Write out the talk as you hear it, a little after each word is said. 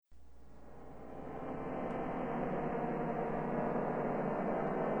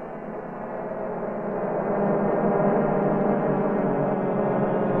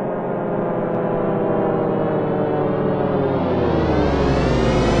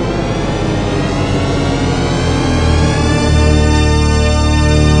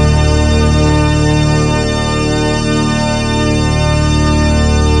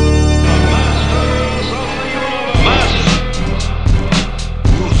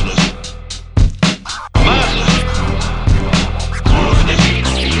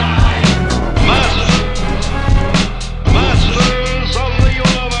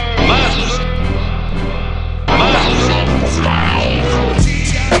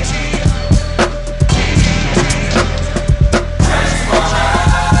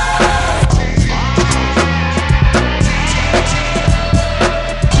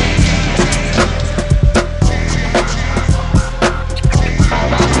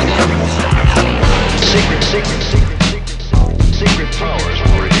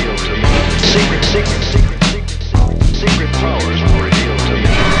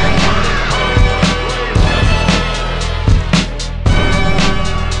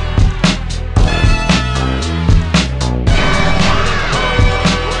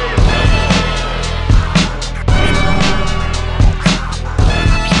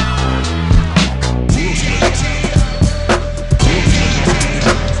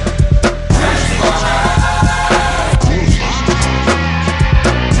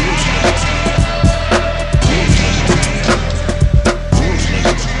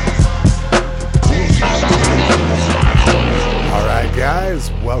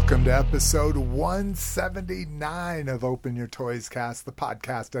Welcome to episode 179 of Open Your Toys Cast, the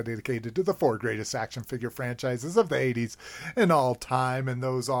podcast dedicated to the four greatest action figure franchises of the 80s and all time, and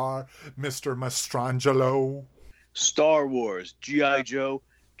those are Mr. Mastrangelo, Star Wars, G.I. Joe,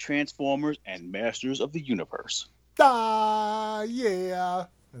 Transformers, and Masters of the Universe. Yeah.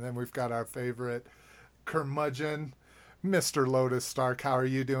 And then we've got our favorite curmudgeon, Mr. Lotus Stark. How are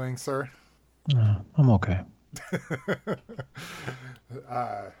you doing, sir? I'm okay.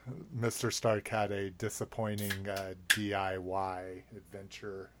 Mr. Stark had a disappointing DIY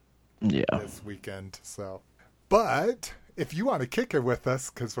adventure this weekend. But if you want to kick it with us,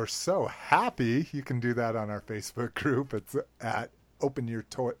 because we're so happy, you can do that on our Facebook group. It's at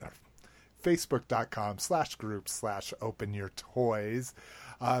facebook.com/group/openyourtoys.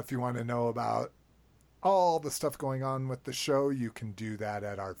 If you want to know about all the stuff going on with the show, you can do that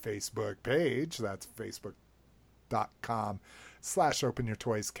at our Facebook page. That's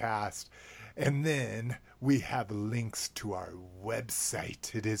facebook.com/openyourtoyscast. And then we have links to our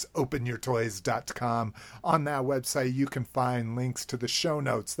website. It is openyourtoys.com. On that website, you can find links to the show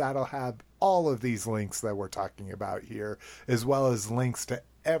notes. That'll have all of these links that we're talking about here, as well as links to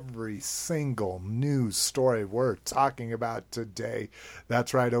every single news story we're talking about today.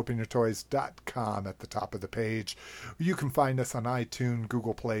 That's right, openyourtoys.com at the top of the page. You can find us on iTunes,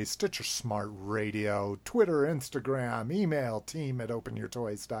 Google Play, Stitcher Smart Radio, Twitter, Instagram, email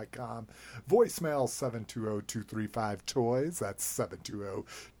team@openyourtoys.com, voicemail 720-235-TOYS. That's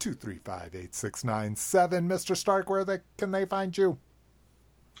 720-235-8697. Mr. Stark, where can they find you?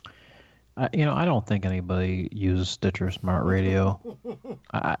 I don't think anybody uses Stitcher Smart Radio.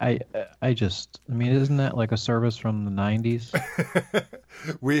 I mean, isn't that like a service from the 90s?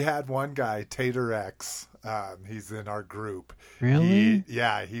 We had one guy, Tater X. He's in our group. Really?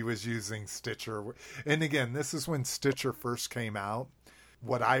 He was using Stitcher. And again, this is when Stitcher first came out.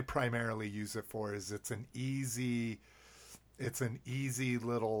 What I primarily use it for is it's an easy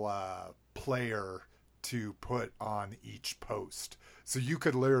little player to put on each post. So you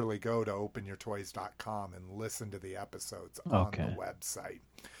could literally go to openyourtoys.com and listen to the episodes on the website.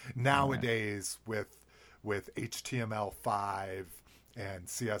 Nowadays, with HTML5 and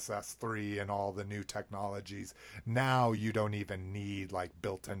CSS3 and all the new technologies, now you don't even need like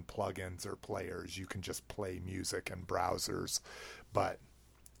built-in plugins or players. You can just play music in browsers. But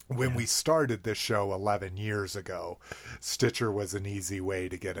when we started this show 11 years ago, Stitcher was an easy way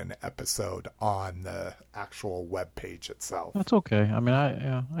to get an episode on the actual web page itself. That's okay. I mean,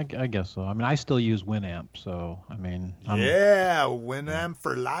 I guess so. I mean, I still use Winamp, so I mean, Winamp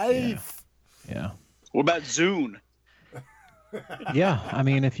for life. Yeah. What about Zune? Yeah, I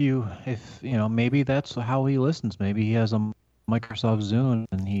mean, if maybe that's how he listens. Maybe he has a Microsoft Zune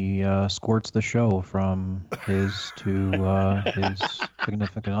and he squirts the show from his to his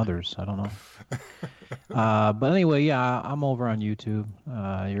significant others. I don't know. But anyway, yeah, I'm over on YouTube.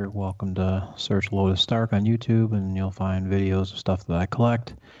 You're welcome to search Lotus Stark on YouTube and you'll find videos of stuff that I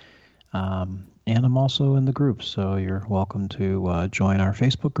collect. And I'm also in the group, so you're welcome to join our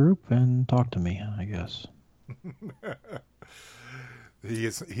Facebook group and talk to me, I guess.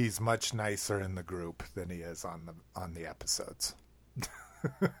 He's much nicer in the group than he is on the episodes.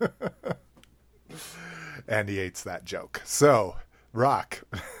 And he hates that joke. So, Rock,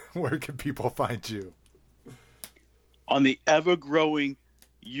 where can people find you? On the ever-growing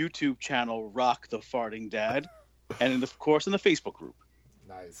YouTube channel Rock the Farting Dad, and of course in the Facebook group.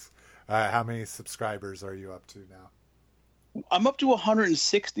 Nice. How many subscribers are you up to now? I'm up to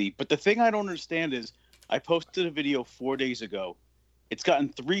 160, but the thing I don't understand is I posted a video 4 days ago. It's gotten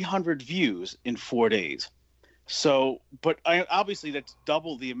 300 views in 4 days. So, but obviously that's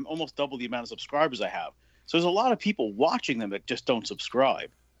almost double the amount of subscribers I have. So there's a lot of people watching them that just don't subscribe.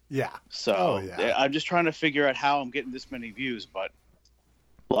 Yeah. So I'm just trying to figure out how I'm getting this many views, but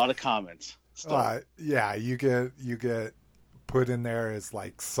a lot of comments. You get put in there as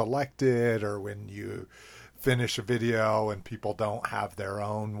like selected, or when you finish a video and people don't have their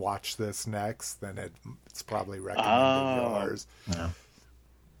own watch this next, then it's probably recommended yours. Yeah.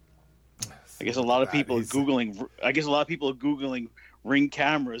 I guess a lot of people are Googling. I guess a lot of people are Googling Ring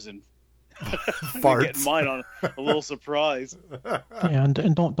cameras and getting mine on a little surprise. Yeah,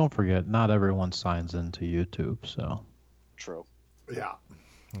 and don't forget, not everyone signs into YouTube, so true. Yeah.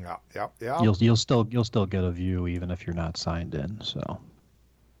 You'll still get a view even if you're not signed in. So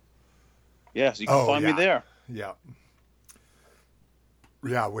yeah, so you can find me there. Yeah.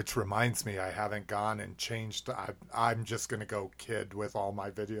 Yeah, which reminds me, I haven't gone and changed. I'm just going to go kid with all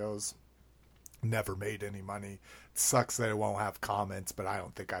my videos. Never made any money. It sucks that it won't have comments, but I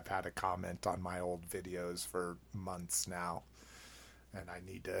don't think I've had a comment on my old videos for months now. and I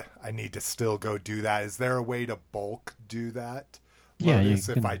need to still go do that. Is there a way to bulk do that? Yeah, Lotus,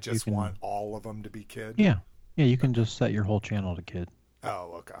 if I just want all of them to be kid. Yeah, you can just set your whole channel to kid.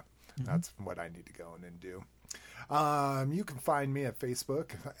 Oh, okay. That's what I need to go in and do. You can find me at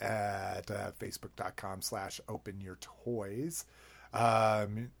Facebook at facebook.com/openyourtoys.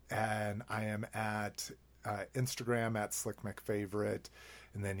 And I am at Instagram at SlickMcFavorite,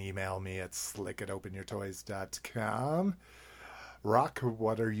 and then email me at slick@openyourtoys.com. Rock,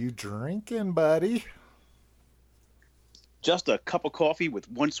 what are you drinking, buddy? Just a cup of coffee with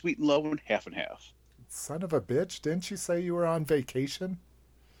one sweet and low and half. Son of a bitch, didn't you say you were on vacation?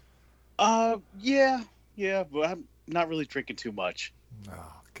 Yeah, but I'm not really drinking too much.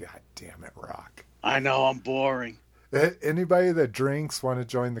 Oh, god damn it, Rock. I know, I'm boring. Anybody that drinks want to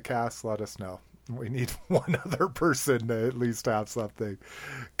join the cast, let us know. We need one other person to at least have something.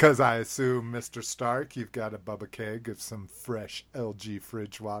 Because I assume, Mr. Stark, you've got a Bubba keg of some fresh LG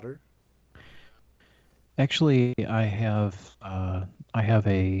fridge water. Actually, I have a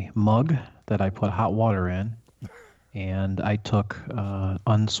mug that I put hot water in, and I took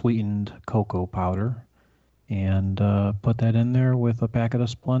unsweetened cocoa powder and put that in there with a packet of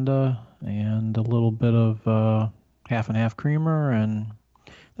Splenda and a little bit of half and half creamer, and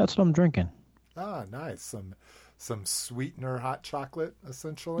that's what I'm drinking. Ah, nice. Some sweetener hot chocolate,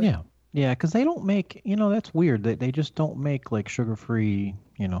 essentially. Yeah, because they don't make, that's weird. They just don't make like sugar-free,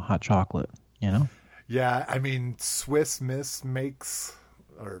 hot chocolate, Yeah, I mean, Swiss Miss makes,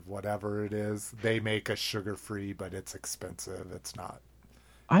 or whatever it is, they make a sugar-free, but it's expensive. It's not.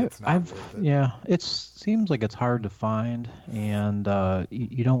 It seems like it's hard to find, and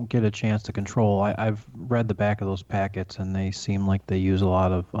you don't get a chance to control. I've read the back of those packets, and they seem like they use a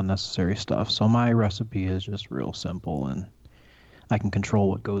lot of unnecessary stuff. So my recipe is just real simple, and I can control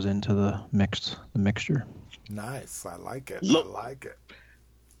what goes into the mixture. Nice, I like it.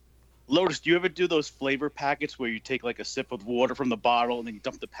 Lotus, do you ever do those flavor packets where you take like a sip of water from the bottle and then you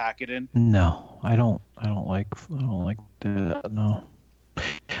dump the packet in? No, I don't like that. No.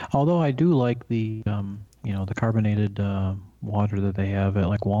 Although I do like the the carbonated water that they have at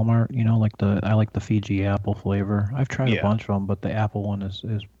like Walmart. I like the Fiji apple flavor. I've tried a bunch of them, but the apple one is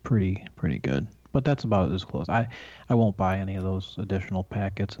pretty good. But that's about as close. I won't buy any of those additional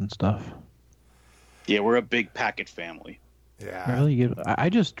packets and stuff. Yeah, we're a big packet family. Yeah. Really? I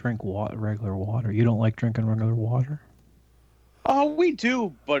just drink regular water. You don't like drinking regular water? Oh, we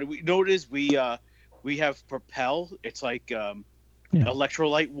do, but we notice we have Propel. It's like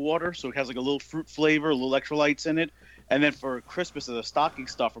electrolyte water, so it has like a little fruit flavor, a little electrolytes in it. And then for Christmas as a stocking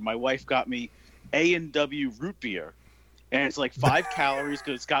stuffer, my wife got me A&W root beer, and it's like 5 calories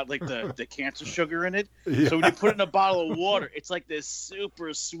because it's got like the cancer sugar in it. Yeah. So when you put it in a bottle of water, it's like this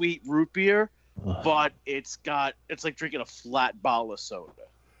super sweet root beer, but it's like drinking a flat bottle of soda.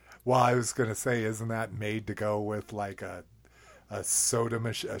 Well, I was gonna say, isn't that made to go with like a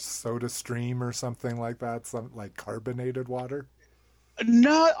soda stream or something like that, some like carbonated water?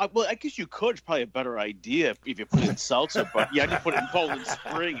 No, well, I guess you could. It's probably a better idea if you put it in seltzer, but yeah, I just put it in Poland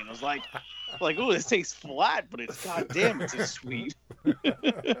Spring, and I was like, oh, this tastes flat, but it's goddamn, it's sweet.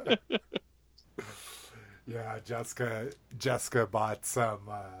 Yeah, Jessica bought some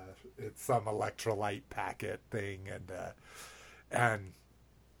electrolyte packet thing, and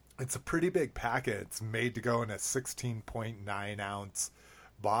it's a pretty big packet. It's made to go in a 16.9 ounce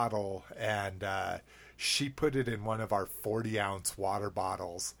bottle, and she put it in one of our 40-ounce water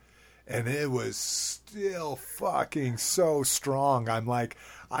bottles, and it was still fucking so strong. I'm like,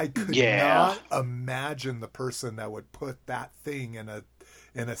 I could not imagine the person that would put that thing in a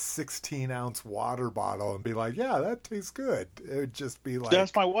 16-ounce water bottle and be like, yeah, that tastes good. It would just be like,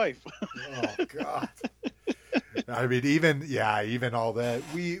 that's my wife. Oh God. I mean, even all that.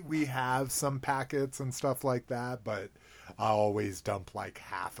 We have some packets and stuff like that, but I always dump like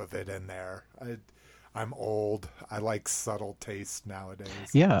half of it in there. I'm old. I like subtle taste nowadays.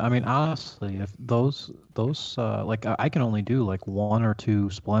 Yeah, I mean, honestly, if those like I can only do like 1 or 2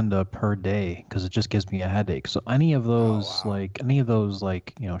 Splenda per day because it just gives me a headache. So any of those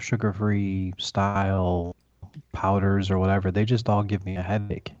sugar-free style powders or whatever, they just all give me a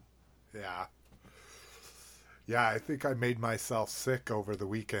headache. Yeah. Yeah, I think I made myself sick over the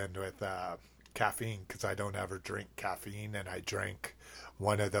weekend with caffeine because I don't ever drink caffeine, and I drank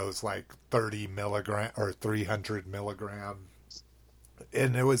one of those like 30 milligram or 300 milligram,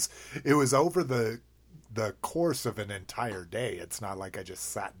 and it was over the course of an entire day. It's not like I just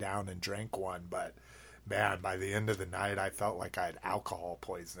sat down and drank one, but man, by the end of the night, I felt like I had alcohol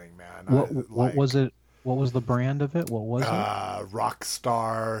poisoning. Man, what was it? What was the brand of it? What was it?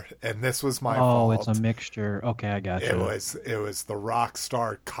 Rockstar, and this was my Oh, fault. it's a mixture. Okay, I got you. It was the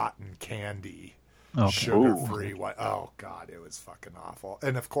Rockstar cotton candy, Okay. sugar-free one. Oh God, it was fucking awful.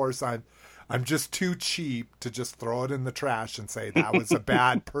 And of course, I'm just too cheap to just throw it in the trash and say that was a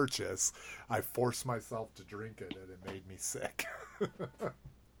bad purchase. I forced myself to drink it, and it made me sick.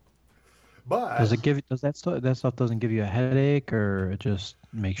 But does that stuff doesn't give you a headache, or it just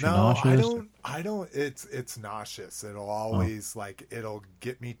makes you no, nauseous? I don't. It's nauseous. It'll always it'll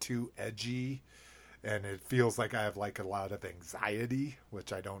get me too edgy, and it feels like I have like a lot of anxiety,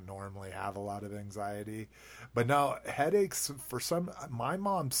 which I don't normally have a lot of anxiety. But no, headaches my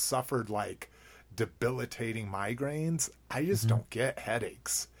mom suffered like debilitating migraines. I just don't get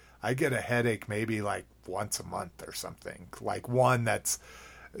headaches. I get a headache maybe like once a month or something. Like one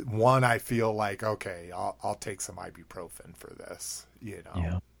I feel like, okay, I'll take some ibuprofen for this,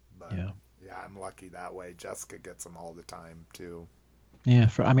 Yeah. But Yeah. yeah, I'm lucky that way. Jessica gets them all the time too. Yeah,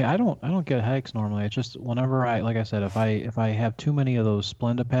 I mean, I don't get headaches normally. It's just whenever like I said, if I have too many of those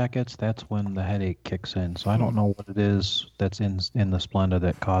Splenda packets, that's when the headache kicks in. So I don't know what it is that's in the Splenda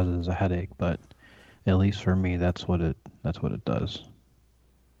that causes a headache, but at least for me, that's what it does.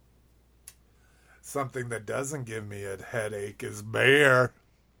 Something that doesn't give me a headache is beer.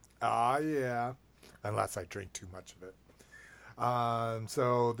 Ah, yeah. Unless I drink too much of it.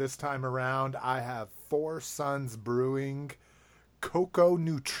 So this time around, I have Four Sons Brewing Cocoa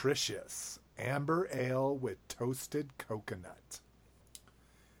Nutritious Amber Ale with Toasted Coconut.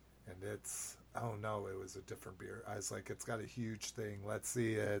 And it's, oh no, it was a different beer. I was like, it's got a huge thing. Let's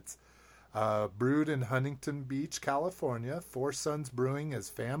see, it's brewed in Huntington Beach, California. Four Sons Brewing is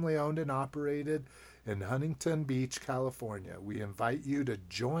family owned and operated in Huntington Beach, California. We invite you to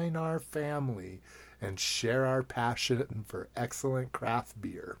join our family and share our passion for excellent craft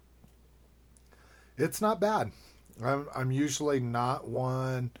beer. It's not bad. I'm usually not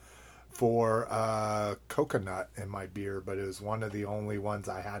one for coconut in my beer, but it was one of the only ones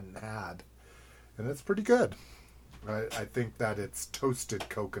I hadn't had. And it's pretty good. I think that it's toasted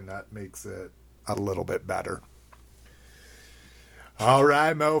coconut makes it a little bit better. All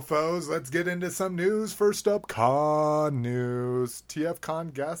right, mofos, let's get into some news. First up, con news.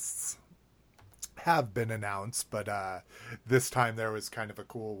 TFCon guests have been announced, but this time there was kind of a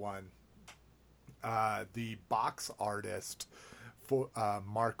cool one. The box artist for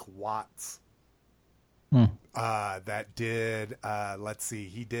Mark Watts that did, let's see,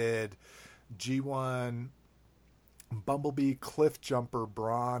 he did G1, Bumblebee, Cliff Jumper,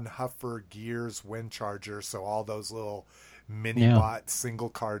 Braun, Huffer, Gears, Windcharger, so all those little mini-bot,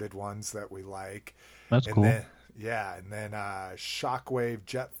 single-carded ones that we like. That's cool. And then Shockwave,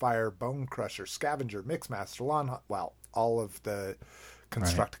 Jetfire, Bone Crusher, Scavenger, Mixmaster, all of the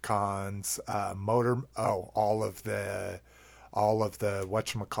Constructicons, all of the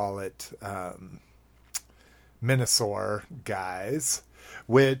whatchamacallit, Minosaur guys,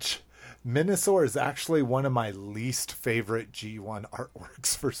 which Minosaur is actually one of my least favorite G1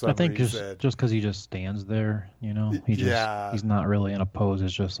 artworks for some reason. I think just because he just stands there, he's not really in a pose.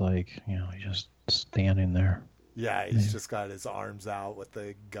 It's just like, he's just standing there. Yeah, he's just got his arms out with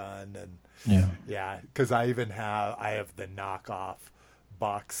the gun and because I have the knockoff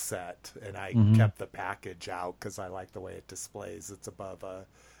box set, and I kept the package out because I like the way it displays. It's above a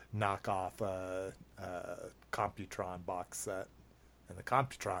knockoff Computron box set. And the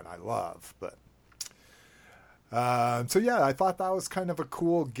Computron I love, but I thought that was kind of a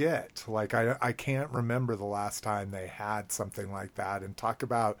cool get. Like I can't remember the last time they had something like that. And talk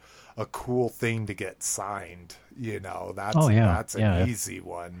about a cool thing to get signed. That's an easy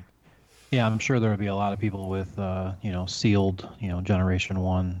one. Yeah, I'm sure there would be a lot of people with sealed Generation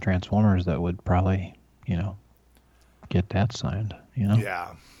 1 Transformers that would probably get that signed.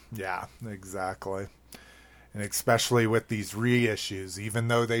 Yeah, exactly. And especially with these reissues, even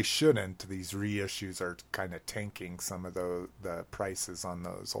though they shouldn't, these reissues are kind of tanking some of the prices on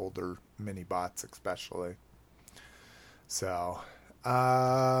those older mini bots, especially. So,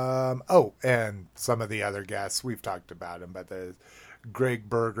 and some of the other guests, we've talked about him, but the Greg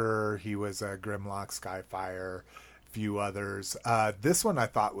Berger, he was a Grimlock Skyfire, a few others. This one I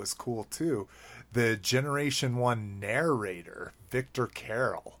thought was cool too. The Generation 1 narrator, Victor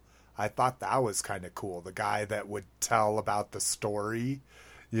Carroll. I thought that was kind of cool. The guy that would tell about the story,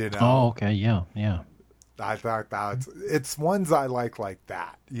 Oh, okay, yeah. I thought it's ones I like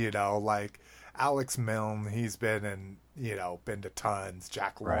that, like Alex Milne. He's been been to tons.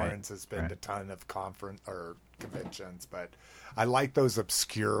 Jack Lawrence has been to ton of conference or conventions, but I like those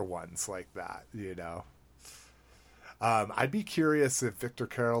obscure ones like that, I'd be curious if Victor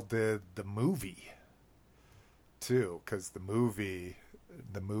Carroll did the movie too, because the movie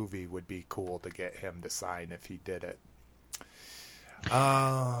would be cool to get him to sign if he did it.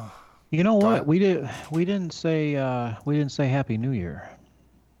 You know what? We didn't say Happy New Year.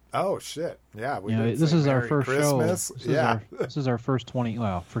 Oh shit! Yeah, this is our first Christmas. show. This is our first 20.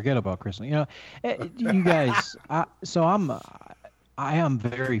 Well, forget about Christmas. You guys. I am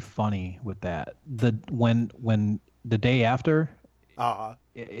very funny with that. When the day after,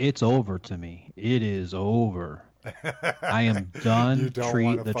 it's over to me. It is over. I am done.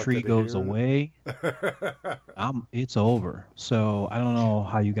 The tree goes away. It's over. So I don't know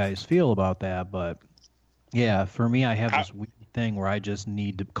how you guys feel about that, but yeah, for me, I have this weird thing where I just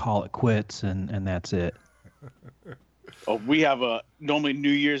need to call it quits, and that's it. Oh, we have normally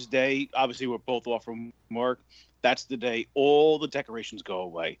New Year's Day. Obviously, we're both off from work. That's the day all the decorations go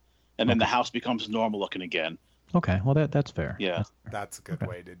away, and then the house becomes normal looking again. Okay, well that's fair. Yeah, that's a good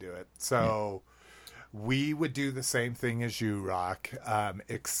way to do it. So we would do the same thing as you, Rock,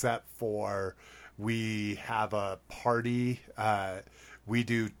 except for we have a party. We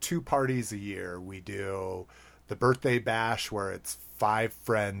do 2 parties a year. We do the birthday bash, where it's 5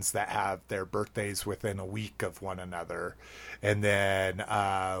 friends that have their birthdays within a week of one another. And then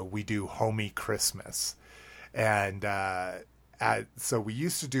we do Homie Christmas. And so we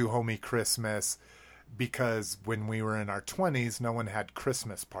used to do Homie Christmas because when we were in our 20s, no one had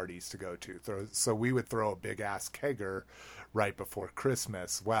Christmas parties to go to. So we would throw a big-ass kegger right before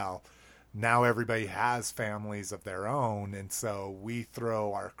Christmas. Well, now everybody has families of their own, and so we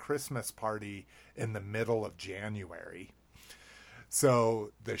throw our Christmas party in the middle of January.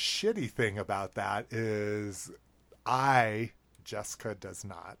 So the shitty thing about that is Jessica does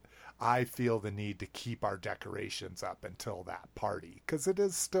not. I feel the need to keep our decorations up until that party because it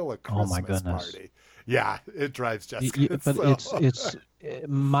is still a Christmas party. Yeah, it drives Jessica. But it's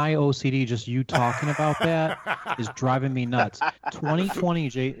my OCD. Just you talking about that is driving me nuts.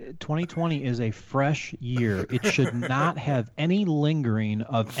 2020 is a fresh year. It should not have any lingering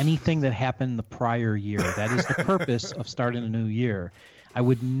of anything that happened the prior year. That is the purpose of starting a new year. I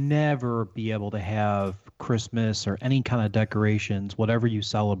would never be able to have Christmas or any kind of decorations, whatever you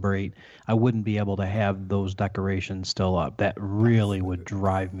celebrate. I wouldn't be able to have those decorations still up. That really would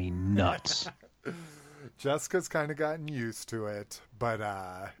drive me nuts. Jessica's kind of gotten used to it, but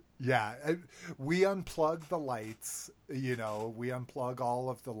yeah, we unplug the lights. We unplug all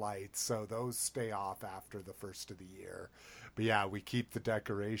of the lights, so those stay off after the first of the year. But yeah, we keep the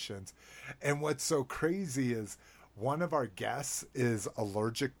decorations. And what's so crazy is one of our guests is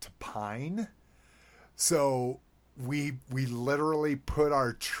allergic to pine. So we literally put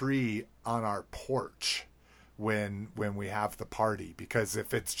our tree on our porch when we have the party, because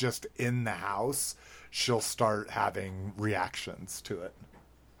if it's just in the house, she'll start having reactions to it.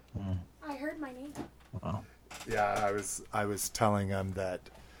 I heard my name. Wow. Yeah, I was telling him that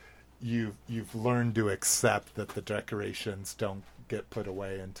you've learned to accept that the decorations don't get put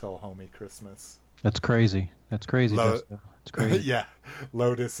away until Homie Christmas. That's crazy. It's crazy. It's crazy. Yeah,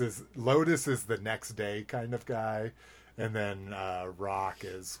 Lotus is the next day kind of guy, and then Rock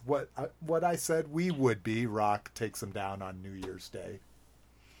is what I said we would be. Rock takes him down on New Year's Day.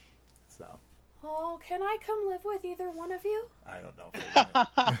 So. Oh, can I come live with either one of you? I don't know.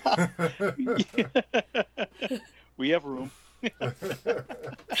 We have room.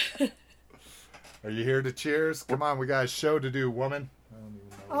 Are you here to cheers? Come on, we got a show to do, woman.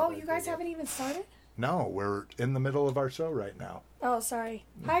 Oh, you guys haven't even started? No, we're in the middle of our show right now. Oh, sorry.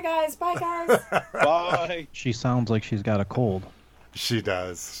 Hi, guys. Bye, guys. Bye. She sounds like she's got a cold. She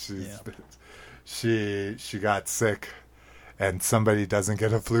does. She got sick, and somebody doesn't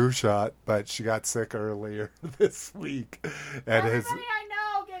get a flu shot, but she got sick earlier this week. And everybody I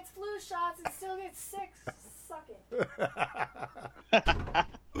know gets flu shots and still gets sick. Suck it.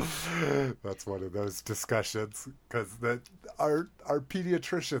 That's one of those discussions, because our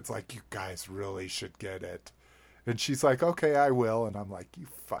pediatrician's like, you guys really should get it, and she's like, okay, I will, and I'm like, you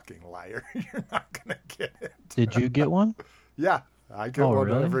fucking liar, you're not gonna get it. Did you get one? Yeah, I get one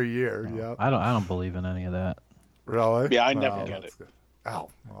really? every year. Oh, Yeah, I don't believe in any of that. Really? Yeah, I never get it. Oh,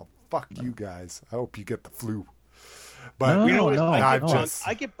 well, fuck you guys. I hope you get the flu. But No, You know what? no,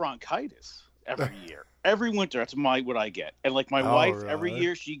 I get bronchitis every year. Every winter, that's what I get. And like my wife, every really?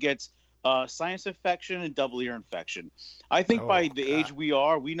 year she gets sinus infection and double ear infection. I think by the age we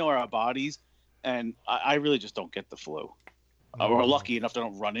are, we know our bodies, and I really just don't get the flu. We're lucky enough to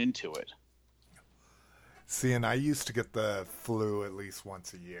don't run into it. See, and I used to get the flu at least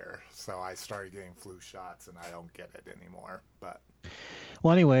once a year, so I started getting flu shots, and I don't get it anymore. But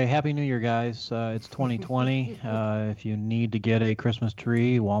Well, anyway, Happy New Year, guys. It's 2020. If you need to get a Christmas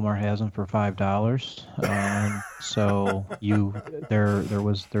tree, Walmart has them for $5. So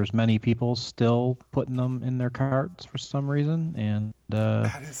there's many people still putting them in their carts for some reason, and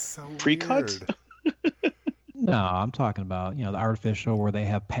that is so Pre-cut? weird. no, I'm talking about the artificial where they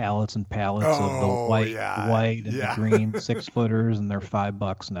have pallets and pallets of the white and the green 6-footers, and they're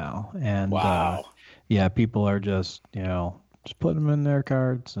 $5 now. And Wow. people are just just putting them in their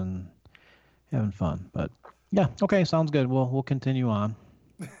carts and having fun. But yeah, okay, sounds good. We'll continue on.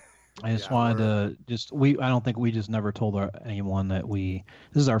 I just wanted to I don't think we just never told anyone that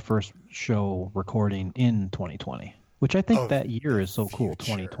this is our first show recording in 2020, which I think that year is so cool.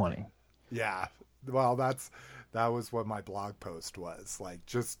 2020. Yeah. Well, that was what my blog post was. Like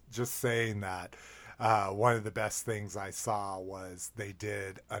just saying that one of the best things I saw was they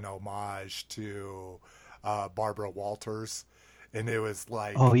did an homage to Barbara Walters, and it was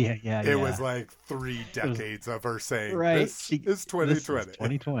like it was like 3 decades of her saying this is 2020. This is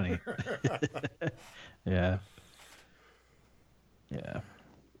 2020. Yeah.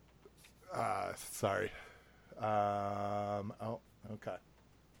 Sorry. Okay.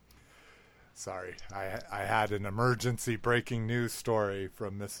 Sorry, I had an emergency breaking news story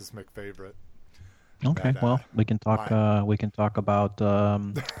from Mrs. McFavorite. Okay, well, we can talk. We can talk about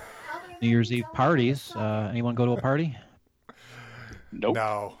New Year's Eve parties. Anyone go to a party? Nope.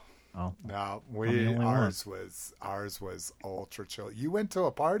 No. Oh, No. Ours was ultra chill. You went to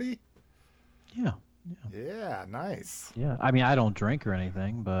a party? yeah. Yeah, nice. Yeah, I mean, I don't drink or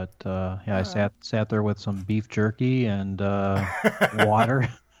anything, but I sat there with some beef jerky and water.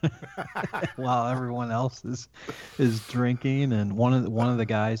 While everyone else is drinking, and one of the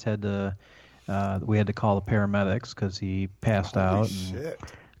guys had to we had to call the paramedics because he passed out and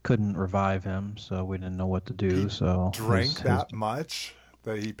couldn't revive him, so we didn't know what to do. So drank that much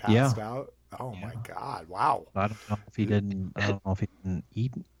that he passed out. Oh my God! Wow. I don't know if he didn't. I don't know if he didn't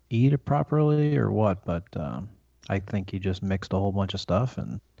eat it properly or what, but I think he just mixed a whole bunch of stuff,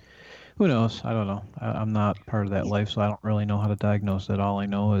 and who knows? I don't know. I'm not part of that life, so I don't really know how to diagnose it. All I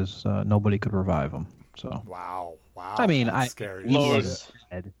know is nobody could revive him. So wow. I mean, scary. He was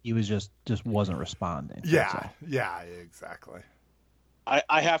dead. He was just wasn't responding. Yeah, exactly.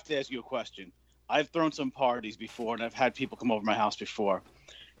 I have to ask you a question. I've thrown some parties before, and I've had people come over my house before.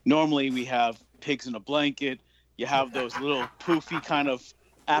 Normally, we have pigs in a blanket. You have those little poofy kind of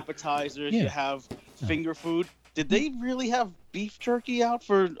appetizers. Yeah. You have finger food. Did they really have beef jerky out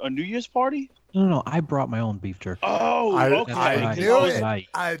for a New Year's party? No. I brought my own beef jerky. Oh, okay. I knew it.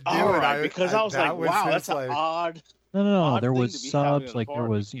 I was like, wow, that's an odd. No. There thing was to be having subs, at a like there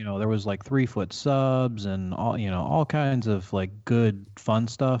party. was like 3-foot subs and all kinds of like good fun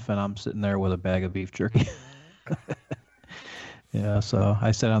stuff, and I'm sitting there with a bag of beef jerky. Yeah, so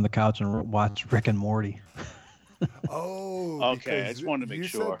I sat on the couch and watched Rick and Morty. Oh, okay. I just wanted to make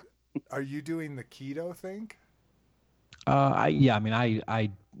sure. Are you doing the keto thing? I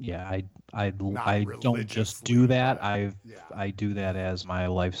don't just do that. I do that as my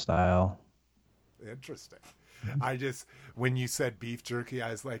lifestyle. Interesting. When you said beef jerky,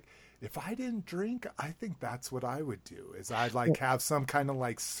 I was like, if I didn't drink, I think that's what I would do. Is I'd like have some kind of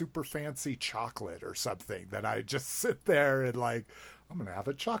like super fancy chocolate or something that I just sit there and like, I'm gonna have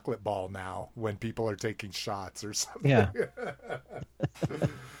a chocolate ball now when people are taking shots or something. Yeah.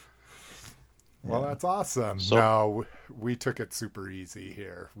 Well, that's awesome. No, we took it super easy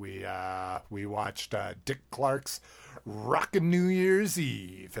here. We watched Dick Clark's Rockin' New Year's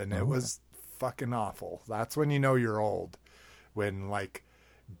Eve, and it was fucking awful. That's when you know you're old, when like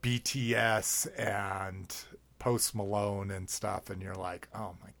BTS and Post Malone and stuff, and you're like,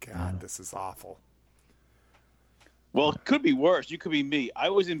 oh my God, this is awful. Well, it could be worse. You could be me. I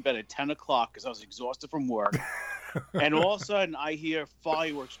was in bed at 10 o'clock because I was exhausted from work, and all of a sudden I hear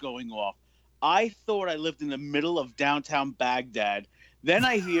fireworks going off. I thought I lived in the middle of downtown Baghdad. Then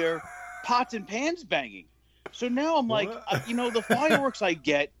I hear pots and pans banging. So now I'm like, the fireworks I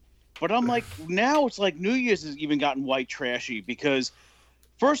get, but I'm like, now it's like New Year's has even gotten white trashy because,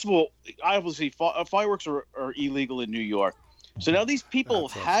 first of all, obviously fireworks are illegal in New York. So now these people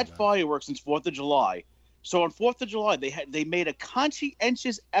have had fireworks since 4th of July. So on 4th of July, they made a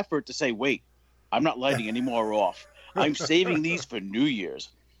conscientious effort to say, wait, I'm not lighting any more off. I'm saving these for New Year's.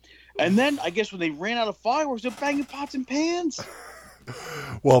 And then I guess when they ran out of fireworks, they're banging pots and pans.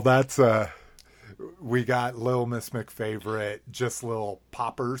 Well, that's we got Little Miss McFavorite, just little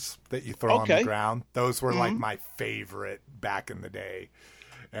poppers that you throw on the ground. Those were like my favorite back in the day.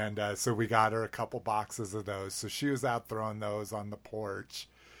 And so we got her a couple boxes of those. So she was out throwing those on the porch,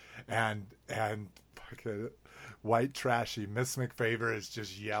 and fucking white trashy Miss McFavor is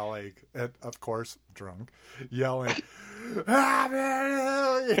just yelling, and of course drunk, yelling, and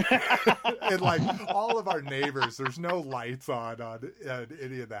like all of our neighbors. There's no lights on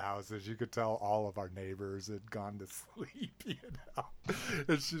any of the houses. You could tell all of our neighbors had gone to sleep, you know.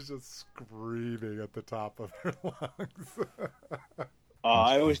 And she's just screaming at the top of her lungs.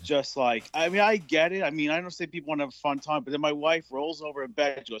 I was just like, I mean, I get it. I mean, I understand people want to have a fun time, but then my wife rolls over in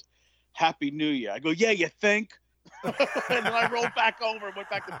bed. She goes, "Happy New Year." I go, "Yeah, you think?" And then I rolled back over and went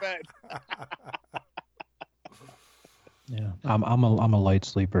back to bed. Yeah, I'm a light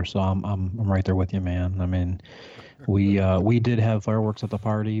sleeper, so I'm right there with you, man. I mean, we did have fireworks at the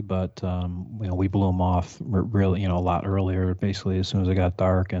party, but we blew them off really, a lot earlier, basically as soon as it got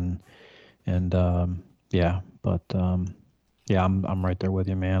dark, and yeah, but yeah, I'm right there with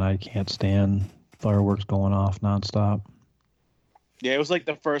you, man. I can't stand fireworks going off nonstop. Yeah, it was like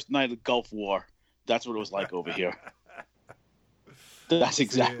the first night of the Gulf War. That's what it was like over here. That's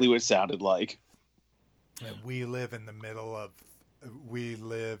exactly what it sounded like. And we live in the middle of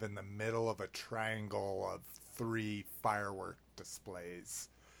a triangle of 3 firework displays.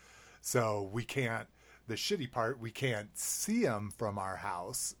 So we can't, the shitty part, we can't see them from our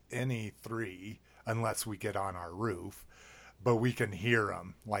house, any 3, unless we get on our roof. But we can hear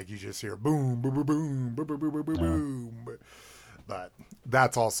them. Like you just hear boom, boom, boom, boom, boom, boom, boom, boom, boom. But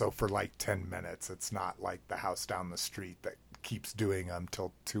that's also for like 10 minutes. It's not like the house down the street that keeps doing them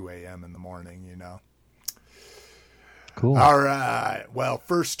till 2 a.m. in the morning, you know. Cool. All right. Well,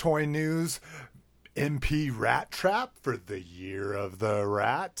 first toy news, MP Rat Trap for the Year of the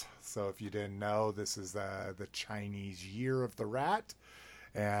Rat. So if you didn't know, this is the Chinese Year of the Rat.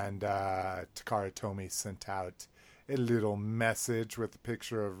 And Takara Tomy sent out a little message with a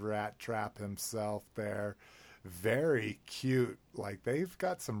picture of Rat Trap himself there. Very cute. Like, they've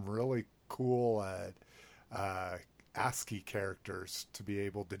got some really cool ASCII characters to be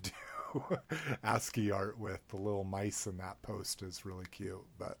able to do ASCII art with. The little mice in that post is really cute.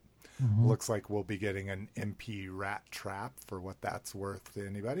 But looks like we'll be getting an MP Rat Trap for what that's worth to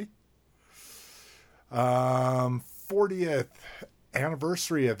anybody. 40th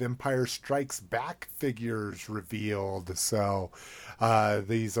anniversary of Empire Strikes Back figures revealed. So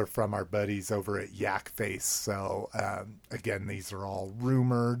these are from our buddies over at Yak Face. So again, these are all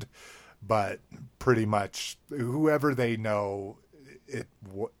rumored, but pretty much whoever they know,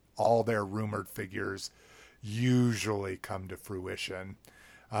 all their rumored figures usually come to fruition.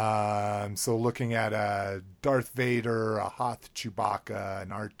 So looking at a Darth Vader, a Hoth Chewbacca, an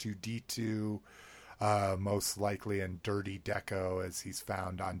R2-D2, most likely in dirty deco as he's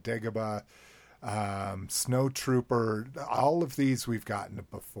found on Dagobah. Snow Trooper, all of these we've gotten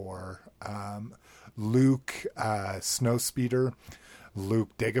before. Luke, Snowspeeder.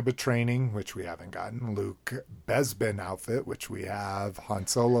 Luke Dagobah training, which we haven't gotten. Luke Bespin outfit, which we have. Han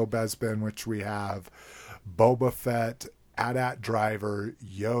Solo Bespin, which we have. Boba Fett, AT-AT driver,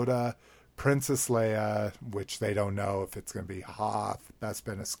 Yoda, Princess Leia, which they don't know if it's going to be Hoth,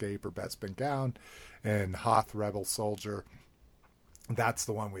 Bespin Escape, or Bespin Gown, and Hoth Rebel Soldier. That's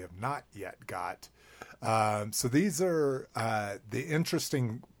the one we have not yet got. So these are the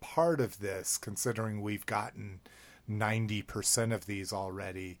interesting part of this, considering we've gotten 90% of these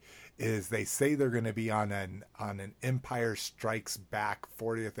already, is they say they're going to be on an Empire Strikes Back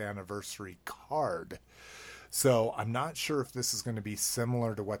 40th anniversary card. So I'm not sure if this is going to be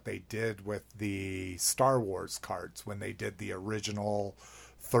similar to what they did with the Star Wars cards when they did the original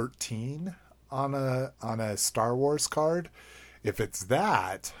 13 on a Star Wars card. If it's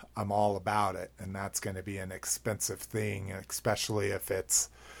that, I'm all about it, and that's going to be an expensive thing, especially if it's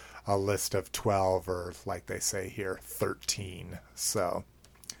a list of 12 or, like they say here, 13. So,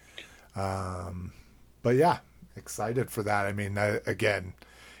 but yeah, excited for that. I mean, again,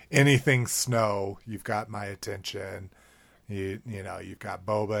 anything snow, you've got my attention. You know, you've got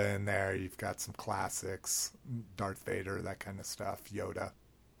Boba in there. You've got some classics, Darth Vader, that kind of stuff, Yoda.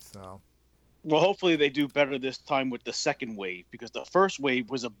 So, well, hopefully they do better this time with the second wave, because the first wave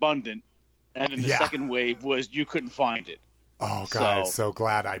was abundant, and then the second wave was you couldn't find it. Oh, God, so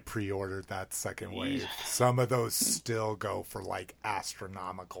glad I pre-ordered that second wave. Some of those still go for, like,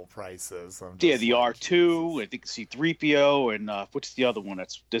 astronomical prices. Yeah, the R2, I think C-3PO, and what's the other one?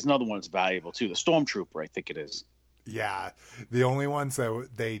 There's another one that's valuable, too. The Stormtrooper, I think it is. Yeah, the only ones that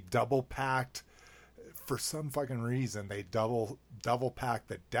they double-packed, for some fucking reason, they double-packed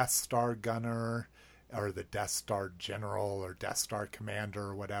the Death Star Gunner, or the Death Star General, or Death Star Commander,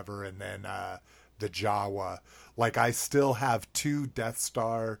 or whatever, and then the Jawa. Like, I still have 2 Death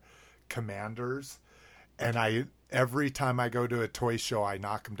Star commanders, and every time I go to a toy show, I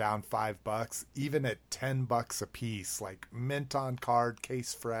knock them down $5, even at $10 a piece, like mint on card,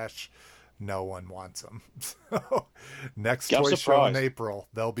 case fresh. No one wants them. So next toy show in April,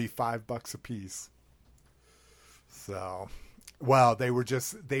 they'll be $5 a piece. So, well, they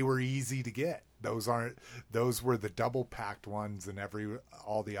were easy to get. Those were the double packed ones, and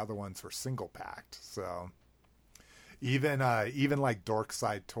all the other ones were single packed. So even like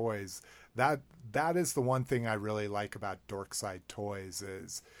Dorkside Toys, that is the one thing I really like about Dorkside Toys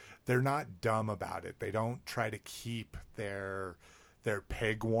is they're not dumb about it. They don't try to keep their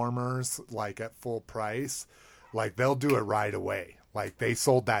peg warmers like at full price. Like, they'll do it right away. Like, they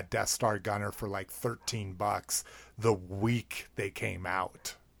sold that Death Star gunner for like $13 the week they came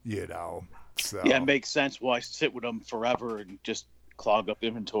out, you know. So yeah, it makes sense why sit with them forever and just clog up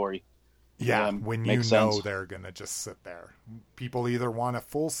inventory. Yeah, when you know they're going to just sit there. People either want a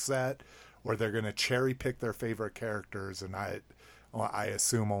full set or they're going to cherry pick their favorite characters, and I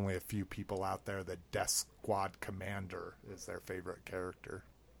assume only a few people out there that Death Squad Commander is their favorite character.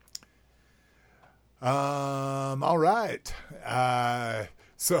 All right.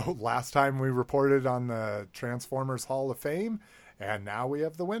 So last time we reported on the Transformers Hall of Fame, and now we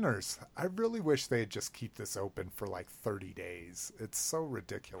have the winners. I really wish they'd just keep this open for like 30 days. It's so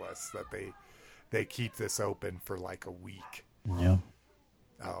ridiculous that they keep this open for like a week. Yeah.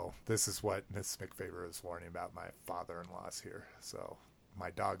 Oh, this is what Miss McFavor is warning about. My father-in-law's here. So my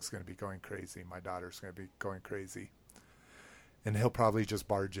dog's going to be going crazy. My daughter's going to be going crazy. And he'll probably just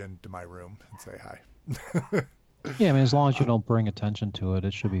barge into my room and say hi. Yeah, I mean, as long as you don't bring attention to it,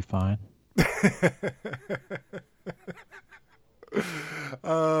 it should be fine.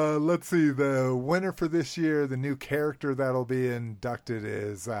 Let's see. The winner for this year, the new character that'll be inducted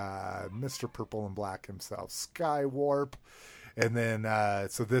is Mr. Purple and Black himself, Skywarp. And then,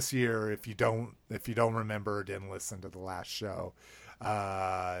 so this year, if you don't remember or didn't listen to the last show,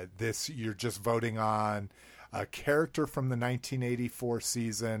 you're just voting on a character from the 1984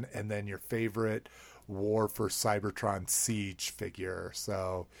 season, and then your favorite War for Cybertron Siege figure.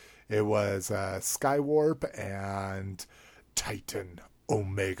 So it was Skywarp and Titan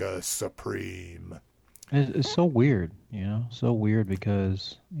Omega Supreme. It's so weird, so weird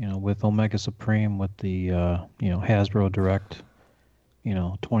because, with Omega Supreme, with the, Hasbro Direct,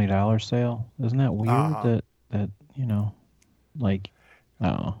 $20 sale, isn't that weird that, like, I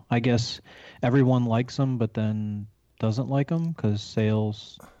don't know. I guess everyone likes them, but then doesn't like them because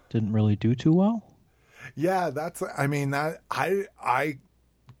sales didn't really do too well. Yeah, I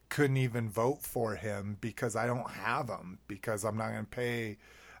couldn't even vote for him because I don't have them, because I'm not going to pay.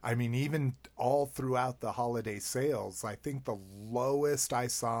 I mean, even all throughout the holiday sales, I think the lowest I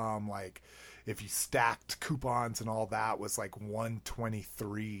saw him, like, if you stacked coupons and all that, was like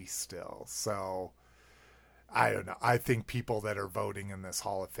 $123 still. So I don't know. I think people that are voting in this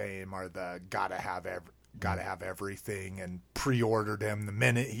Hall of Fame are the gotta have everything and pre-ordered him the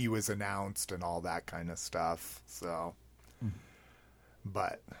minute he was announced and all that kind of stuff. So,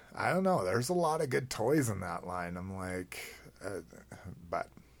 but I don't know. There's a lot of good toys in that line. I'm like, but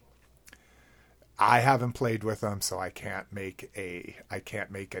I haven't played with them, so I can't make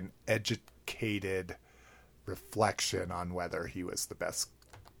an educated reflection on whether he was the best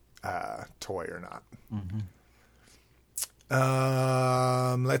toy or not. Mm-hmm.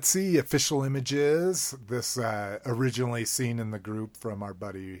 Let's see, official images. This originally seen in the group from our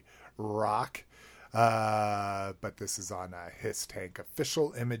buddy Rock, but this is on His Tank.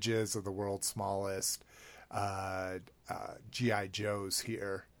 Official images of the world's smallest G.I. Joes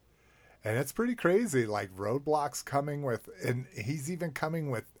here. And it's pretty crazy. Like, Roadblock's coming with, and he's even coming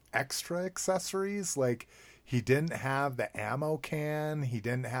with extra accessories. Like, he didn't have the ammo can. He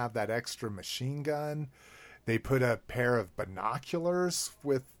didn't have that extra machine gun. They put a pair of binoculars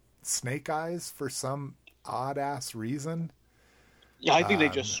with snake eyes for some odd-ass reason. Yeah, I think they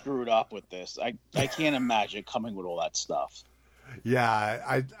just screwed up with this. I can't imagine coming with all that stuff.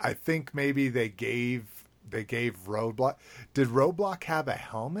 Yeah, I think maybe they gave Roadblock. Did Roadblock have a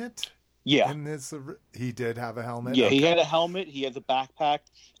helmet? Yeah. In this, he did have a helmet? Yeah, okay. He had a helmet, he had the backpack,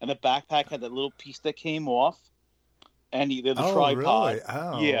 and the backpack had that little piece that came off. And the tripod. Really?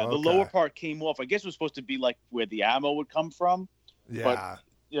 Oh, yeah, the okay. lower part came off. I guess it was supposed to be like where the ammo would come from. Yeah. But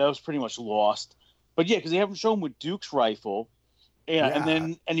yeah, it was pretty much lost. But yeah, because they haven't shown with Duke's rifle.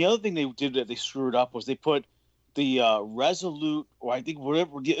 And the other thing they did that they screwed up was they put the Resolute, or I think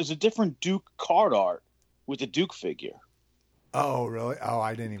whatever, it was a different Duke card art with the Duke figure. Oh, really? Oh,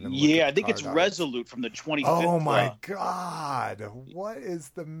 I didn't even look Yeah, at I think the it's card art. Resolute from the 25th. Oh my God! What is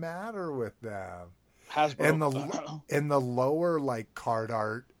the matter with them? Hasbro. And the lower like card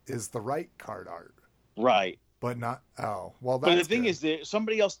art is the right card art, Right. but not. Oh, well, But the that's thing good. is that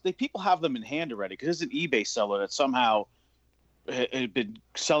somebody else, people have them in hand already because there's an eBay seller that somehow had been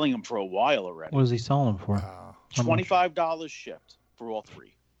selling them for a while already. What is he selling them for? Oh. How much? $25 shipped for all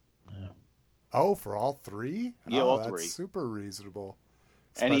three. Oh, for all three? Yeah, oh, all that's three. super reasonable.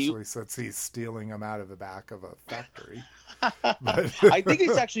 And Especially since he's stealing them out of the back of a factory. I think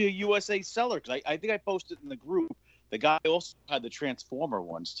it's actually a USA seller because I think I posted in the group. The guy also had the Transformer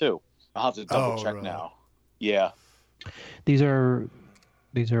ones too. I'll have to double check really? now. Yeah. These are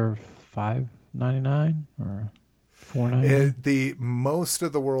 $5.99 or $4.99. The most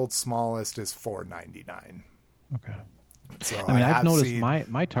of the world's smallest is $4.99. Okay. So I mean, I've have noticed seen-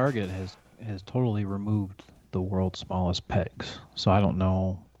 my Target has totally removed the world's smallest pegs. So I don't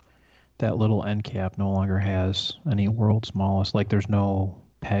know. That little end cap no longer has any world's smallest. Like there's no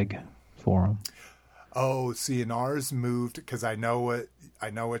peg for them. Oh, see, and ours moved because I know what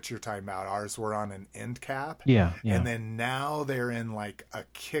you're talking about. Ours were on an end cap. Yeah. And then now they're in like a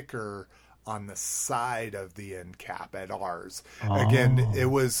kicker on the side of the end cap at ours. Again,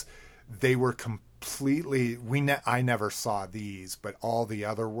 they were completely, I never saw these, but all the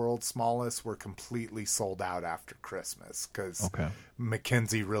other world's smallest were completely sold out after Christmas because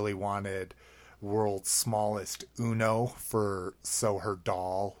Mackenzie really wanted world's smallest Uno so her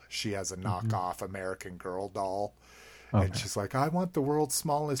doll, she has a knockoff American Girl doll. And she's like, I want the world's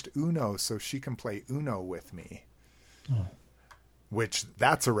smallest Uno so she can play Uno with me. Oh. Which,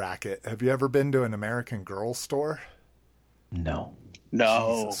 that's a racket. Have you ever been to an American Girl store? No.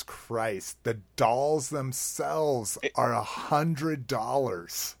 No. Jesus Christ. The dolls themselves are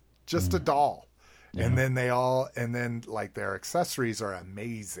 $100. Just a doll. Yeah. And then like their accessories are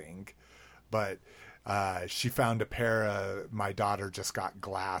amazing. But she found a pair of, my daughter just got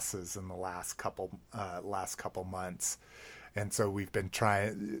glasses in the last couple months. And so we've been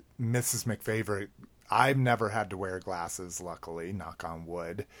trying, Mrs. McFavorite, I've never had to wear glasses, luckily, knock on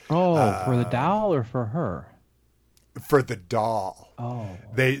wood. Oh, for the doll or for her? For the doll. Oh.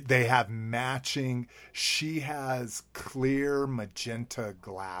 They have matching, she has clear magenta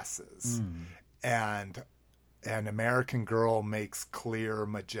glasses. And an American Girl makes clear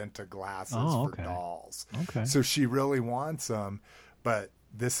magenta glasses for dolls. Okay. So she really wants them, but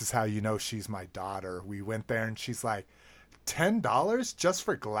this is how you know she's my daughter. We went there and she's like, $10 just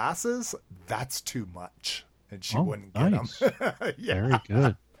for glasses? That's too much. And she wouldn't get them. Yeah. Very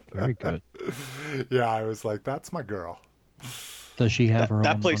good. Very good. Yeah, I was like, that's my girl. Does she have her own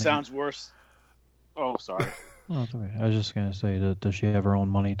That place money? sounds worse. Oh, sorry. Oh, it's okay. I was just going to say, does she have her own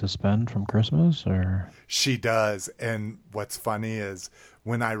money to spend from Christmas? Or She does. And what's funny is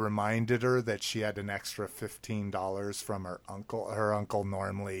when I reminded her that she had an extra $15 from her uncle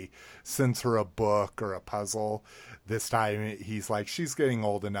normally sends her a book or a puzzle. This time he's like, she's getting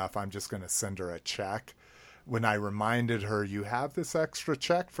old enough. I'm just going to send her a check. When I reminded her, you have this extra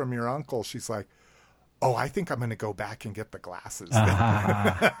check from your uncle, she's like, oh, I think I'm going to go back and get the glasses.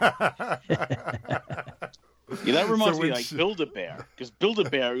 Yeah, that reminds me like Build-A-Bear. Because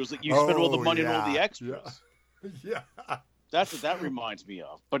Build-A-Bear, it was like you spent all the money on all the extras. Yeah. That's what that reminds me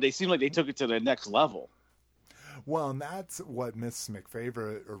of. But they seem like they took it to the next level. Well, and that's what Miss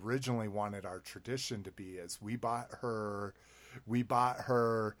McFavorite originally wanted our tradition to be. Is we bought her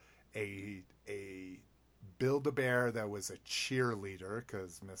a Build-A-Bear that was a cheerleader,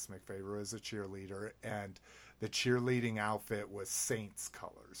 because Miss McFavorite was a cheerleader, and the cheerleading outfit was Saints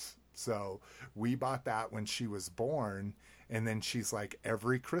colors. So we bought that when she was born, and then she's like,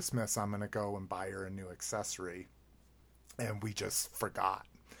 every Christmas I'm going to go and buy her a new accessory. And we just forgot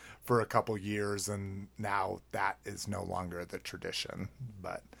for a couple years, and now that is no longer the tradition.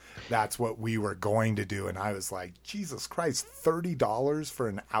 But that's what we were going to do, and I was like, Jesus Christ, $30 for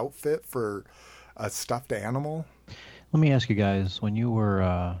an outfit for a stuffed animal? Let me ask you guys, when you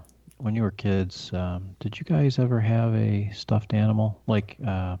were kids, did you guys ever have a stuffed animal, like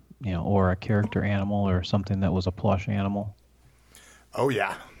or a character animal or something that was a plush animal? Oh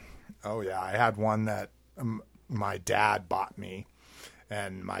yeah. I had one that my dad bought me,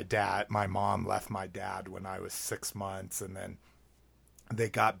 and my mom left my dad when I was 6 months, and then they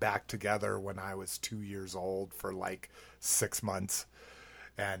got back together when I was 2 years old for like 6 months,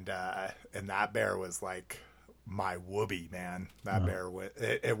 and that bear was like my whoopee, man. That bear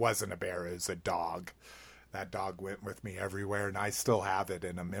it wasn't a bear, it was a dog. That dog went with me everywhere, and I still have it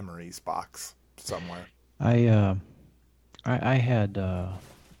in a memories box somewhere. I had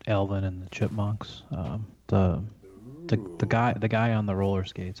Alvin and the Chipmunks, the the guy on the roller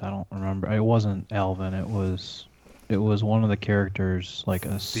skates. I don't remember. It wasn't Alvin. It was one of the characters, like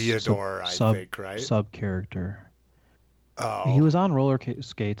a Theodore, I think, right? Sub character. Oh, He was on roller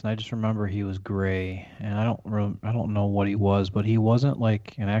skates, and I just remember he was gray, and I don't know what he was, but he wasn't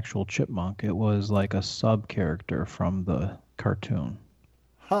like an actual chipmunk. It was like a sub character from the cartoon.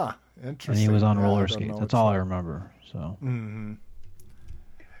 huh? Interesting. And he was on Yeah, I roller don't skates. know That's which all one. I remember. So. Mm-hmm.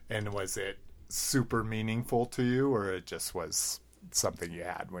 And was it super meaningful to you, or it just was something you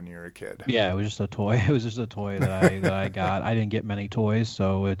had when you were a kid? Yeah, it was just a toy. It was just a toy that I got. I didn't get many toys,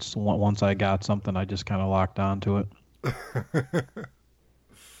 so it's once I got something, I just kind of locked onto it.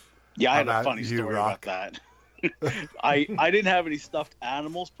 Yeah, I had How a about funny you, story Rock? about that. I didn't have any stuffed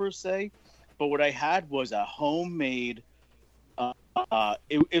animals per se, but what I had was a homemade.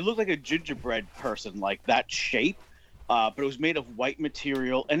 It looked like a gingerbread person, like that shape, but it was made of white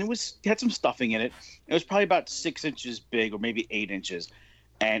material, and it had some stuffing in it. It was probably about 6 inches big, or maybe 8 inches,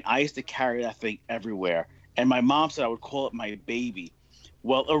 and I used to carry that thing everywhere. And my mom said I would call it my baby.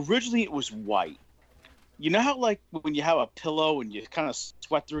 Well, originally it was white. You know how, like, when you have a pillow and you kind of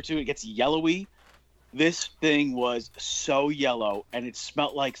sweat through it, it gets yellowy? This thing was so yellow, and it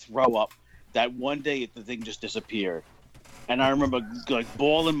smelled like throw up, that one day the thing just disappeared. And I remember, like,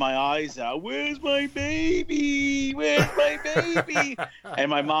 bawling my eyes out, "Where's my baby? Where's my baby?" And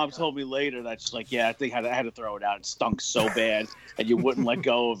my mom told me later that she's like, "Yeah, I think I had to throw it out. It stunk so bad, and you wouldn't let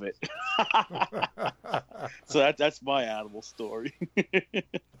go of it." So that's my animal story.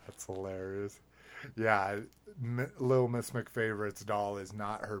 That's hilarious. Yeah, Little Miss McFavorite's doll is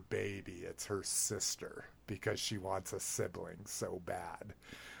not her baby, it's her sister, because she wants a sibling so bad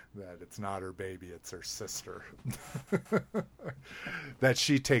that it's not her baby, it's her sister. That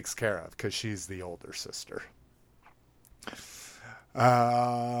she takes care of because she's the older sister.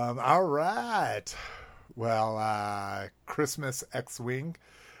 All right. Well, Christmas X-Wing,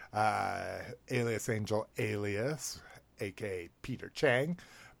 alias Angel Alias, aka Peter Chang,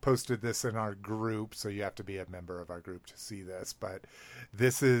 posted this in our group, so you have to be a member of our group to see this, but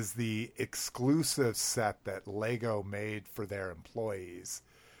this is the exclusive set that Lego made for their employees,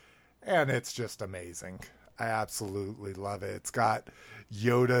 and it's just amazing. I absolutely love it. It's got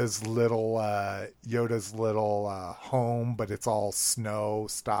Yoda's little home, but it's all snow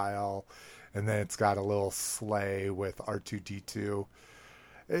style, and then it's got a little sleigh with R2-D2.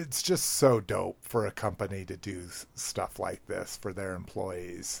 It's just so dope for a company to do stuff like this for their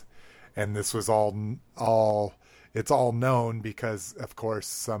employees. And this was it's all known because, of course,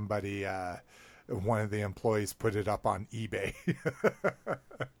 somebody, one of the employees put it up on eBay.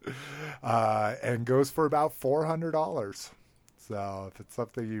 And goes for about $400. So if it's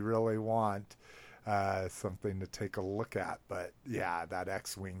something you really want, something to take a look at. But yeah, that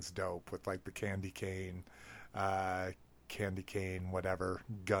X-Wing's dope with like the candy cane, whatever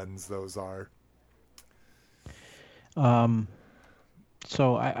guns those are.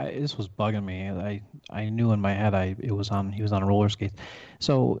 So I this was bugging me. I knew in my head he was on roller skates.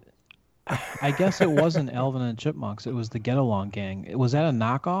 So I guess it wasn't Alvin and Chipmunks. It was the Get Along Gang. Was that a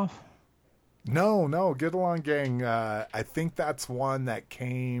knockoff? No, Get Along Gang. I think that's one that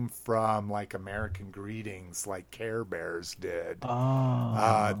came from like American Greetings, like Care Bears did.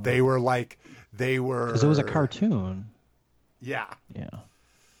 Oh. They were because it was a cartoon. Yeah.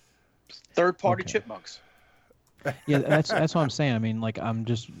 Third-party Okay. chipmunks. Yeah, that's what I'm saying. I mean, like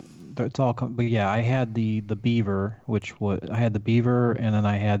it's all. But yeah, I had the beaver, I had the beaver, and then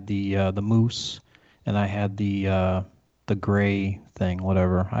I had the moose, and I had the gray thing,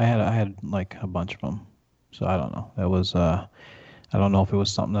 whatever. I had like a bunch of them. So I don't know. That was I don't know if it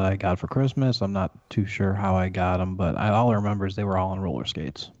was something that I got for Christmas. I'm not too sure how I got them, but all I remember is they were all on roller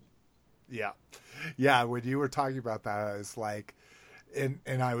skates. Yeah. When you were talking about that, I was like, and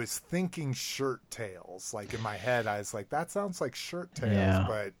I was thinking Shirt Tails. Like in my head, I was like, that sounds like Shirt Tails. Yeah.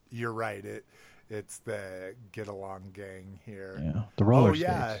 But you're right. It's the Get Along Gang here. Yeah, the roller skates.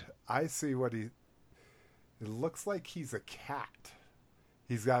 Yeah, I see what it looks like. He's a cat.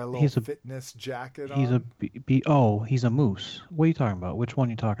 He's got a little fitness jacket on. He's a moose. What are you talking about? Which one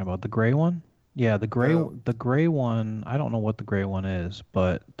are you talking about? The gray one? Yeah, the gray one. I don't know what the gray one is,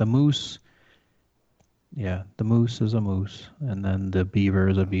 but the moose. Yeah, the moose is a moose, and then the beaver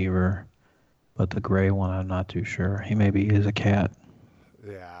is a beaver, but the gray one, I'm not too sure. He maybe is a cat.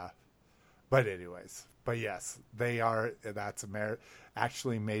 Yeah, but anyways, yes, they are. That's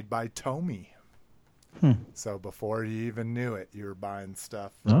actually made by Tomy. So before you even knew it, you were buying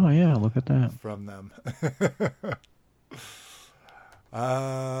stuff. Oh yeah, look at that from them.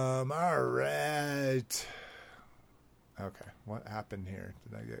 All right. Okay, what happened here?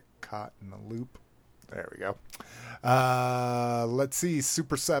 Did I get caught in the loop? There we go. Let's see.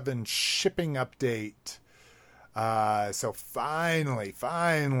 Super 7 shipping update. So finally,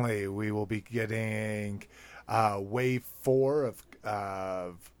 we will be getting Wave 4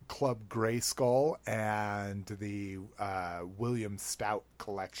 of Club Grayskull and the William Stout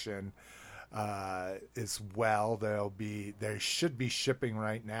collection as well. They should be shipping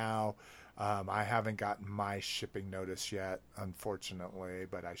right now. I haven't gotten my shipping notice yet, unfortunately,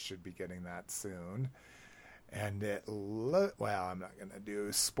 but I should be getting that soon. And well, I'm not going to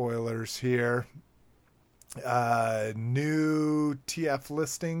do spoilers here. New TF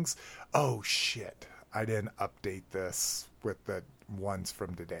listings. Oh, shit. I didn't update this with the ones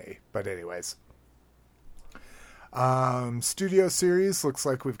from today. But anyways. Studio series. Looks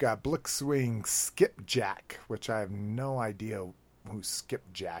like we've got Blitzwing Skipjack, which I have no idea who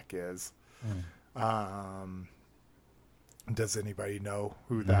Skipjack is. Does anybody know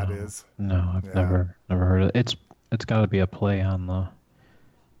who that is? No, I've never heard of it. It's got to be a play on the.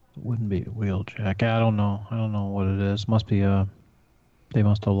 It wouldn't be Wheeljack. I don't know what it is. Must be they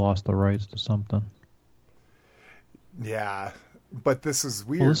must have lost the rights to something. Yeah, but this is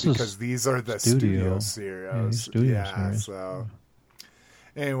weird because these are the studio series. Series. So.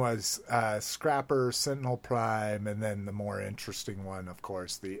 Anyways, Scrapper, Sentinel Prime, and then the more interesting one, of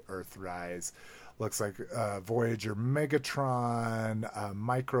course, the Earthrise. Looks like Voyager Megatron,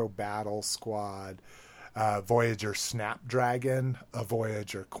 Micro Battle Squad, Voyager Snapdragon, a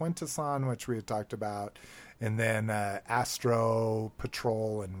Voyager Quintesson, which we had talked about, and then Astro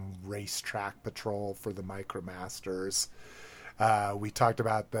Patrol and Racetrack Patrol for the Micromasters. We talked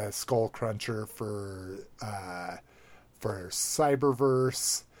about the Skull Cruncher for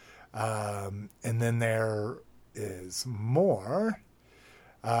Cyberverse, and then there is more.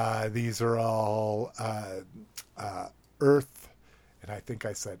 These are all Earth, and I think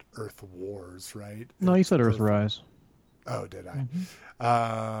I said Earth Wars, right? No, you said Earthrise. Oh, did I?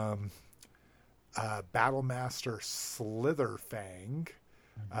 Battlemaster Slitherfang,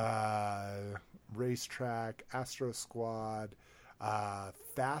 Racetrack, Astro Squad,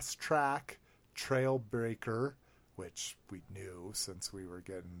 Fast Track, Trailbreaker, which we knew since we were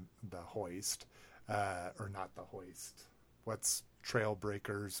getting the Hoist, or not the Hoist. What's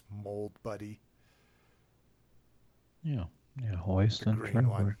Trailbreaker's mold buddy? Yeah, Hoist and green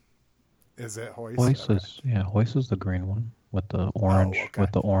one. Is it Hoist? Hoist is the green one with the orange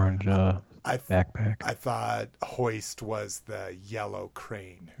backpack. I thought Hoist was the yellow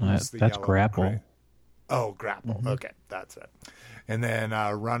crane. That's Grapple. Crane? Oh, Grapple. Mm-hmm. Okay, that's it. And then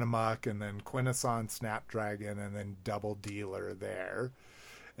Run Amok, and then Quintesson, Snapdragon, and then Double Dealer there.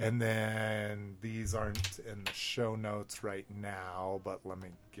 And then these aren't in the show notes right now, but let me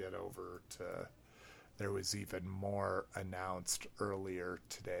get over to... There was even more announced earlier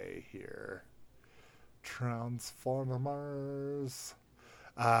today here. Transformers.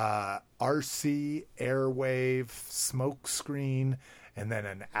 RC, Airwave, Smokescreen, and then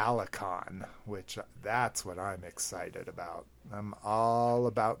an Alicon, which that's what I'm excited about. I'm all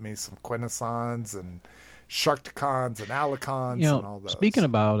about me some Quintessons and Sharkticons and Alicons and all those. Speaking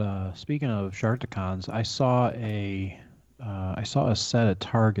of Sharkticons, I saw a set at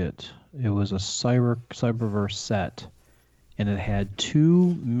Target. It was a Cyberverse set, and it had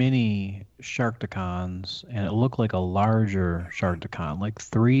 2 mini Sharkticons, and it looked like a larger Sharkticon, like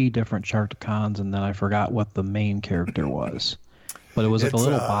 3 different Sharkticons, and then I forgot what the main character was. But it was like a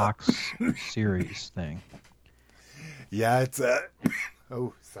little box series thing. Yeah, it's a...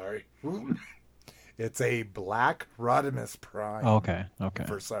 Oh, sorry. It's a black Rodimus Prime. Okay.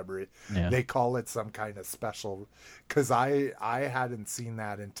 For Cyber. Yeah. They call it some kind of special... Because I hadn't seen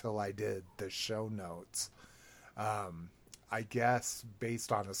that until I did the show notes. I guess,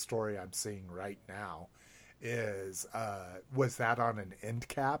 based on a story I'm seeing right now, is... was that on an end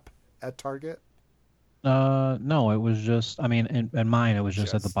cap at Target? No, it was just, I mean, in mine, it was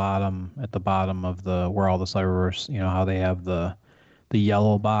just at the bottom of where all the Cyberverse, how they have the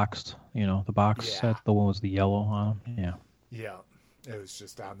yellow boxed, the box set, the one was the yellow on them. Yeah. Yeah. It was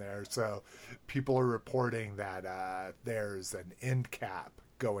just down there. So people are reporting that there's an end cap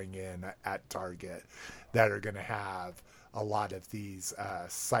going in at Target that are going to have a lot of these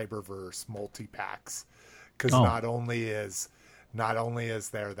Cyberverse multi-packs. Because not only is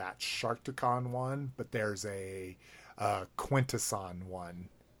there that Sharkticon one, but there's a Quintesson one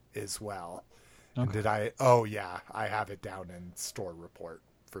as well. Okay. And I have it down in store report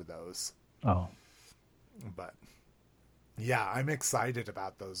for those. Oh. But yeah, I'm excited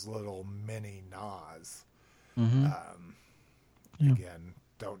about those little mini Nas. Mm-hmm. Again,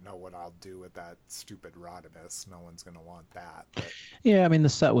 don't know what I'll do with that stupid Rodimus. No one's gonna want that. But... Yeah, I mean the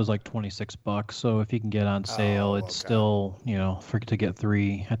set was like $26, so if you can get on sale, it's still, you know, to get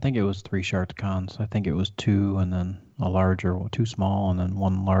 3. I think it was 3 Sharkticons. I think it was 2, and then a larger, 2 small, and then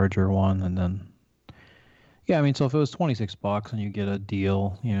 1 larger one, and then. Yeah, I mean, so if it was $26 and you get a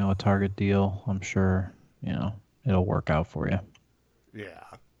deal, you know, a Target deal, I'm sure, you know, it'll work out for you. Yeah.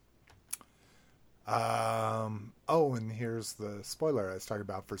 Oh, and here's the spoiler I was talking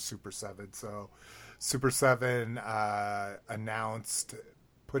about for Super 7. So Super 7 announced,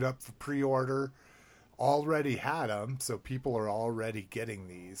 put up for pre-order, already had them, so people are already getting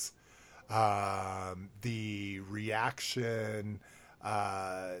these. The reaction,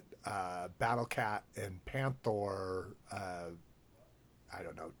 Battlecat and Panther, I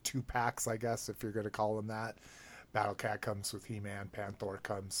don't know, 2-packs, I guess, if you're going to call them that. Battlecat comes with He-Man, Panther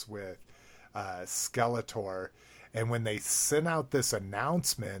comes with Skeletor. And when they sent out this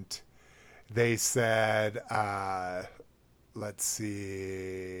announcement, they said, let's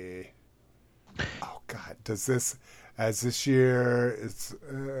see. Oh, God, does this, as this year, it's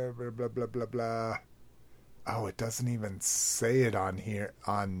blah, blah, blah, blah, blah. Oh, it doesn't even say it on here,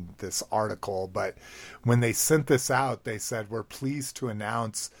 on this article. But when they sent this out, they said, we're pleased to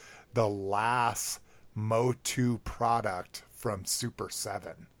announce the last Motu product from Super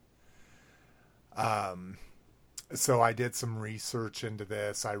 7. So I did some research into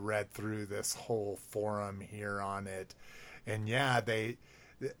this. I read through this whole forum here on it. And yeah, they,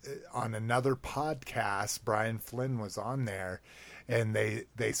 on another podcast, Brian Flynn was on there, and they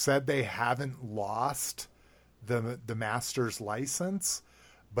said they haven't lost the Masters license,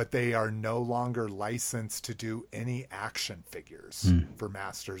 but they are no longer licensed to do any action figures for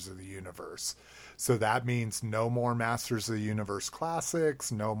Masters of the Universe. So that means no more Masters of the Universe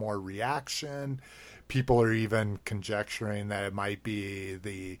Classics, no more reaction. People are even conjecturing that it might be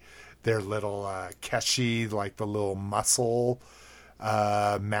their little Keshi, like the little muscle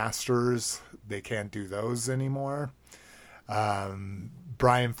Masters. They can't do those anymore.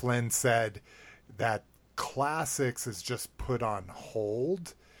 Brian Flynn said that Classics is just put on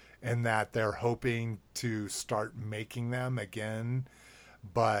hold and that they're hoping to start making them again.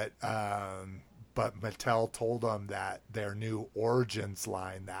 But Mattel told them that their new Origins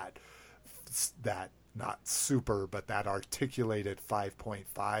line, that not Super, but that articulated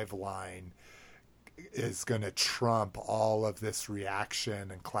 5.5 line is going to trump all of this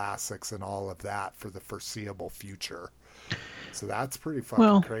reaction and Classics and all of that for the foreseeable future. So that's pretty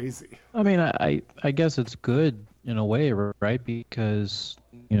fucking crazy. I mean, I guess it's good in a way, right? Because,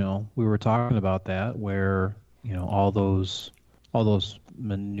 you know, we were talking about that where, you know, all those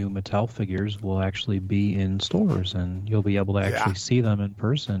new Mattel figures will actually be in stores, and you'll be able to actually see them in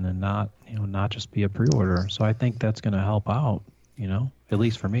person and not just be a pre-order. So I think that's going to help out, you know, at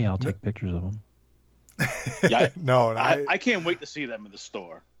least for me. I'll take pictures of them. Yeah, no, I can't wait to see them in the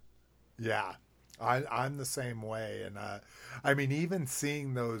store. Yeah, I'm the same way. And I mean, even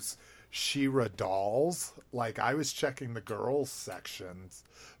seeing those She-Ra dolls, like I was checking the girls sections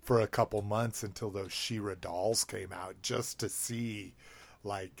for a couple months until those She-Ra dolls came out just to see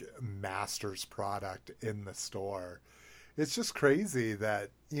like Masters product in the store. It's just crazy that,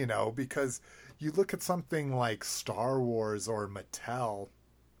 you know, because you look at something like Star Wars or Mattel,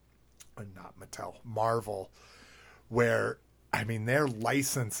 or not Mattel, Marvel, where, I mean, their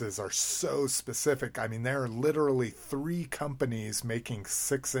licenses are so specific. I mean, there are literally 3 companies making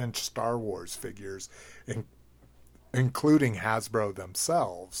 6-inch Star Wars figures, including Hasbro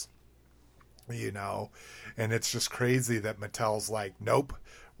themselves, you know, and it's just crazy that Mattel's like, nope,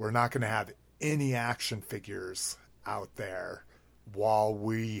 we're not going to have any action figures out there while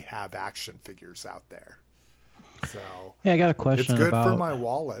we have action figures out there. So yeah, I got a question. It's good about... for my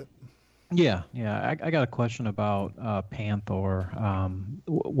wallet. Yeah. I got a question about Panther.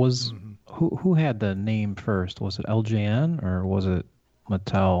 Who had the name first? Was it LJN or was it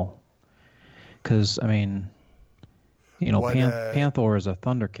Mattel? Because I mean, you know, Panther is a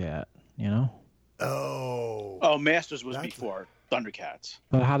Thundercat. You know. Oh, Masters was before Thundercats.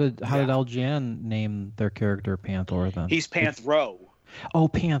 But how did LJN name their character Panther then? He's Panthro. Oh,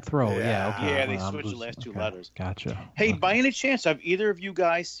 Panthro. Yeah. Okay. Yeah, they switched the last 2 letters. Gotcha. Hey, by any chance, have either of you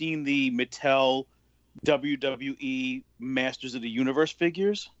guys seen the Mattel WWE Masters of the Universe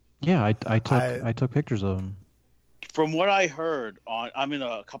figures? Yeah, I took pictures of them. From what I heard, I'm in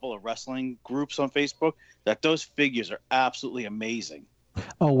a couple of wrestling groups on Facebook, that those figures are absolutely amazing.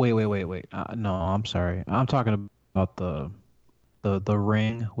 Oh, wait. No, I'm sorry. I'm talking about the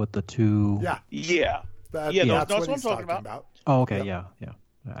ring with the 2. Yeah. Yeah. That's what what I'm he's talking about. Oh, okay. Yep.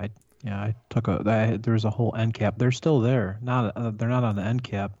 Yeah. Yeah, I took there's a whole end cap. They're still there. They're not on the end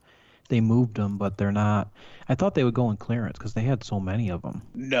cap. They moved them, but they're not. I thought they would go in clearance because they had so many of them.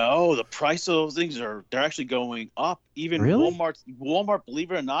 No, the price of those things they're actually going up. Even Really? Walmart,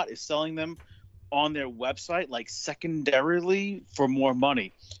 believe it or not, is selling them on their website like secondarily for more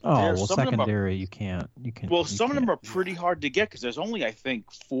money. Oh, There- well, some of them are- secondary, you can't. Well, You some of them can't. are pretty hard to get because there's only, I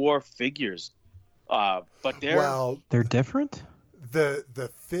think, 4 figures. But they're Well, They're different? the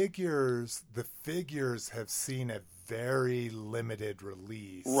figures have seen a very limited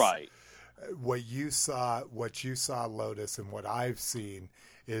release. right. What you saw, Lotus, and what I've seen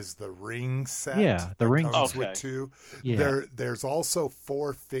is the ring set. Yeah, the that ring comes set. with Okay. 2. Yeah. There's also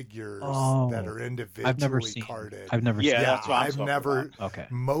 4 figures Oh, that are individually I've never seen. carded. I've never Yeah, seen. that's what I'm I've talking never. about. Okay.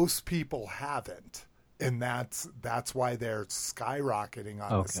 Most people haven't, and that's why they're skyrocketing on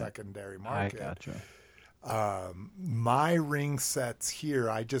the Okay. secondary I market. gotcha. My ring sets here,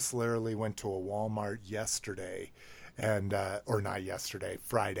 I just literally went to a Walmart yesterday, and or not yesterday,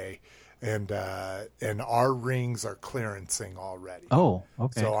 Friday, and our rings are clearancing already. Oh,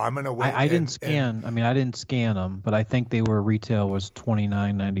 okay. So I'm gonna wait. I didn't and- scan. I mean, I didn't scan them, but I think they were retail was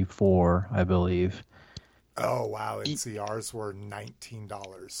 $29.94, I believe. oh wow! And see, ours were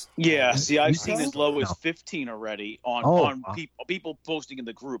 $19. Yeah, see, I've seen Retail? as low as No. 15 already on Oh, on wow. people posting in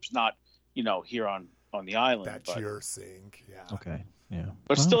the groups, not here on the island. That but you're seeing, yeah. Okay. Yeah.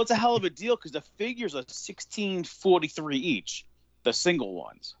 but Well, still, it's a hell of a deal because the figures are $16.43 each, the single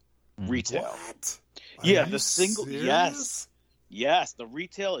ones, Mhm. retail. What? Yeah, Are the you single- serious? yes. Yes, the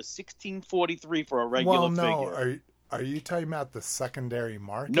retail is $16.43 for a regular Well, no. figure. Are you talking about the secondary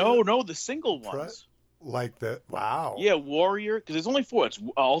market? No, the single Pri- ones. Like the wow. Yeah, Warrior, because there's only 4. It's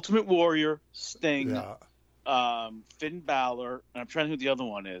Ultimate Warrior, Sting, Yeah. Finn Balor, and I'm trying to think who the other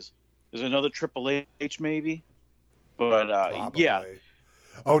one is. There's another Triple H maybe, but Probably. yeah,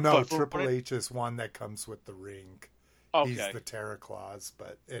 Oh no, But for Triple what it- H is one that comes with the ring. okay. He's the Terror Claws,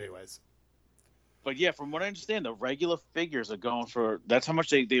 but anyways. But yeah, from what I understand, the regular figures are going for that's how much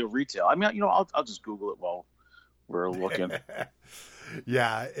they retail. I mean, I'll just Google it while we're looking.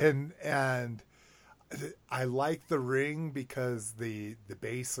 Yeah, and I like the ring because the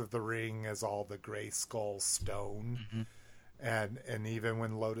base of the ring is all the gray skull stone. Mhm. And even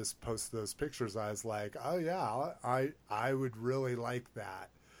when Lotus posted those pictures, I was like, oh yeah, I would really like that.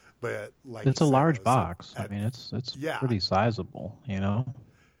 But like It's you a said, large Lotus, box. I at- mean, it's Yeah. pretty sizable,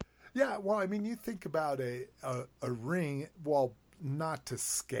 Yeah, well, I mean, you think about a ring, well, not to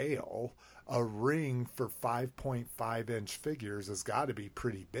scale, a ring for 5.5-inch figures has got to be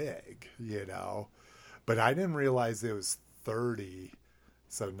pretty big, But I didn't realize it was 30.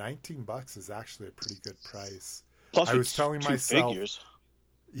 So $19 is actually a pretty good price. Plus, I was it's telling 2 myself- figures.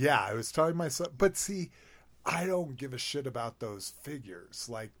 Yeah, I was telling myself, but see, I don't give a shit about those figures,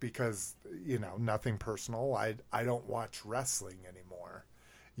 like, because, nothing personal. I don't watch wrestling anymore,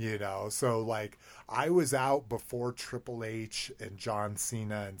 so like I was out before Triple H and John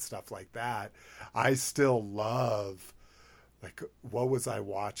Cena and stuff like that. I still love, like, what was I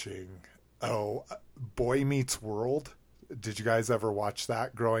watching? Oh, Boy Meets World. Did you guys ever watch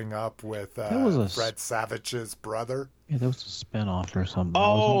that growing up with was a Fred Savage's brother? Yeah, that was a spin-off or something.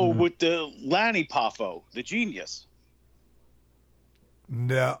 Oh, wasn't it? with the Lanny Poffo, the genius.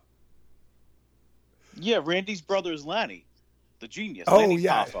 No. Yeah, Randy's brother is Lanny, the genius. Oh, Lanny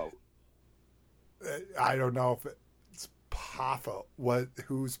yeah. Poffo. I don't know if it's Poffo.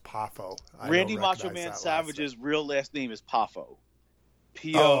 Who's Poffo? I Randy don't Macho recognize Man that last Savage's real last name is Poffo.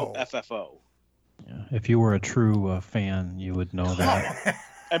 Oh. Poffo. Yeah, if you were a true fan, you would know that. name.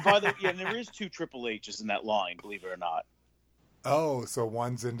 And by the way, yeah, there is 2 Triple H's in that line, believe it or not. Oh, so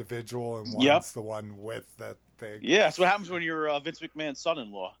one's individual and one's Yep. the one with that thing. Yeah, that's what happens when you're Vince McMahon's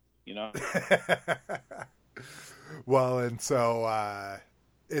son-in-law. Well, and so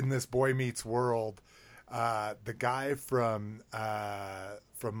in this Boy Meets World, the guy from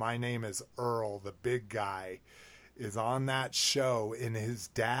My Name Is Earl, the big guy, is on that show, and his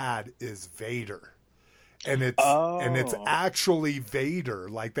dad is Vader. And it's Oh. actually Vader.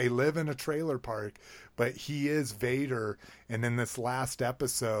 Like, they live in a trailer park, but he is Vader. And in this last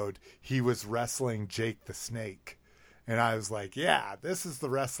episode, he was wrestling Jake the Snake. And I was like, yeah, this is the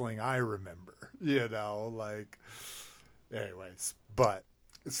wrestling I remember, like, anyways. But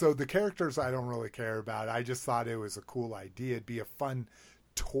so the characters I don't really care about. I just thought it was a cool idea. It'd be a fun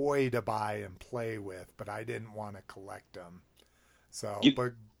toy to buy and play with, but I didn't want to collect them. So,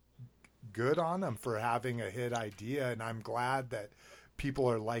 but good on them for having a hit idea. And I'm glad that people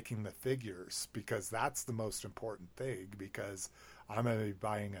are liking the figures, because that's the most important thing, because I'm going to be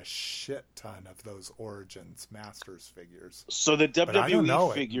buying a shit ton of those Origins Masters figures. So the But I don't know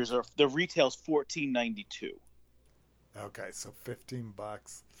WWE figures are the retail's $14.92. Okay, so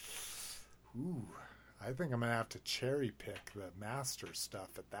 $15. Ooh, I think I'm going to have to cherry pick the Master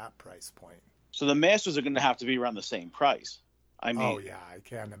stuff at that price point. So the Masters are going to have to be around the same price. I mean, Oh yeah, I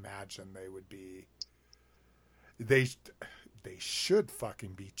can't imagine they would be. They should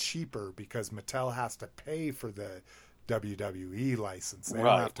fucking be cheaper because Mattel has to pay for the WWE license. They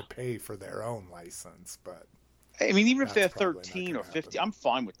Right. don't have to pay for their own license. But I mean, even if they're That's probably not 13 gonna or 50, happen. I'm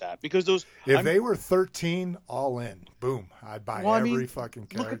fine with that because those. if I'm- they were 13, all in, boom, I'd buy Well, I every mean, fucking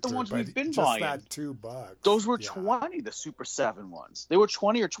character. look at the ones but we've been just buying. that $2. those were Yeah. 20, the Super 7 ones. They were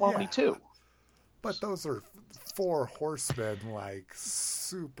 20 or 22. But those are four horsemen, like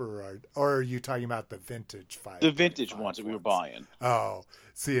super. Or are you talking about the vintage five? The vintage ones that we were buying. Oh,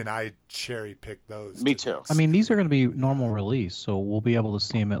 see, and I cherry picked those. Me to too. the I mean, these are going to be normal release, so we'll be able to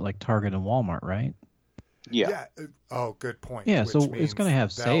see them at like Target and Walmart, right? Yeah. Oh, good point. Yeah, Which so it's means gonna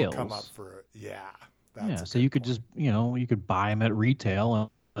have they'll come sales. up for Yeah, that's a so good you could point. just, you could buy them at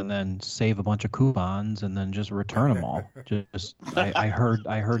retail and then save a bunch of coupons and then just return them all. Just, I heard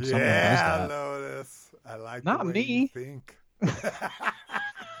someone does Yeah, that. Lotus. I like Not the way me. you think.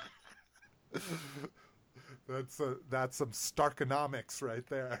 That's some Starkonomics right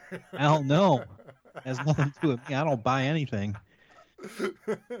there. Hell no, has nothing to do with me. I don't buy anything.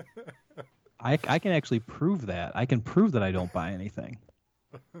 I can actually prove that. I can prove that I don't buy anything.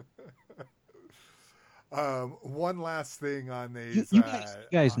 One last thing on You, these. you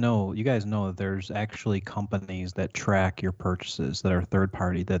guys know that there's actually companies that track your purchases that are third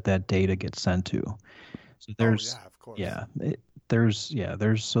party that data gets sent to. So there's yeah, of course.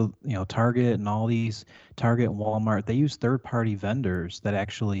 there's so Target and all these Target and Walmart, they use third party vendors that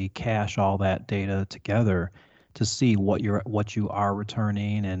actually cache all that data together to see what you are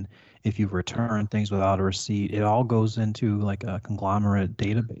returning, and if you've returned things without a receipt, it all goes into like a conglomerate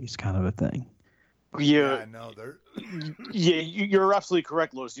database kind of a thing. Yeah, no, they're Yeah, you're absolutely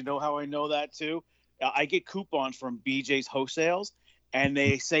correct, Lotus. You know how I know that too? I get coupons from BJ's Wholesales, and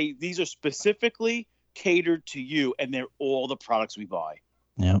they say these are specifically catered to you, and they're all the products we buy.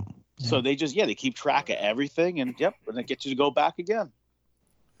 Yep. So they they keep track of everything, and and it gets you to go back again.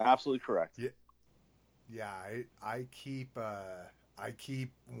 Absolutely correct. Yeah, I keep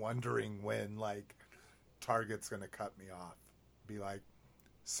wondering when like Target's gonna cut me off. Be like,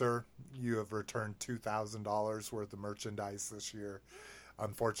 sir, you have returned $2,000 worth of merchandise this year.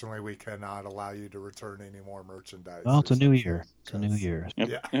 Unfortunately, we cannot allow you to return any more merchandise. Well, it's or a new something, year. It's a new year.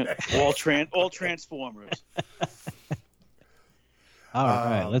 Yep. Yeah. all Transformers. All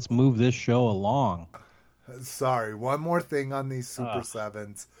right, let's move this show along. Sorry, one more thing on these Super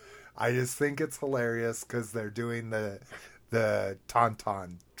Sevens. I just think it's hilarious because they're doing the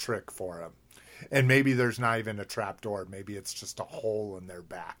tauntaun trick for them, and maybe there's not even a trap door. Maybe it's just a hole in their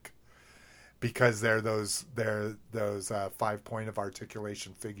back, because they're those 5 point of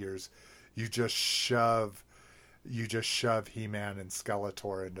articulation figures. You just shove He-Man and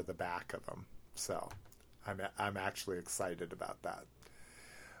Skeletor into the back of them. So I'm actually excited about that.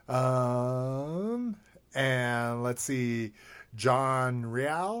 And let's see, John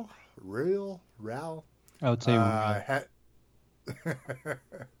Real. I would say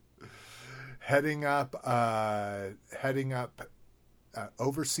heading up,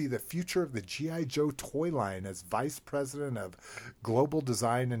 oversee the future of the G.I. Joe toy line as vice president of global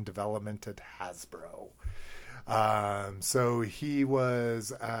design and development at Hasbro. So he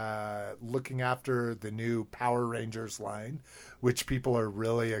was looking after the new Power Rangers line, which people are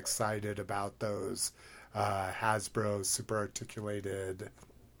really excited about. Those Hasbro super articulated,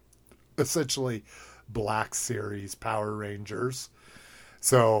 essentially Black Series Power Rangers.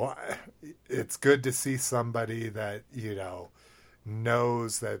 So it's good to see somebody that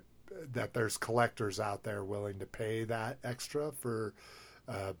knows that there's collectors out there willing to pay that extra for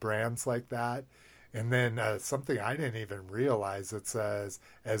brands like that. And then something I didn't even realize, it says,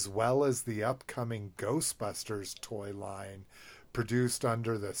 as well as the upcoming Ghostbusters toy line produced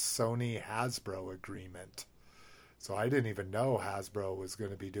under the Sony Hasbro agreement. So I didn't even know Hasbro was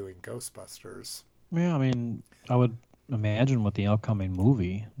going to be doing Ghostbusters. Yeah, I mean, I would imagine with the upcoming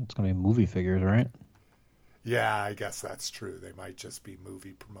movie, it's going to be movie figures, right? Yeah, I guess that's true. They might just be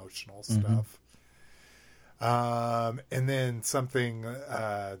movie promotional stuff. And then something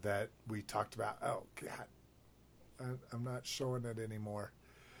that we talked about. Oh, God. I'm not showing it anymore.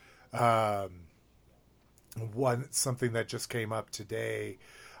 Something that just came up today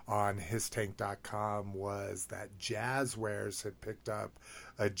on histank.com was that Jazzwares had picked up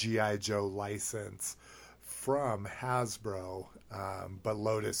a G.I. Joe license from Hasbro, but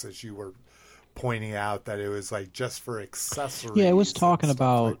Lotus, as you were pointing out, that it was like just for accessories. Yeah, it was talking and stuff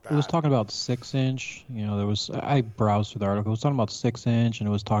about like it was that. talking about 6-inch. You know, there was I browsed through the article. It was talking about 6-inch, and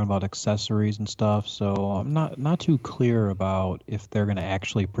it was talking about accessories and stuff. So I'm not too clear about if they're going to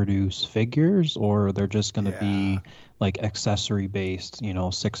actually produce figures or they're just going to be like accessory based. You know,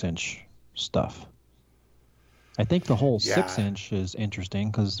 6-inch stuff. I think the whole Yeah. 6-inch is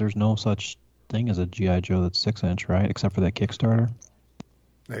interesting because there's no such thing as a GI Joe that's 6-inch, right? Except for that Kickstarter.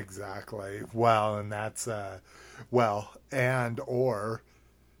 Exactly. Well, and that's or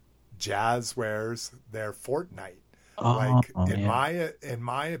Jazz wears their Fortnite. Like in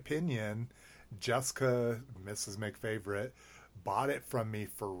my opinion, Jessica, Mrs. McFavorite, bought it from me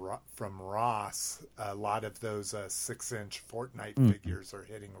from Ross. A lot of those 6-inch Fortnite figures are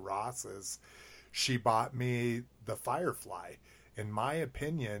hitting Ross's. She bought me the Firefly. In my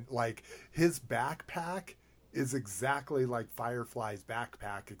opinion, like his backpack is exactly like Firefly's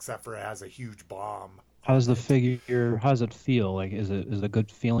backpack, except for it has a huge bomb. How does the figure? How does it feel? Like, is it a good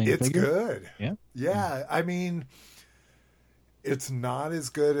feeling It's figure? good. Yeah. Yeah. I mean, it's not as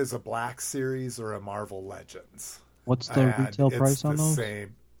good as a Black Series or a Marvel Legends. What's the And retail price on those?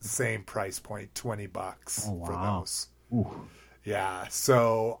 Same price point, $20 Oh, for wow. those. Ooh. Yeah.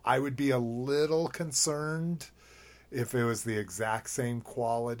 So I would be a little concerned if it was the exact same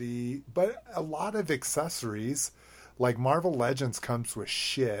quality, but a lot of accessories, like Marvel Legends comes with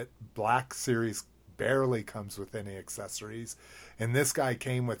shit. Black Series barely comes with any accessories. And this guy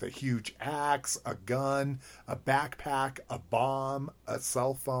came with a huge axe, a gun, a backpack, a bomb, a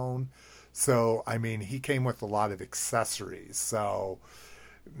cell phone. So, I mean, he came with a lot of accessories. So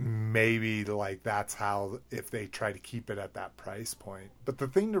maybe like that's how, if they try to keep it at that price point. But the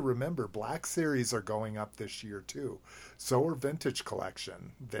thing to remember, Black Series are going up this year too. So are Vintage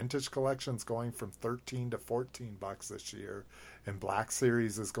Collection. Vintage Collection's going from $13 to $14 this year, and Black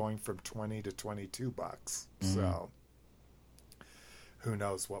Series is going from $20 to $22. So who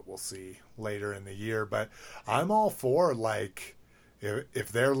knows what we'll see later in the year. But I'm all for, like,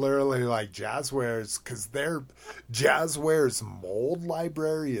 if they're literally like Jazzwares, because their Jazzwares mold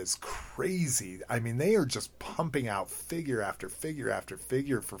library is crazy. I mean, they are just pumping out figure after figure after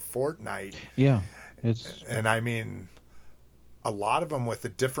figure for Fortnite. Yeah, And I mean, a lot of them with a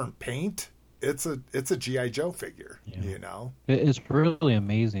different paint. It's a GI Joe figure, you know. it's really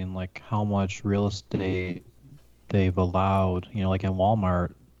amazing, like how much real estate they've allowed. You know, like in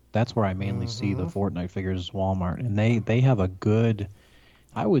Walmart, that's where I mainly see the Fortnite figures, is Walmart, and they have a good,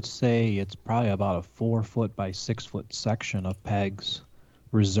 I would say it's probably about a 4-foot by 6-foot section of pegs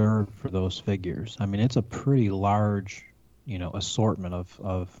reserved for those figures. I mean, it's a pretty large, you know, assortment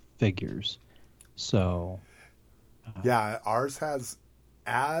of figures. So yeah, ours has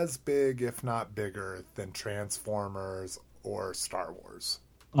as big, if not bigger, than Transformers or Star Wars.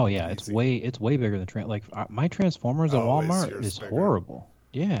 oh yeah, it's way bigger than like my Transformers at Walmart yours is bigger? horrible.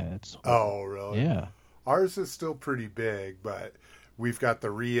 Yeah, it's Oh, really? yeah. Ours is still pretty big, but we've got the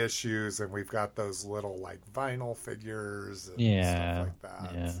reissues and we've got those little like vinyl figures and Yeah, stuff like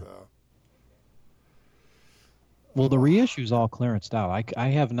that. yeah. So Well, the reissue's all clearanced out. I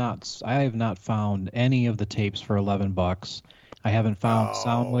have not found any of the tapes for $11. I haven't found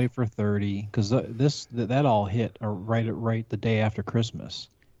Soundwave for 30 because that all hit right the day after Christmas.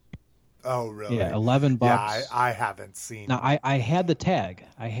 oh, really? Yeah, $11. Yeah, I haven't seen. Now I had the tag.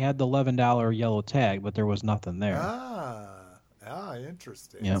 I had the $11 yellow tag, but there was nothing there.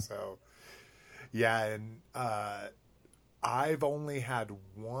 Interesting. Yep. So, yeah, and I've only had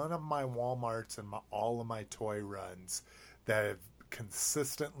one of my Walmarts and all of my toy runs that have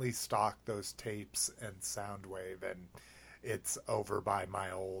consistently stocked those tapes and Soundwave, and it's over by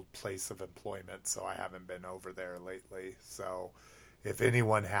my old place of employment, so I haven't been over there lately. So if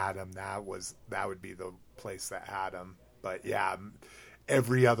anyone had them, that would be the place that had them. But yeah,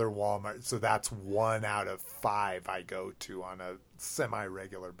 every other Walmart, so that's 1 out of 5 I go to on a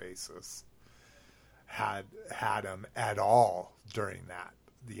semi-regular basis, had them at all during that.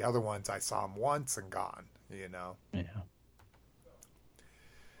 The other ones I saw them once and gone, you know. Yeah.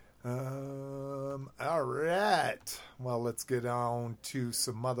 All right. Well, let's get on to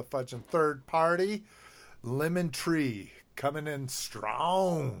some motherfudging third party. Lemon Tree coming in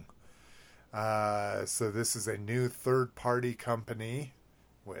strong. So this is a new third party company,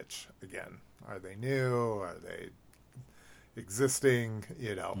 which again, are they new? Are they existing?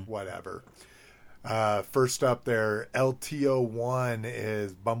 You know, whatever. First up there, LTO1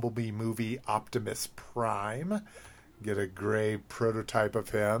 is Bumblebee movie Optimus Prime. Get a gray prototype of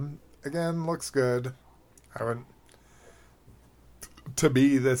him. Again, looks good. I haven't to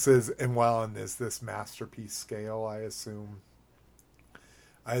me, this is, and well, and is this masterpiece scale? I assume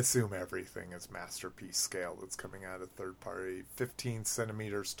everything is masterpiece scale that's coming out of third party. 15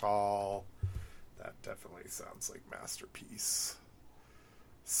 centimeters tall. That definitely sounds like masterpiece.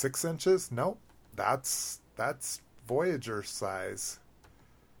 6 inches? Nope. That's Voyager size.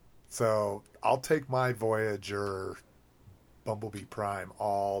 So I'll take my Voyager Bumblebee Prime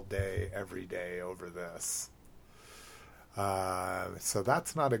all day, every day over this. So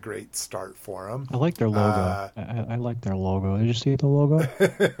that's not a great start for them. I like their logo. I like their logo. Did you see the logo?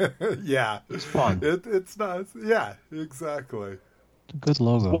 Yeah. It's fun. It's nice. Yeah, exactly. It's a good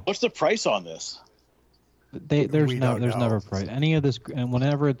logo. What's the price on this? There's never a price. Any of this, and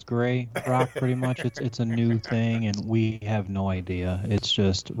whenever it's gray rock, pretty much it's a new thing, and we have no idea. It's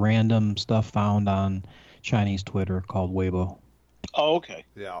just random stuff found on Chinese Twitter called Weibo. Oh, okay.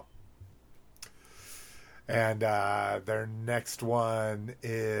 Yeah. And their next one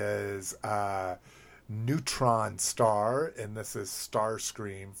is Neutron Star, and this is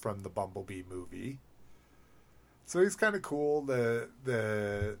Starscream from the Bumblebee movie. So he's kind of cool.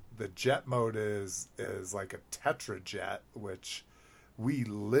 The jet mode is like a tetrajet, which we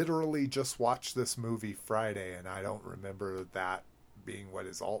literally just watched this movie Friday, and I don't remember that being what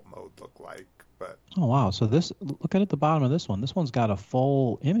his alt mode looked like. But oh wow! So look at the bottom of this one. This one's got a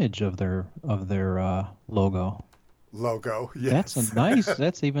full image of their logo. Logo, yes. That's a nice.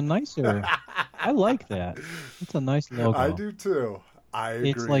 That's even nicer. I like that. It's a nice logo. I do too. I agree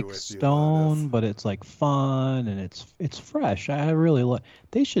it's like with stone, you, but it's like fun and it's fresh. I really like.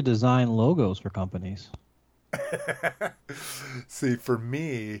 They should design logos for companies. See, for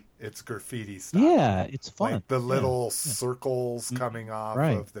me, it's graffiti style. Yeah, it's fun. Like the little circles coming off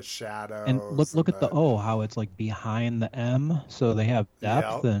of the shadows. And look at the O, how it's like behind the M, so they have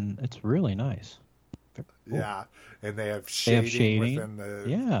depth, and it's really nice. Cool. Yeah, and they have shading within the...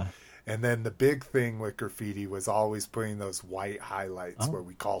 Yeah. And then the big thing with graffiti was always putting those white highlights, what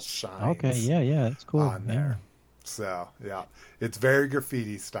we call shines. Okay, yeah, that's cool. On there. So, yeah, it's very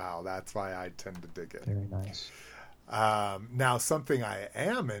graffiti style. That's why I tend to dig it. Very nice. Now, something I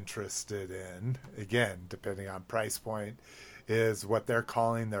am interested in, again, depending on price point, is what they're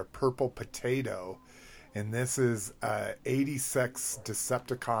calling their purple potato. And this is 86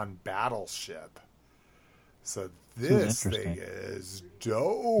 Decepticon battleship. So this thing is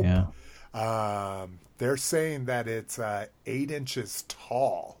dope. Yeah. They're saying that it's 8 inches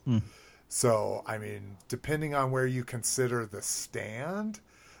tall. So, I mean, depending on where you consider the stand,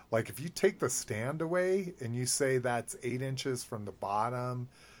 like if you take the stand away and you say that's 8 inches from the bottom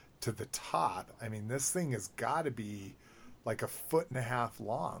to the top, I mean, this thing has got to be like 1.5 feet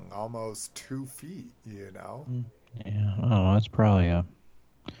long, almost 2 feet, you know? Yeah, I don't know. It's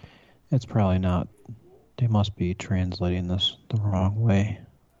probably not. They must be translating this the wrong way.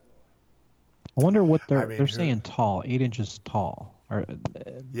 I wonder what they're saying tall, 8 inches tall.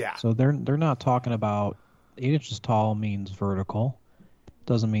 Yeah. So they're not talking about 8 inches tall means vertical.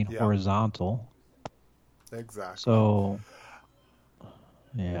 Doesn't mean horizontal. Exactly. So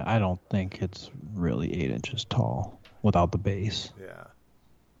yeah, I don't think it's really 8 inches tall without the base. Yeah.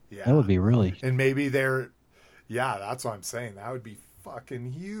 Yeah. That would be really. And maybe that's what I'm saying. That would be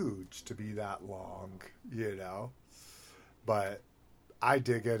fucking huge to be that long, you know? But I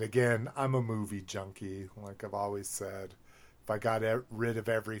dig it. Again, I'm a movie junkie, like I've always said. If I got rid of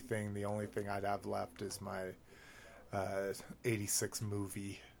everything, the only thing I'd have left is my 86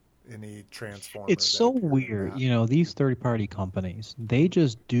 movie, any Transformer. It's so weird, you know, these third-party companies, they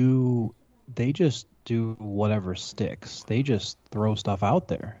just do whatever sticks. They just throw stuff out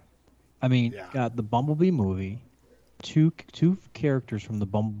there. I mean, got the Bumblebee movie, two characters from the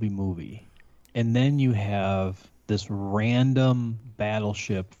Bumblebee movie, and then you have this random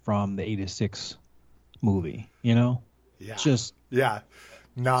battleship from the 86 movie, you know? Yeah. Just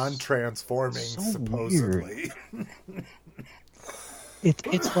non-transforming, so supposedly.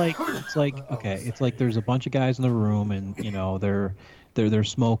 It's like okay, it's like there's a bunch of guys in the room, and you know they're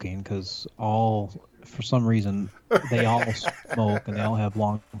smoking because for some reason they all smoke and they all have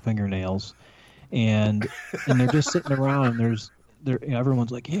long fingernails, and they're just sitting around. And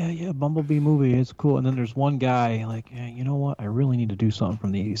everyone's like, yeah, Bumblebee movie, it's cool. And then there's one guy like, hey, you know what? I really need to do something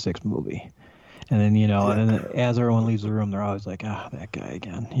from the 86 movie. And then, you know, and then as everyone leaves the room, they're always like, that guy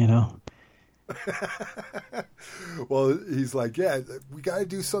again, you know? Well, he's like, yeah, we got to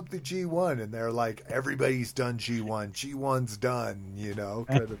do something G1. And they're like, everybody's done G1. G1's done, you know,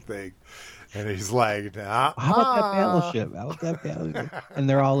 kind of thing. And he's like, nah. How about that battleship? And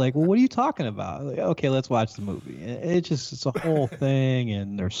they're all like, well, what are you talking about? Like, okay, let's watch the movie. It's a whole thing,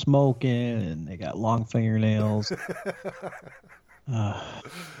 and they're smoking, and they got long fingernails. The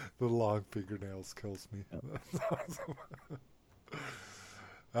long fingernails kills me.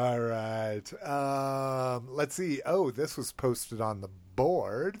 All right. Let's see. Oh, this was posted on the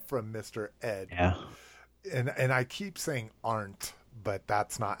board from Mr. Ed. Yeah. And I keep saying aren't, but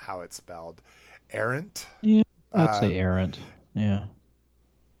that's not how it's spelled. Errant. Yeah, I'd say errant. Yeah.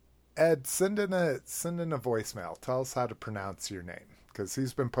 Ed, send in a voicemail. Tell us how to pronounce your name, because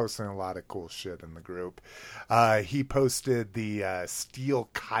he's been posting a lot of cool shit in the group. He posted the Steel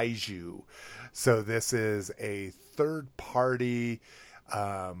Kaiju. So this is a third-party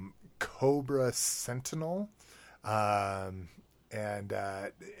Cobra Sentinel. And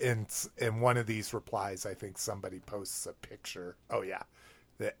in one of these replies, I think somebody posts a picture. Oh, yeah.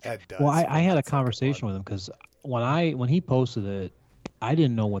 That Ed does. Well, I had a conversation with him because when he posted it, I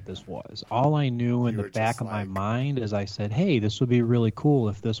didn't know what this was. All I knew in the back of my mind is I said, hey, this would be really cool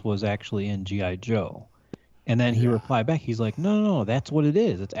if this was actually in G.I. Joe. And then he replied back. He's like, no, that's what it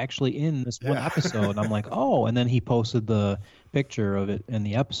is. It's actually in this one episode. And I'm like, oh. And then he posted the picture of it in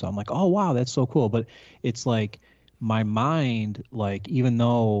the episode. I'm like, oh, wow, that's so cool. But it's like my mind, like, even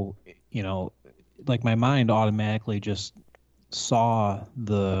though, like my mind automatically just saw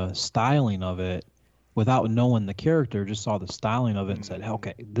the styling of it without knowing the character, just saw the styling of it and said,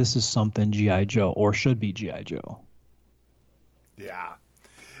 okay, this is something G.I. Joe, or should be G.I. Joe. Yeah.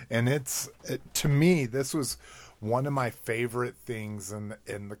 And to me, this was one of my favorite things in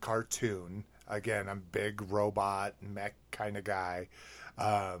the cartoon. Again, I'm a big robot, mech kind of guy.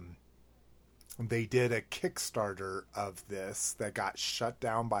 They did a Kickstarter of this that got shut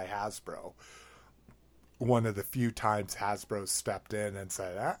down by Hasbro. One of the few times Hasbro stepped in and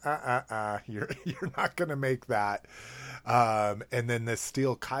said, you're not going to make that. And then the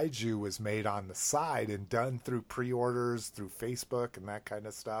Steel Kaiju was made on the side and done through pre-orders, through Facebook and that kind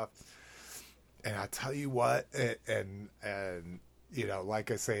of stuff. And I tell you what, and like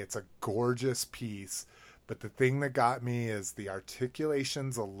I say, it's a gorgeous piece. But the thing that got me is the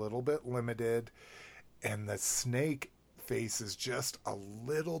articulation's a little bit limited, and the snake face is just a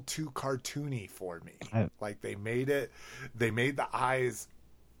little too cartoony for me. Like they made the eyes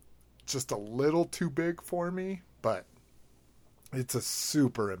just a little too big for me, but it's a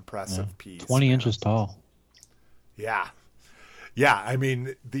super impressive piece. 20 inches tall. Yeah. I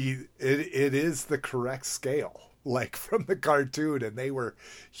mean, it is the correct scale, like from the cartoon, and they were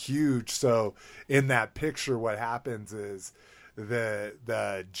huge. So in that picture, what happens is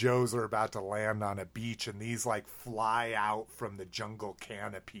the Joes are about to land on a beach, and these like fly out from the jungle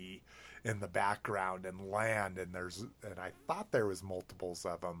canopy in the background and land, and I thought there was multiples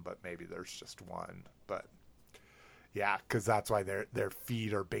of them, but maybe there's just one. But yeah, because that's why their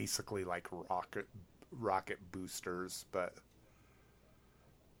feet are basically like rocket boosters. But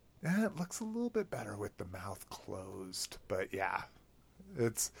it looks a little bit better with the mouth closed. But yeah,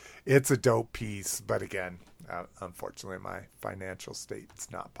 it's a dope piece. But again, unfortunately, my financial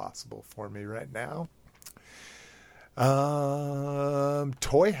state's not possible for me right now.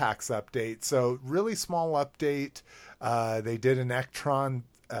 Toy Hacks update. So really small update. They did an Ectotron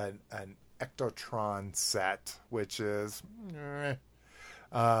set, which is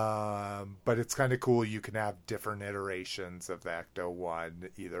but it's kind of cool. You can have different iterations of the Ecto 1,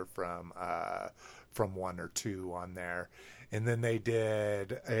 either from 1 or 2 on there. And then they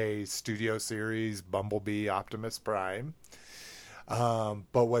did a Studio Series Bumblebee Optimus Prime.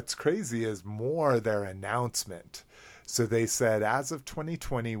 But what's crazy is more their announcement. So they said, as of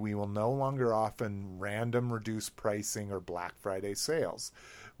 2020, we will no longer offer random reduced pricing or Black Friday sales.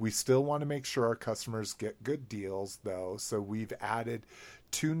 We still want to make sure our customers get good deals, though, so we've added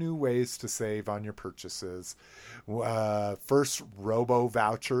 2 new ways to save on your purchases. First, Robo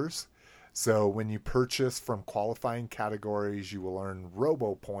Vouchers. So when you purchase from qualifying categories, you will earn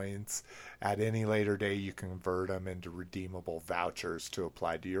Robo points. At any later day, you can convert them into redeemable vouchers to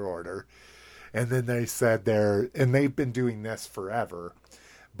apply to your order. And then they said and they've been doing this forever,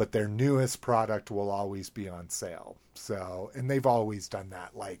 but their newest product will always be on sale. So, and they've always done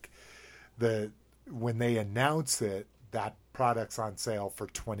that. Like when they announce it, that product's on sale for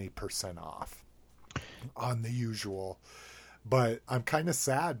 20% off on the usual. But I'm kind of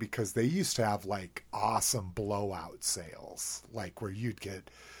sad because they used to have like awesome blowout sales, like where you'd get,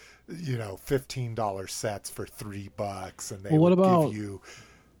 $15 sets for $3, and they give you.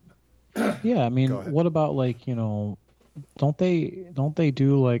 Yeah, I mean, what about like, don't they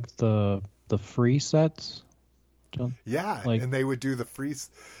do like the free sets? Yeah, like, and they would do the free.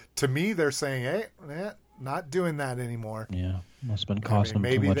 To me, they're saying, hey, not doing that anymore. Yeah, must have been costing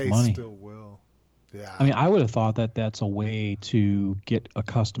them too much money. Maybe they still will. Yeah. I mean, I would have thought that that's a way to get a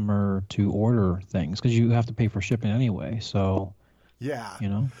customer to order things, because you have to pay for shipping anyway. So Yeah. You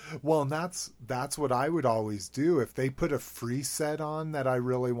know? Well, and that's what I would always do if they put a free set on that I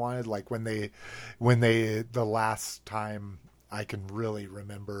really wanted. Like when they the last time I can really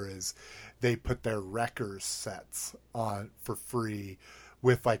remember is they put their Wreckers sets on for free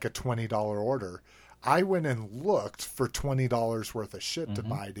with like a $20 order. I went and looked for $20 worth of shit to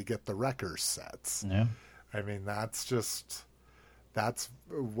buy to get the Wreckers sets. Yeah. I mean, that's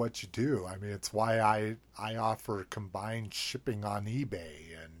what you do. I mean, it's why I offer combined shipping on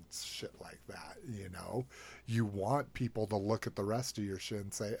eBay and shit like that. You know, you want people to look at the rest of your shit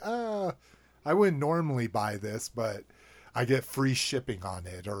and say, I wouldn't normally buy this, but I get free shipping on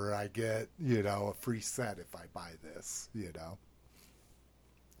it, or I get, you know, a free set if I buy this, you know.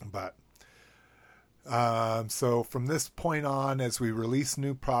 But so from this point on, as we release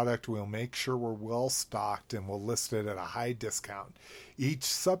new product, we'll make sure we're well stocked and we'll list it at a high discount. Each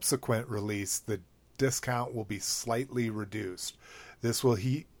subsequent release, the discount will be slightly reduced. This will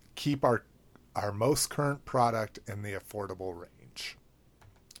keep our most current product in the affordable range.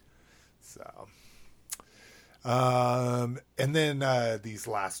 So, and then these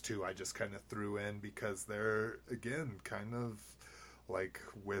last two I just kind of threw in because they're, again, kind of like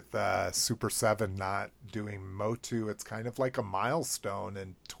with Super 7 not doing Motu, it's kind of like a milestone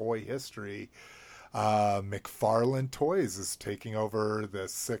in toy history. McFarlane Toys is taking over the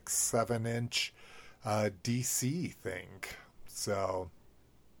 6-7 inch DC thing. So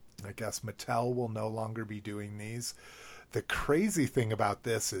I guess Mattel will no longer be doing these. The crazy thing about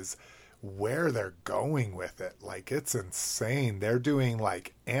this is where they're going with it. Like, it's insane. They're doing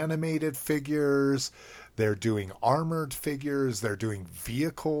like animated figures. They're doing armored figures. They're doing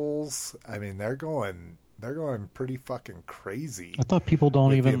vehicles. I mean, they're going pretty fucking crazy. I thought people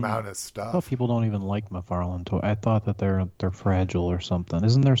don't even the amount of stuff. I thought people don't even like McFarlane toy. I thought that they're fragile or something.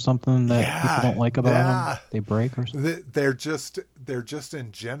 Isn't there something that people don't like about them? They break or something? They're just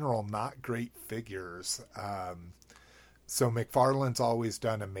in general not great figures. So McFarlane's always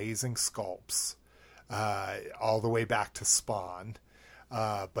done amazing sculpts, all the way back to Spawn.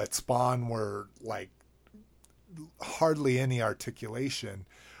 But Spawn were like hardly any articulation.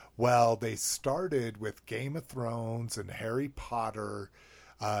 Well, they started with Game of Thrones and Harry Potter.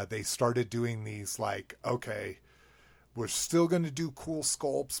 They started doing these like, okay, we're still going to do cool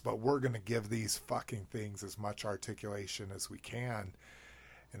sculpts, but we're going to give these fucking things as much articulation as we can.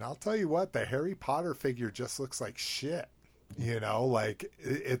 And I'll tell you what, the Harry Potter figure just looks like shit. You know, like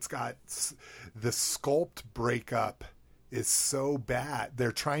it's got the sculpt breakup is so bad.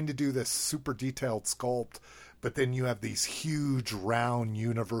 They're trying to do this super detailed sculpt, but then you have these huge round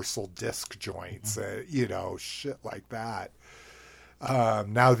universal disc joints, you know, shit like that.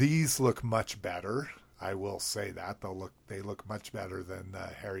 Now these look much better. I will say that they look much better than the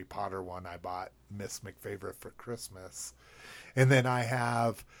Harry Potter one I bought Miss McFavorite for Christmas. And then I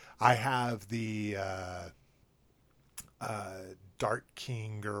have the Dark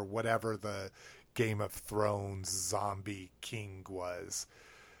King or whatever the Game of Thrones zombie king was.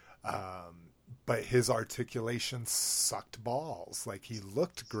 But his articulation sucked balls. Like, he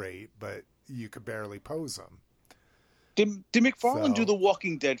looked great, but you could barely pose him. Did McFarlane do the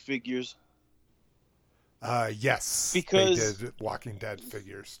Walking Dead figures? Yes, because they did Walking Dead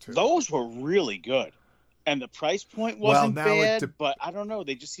figures too. Those were really good, and the price point wasn't bad. But I don't know;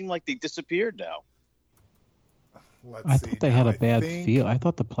 they just seem like they disappeared now. I thought they had a bad feel. I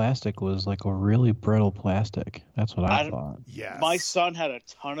thought the plastic was like a really brittle plastic. That's what I thought. Yeah, my son had a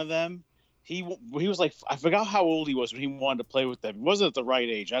ton of them. He was like, I forgot how old he was when he wanted to play with them. He wasn't at the right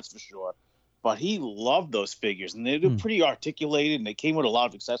age, that's for sure. But he loved those figures, and they were pretty articulated, and they came with a lot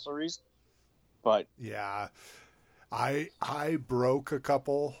of accessories. But yeah, I broke a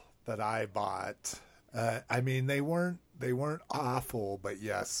couple that I bought. I mean, they weren't awful, but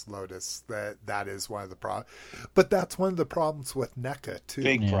yes, Lotus, that is one of the problems. But that's one of the problems with NECA too.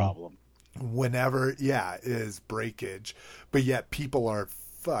 Big problem. Whenever, is breakage, but yet people are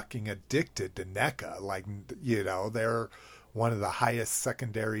fucking addicted to NECA. Like, you know, they're one of the highest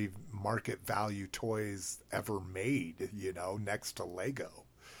secondary market value toys ever made, you know, next to Lego.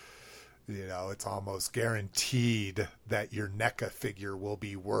 You know, it's almost guaranteed that your NECA figure will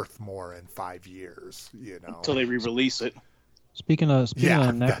be worth more in 5 years, you know. Until they re-release it. Speaking of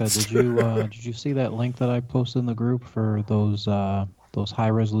NECA, did you see that link that I posted in the group for those high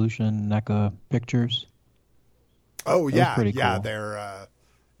resolution NECA pictures? Oh yeah, pretty cool. They're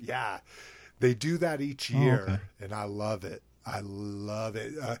they do that each year, and I love it.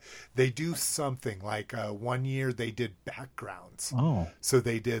 They do something like 1 year they did backgrounds. Oh, so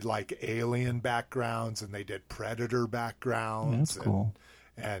they did like alien backgrounds and they did predator backgrounds. That's cool.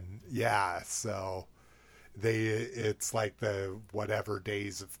 And yeah, so It's like the whatever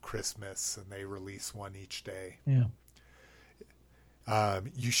days of Christmas, and they release one each day. Yeah.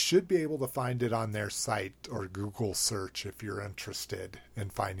 You should be able to find it on their site or Google search if you're interested in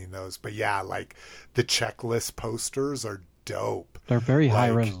finding those. But yeah, like the checklist posters are dope. They're very high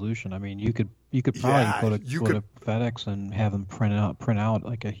resolution. I mean, you could probably go to FedEx and have them print out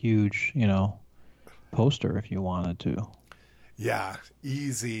like a huge, poster if you wanted to. Yeah,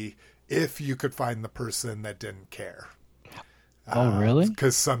 easy if you could find the person that didn't care. Oh, really?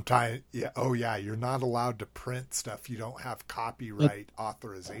 Because sometimes, you're not allowed to print stuff you don't have copyright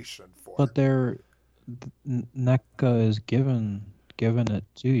authorization for. But NECA is given it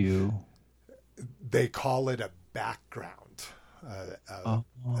to you. They call it a background, a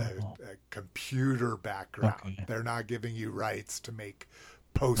computer background. Okay. They're not giving you rights to make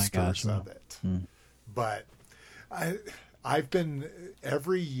posters of it. But I've been,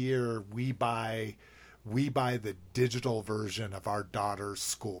 every year we buy the digital version of our daughter's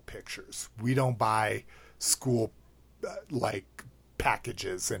school pictures. We don't buy school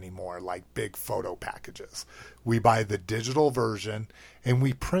packages anymore, like big photo packages. We buy the digital version and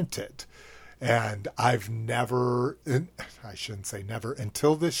we print it. And I've never, I shouldn't say never,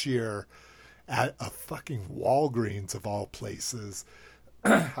 until this year at a fucking Walgreens of all places,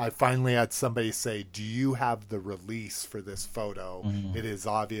 I finally had somebody say, do you have the release for this photo? Mm-hmm. It is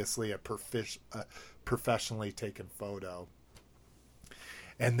obviously a professionally taken photo.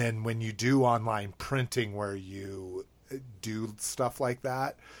 And then when you do online printing where you do stuff like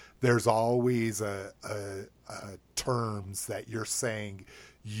that, there's always a terms that you're saying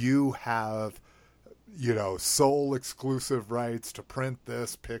you have, sole exclusive rights to print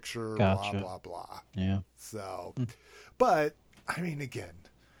this picture, gotcha. Blah, blah, blah. Yeah. So, but I mean, again,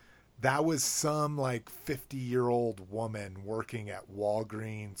 that was some 50-year-old woman working at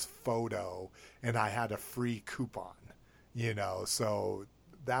Walgreens photo, and I had a free coupon, so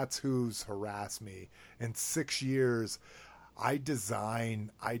that's who's harassed me. In 6 years, I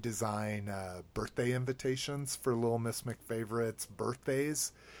design birthday invitations for Little Miss McFavorite's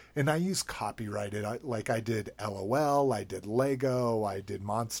birthdays, and I use copyrighted. I did LOL, I did Lego, I did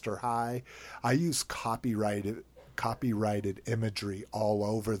Monster High. I use copyrighted imagery all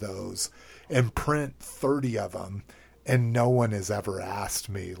over those and print 30 of them, and no one has ever asked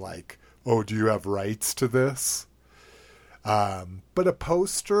me oh, do you have rights to this? But a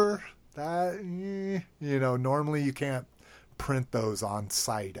poster that normally you can't print those on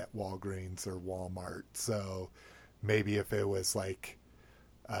site at Walgreens or Walmart, so maybe if it was a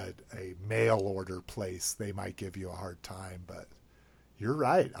mail order place, they might give you a hard time. But you're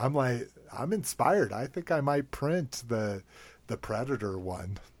right. I'm inspired. I think I might print the Predator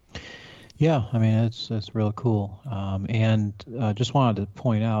one. Yeah, I mean, it's real cool. And just wanted to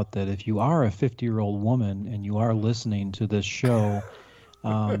point out that if you are a 50-year-old woman and you are listening to this show,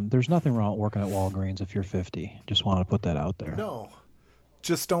 there's nothing wrong with working at Walgreens if you're 50. Just want to put that out there. No,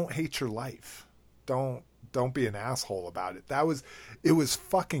 just don't hate your life. Don't be an asshole about it. It was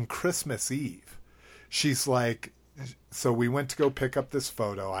fucking Christmas Eve. She's like, so we went to go pick up this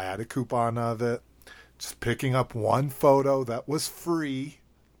photo. I had a coupon of it. Just picking up one photo that was free,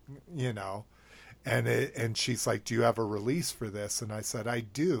 and she's like, do you have a release for this? And I said, I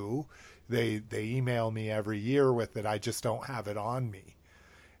do. They email me every year with it. I just don't have it on me.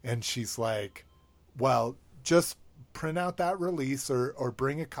 And she's like, well, just print out that release or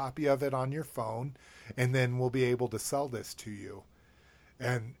bring a copy of it on your phone, and then we'll be able to sell this to you.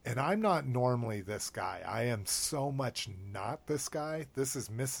 And I'm not normally this guy. I am so much not this guy. This is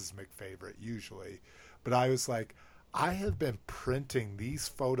Mrs. McFavorite usually. But I was like, I have been printing these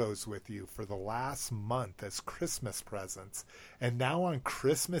photos with you for the last month as Christmas presents. And now on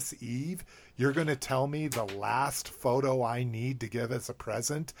Christmas Eve, you're going to tell me the last photo I need to give as a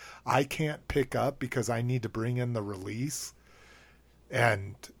present I can't pick up because I need to bring in the release.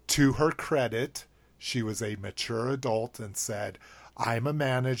 And to her credit, she was a mature adult and said, I'm a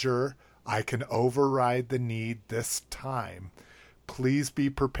manager. I can override the need this time. Please be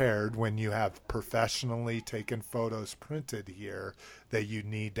prepared when you have professionally taken photos printed here that you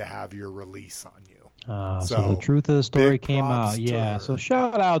need to have your release on you. So the truth of the story came out. Yeah. So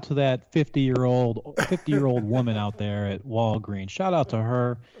shout out to that 50-year-old woman out there at Walgreens. Shout out to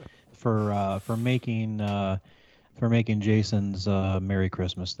her for making Jason's Merry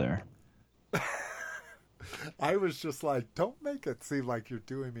Christmas there. I was just like, don't make it seem like you're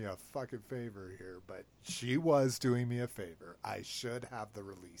doing me a fucking favor here, but she was doing me a favor. I should have the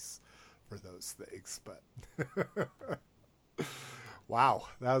release for those things, but wow,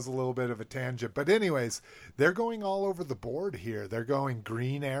 that was a little bit of a tangent. But anyways, they're going all over the board here. They're going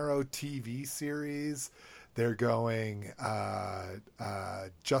Green Arrow TV series. They're going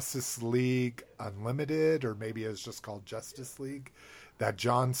Justice League Unlimited, or maybe it's just called Justice League. That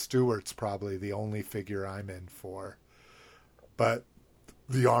Jon Stewart's probably the only figure I'm in for. But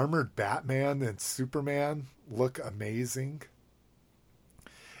the armored Batman and Superman look amazing.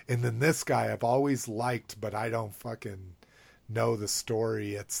 And then this guy I've always liked, but I don't fucking know the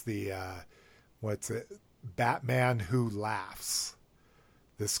story. It's the, Batman Who Laughs.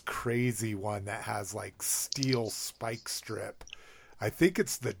 This crazy one that has like steel spike strip. I think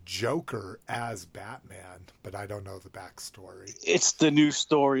it's the Joker as Batman, but I don't know the backstory. It's the new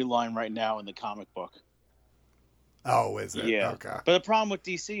storyline right now in the comic book. Oh, is it? Yeah. Okay. But the problem with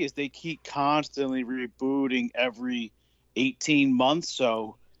DC is they keep constantly rebooting every 18 months.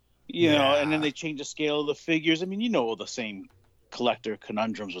 So, you know, and then they change the scale of the figures. I mean, you know, all the same collector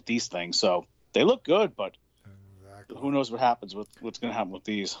conundrums with these things. So they look good, but who knows what happens with what's going to happen with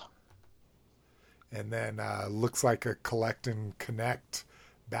these. And then looks like a collect and connect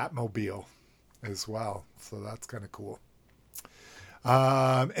Batmobile as well. So that's kind of cool.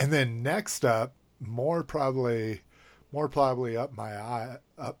 And then next up, more probably up my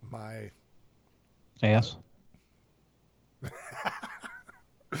ass.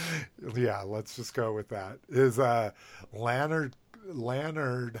 Yeah, let's just go with that. Is Lanyard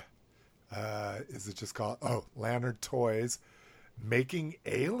is it just called Lanyard Toys making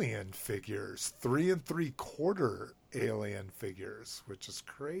alien figures, 3 3/4 alien figures, which is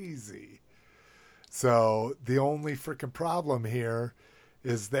crazy. So the only freaking problem here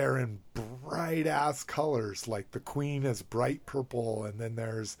is they're in bright ass colors. Like the Queen is bright purple, and then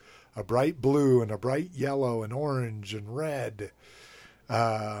there's a bright blue and a bright yellow and orange and red.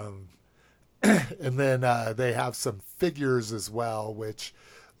 And then they have some figures as well, which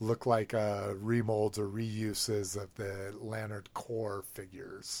look like remolds or reuses of the Lanyard core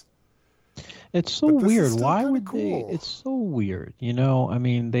figures. It's so weird. Why would they? It's so weird. You know, I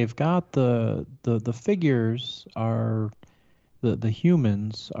mean, they've got the figures are the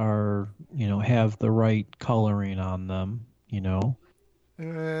humans are, you know, have the right coloring on them. You know,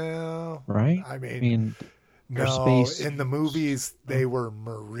 right? I mean no, space. In the movies they were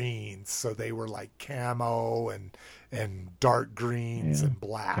Marines, so they were like camo and dark greens and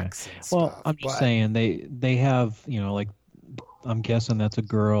blacks and stuff. Well, I'm just saying they have, you know, like, I'm guessing that's a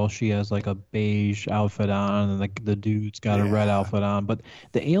girl. She has like a beige outfit on, and the dude's got a red outfit on. But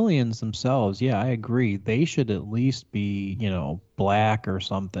the aliens themselves, I agree. They should at least be, you know, black or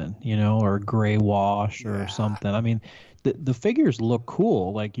something, you know, or gray wash or something. I mean, the figures look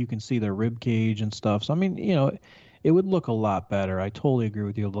cool. Like you can see their rib cage and stuff. So I mean, you know, it would look a lot better. I totally agree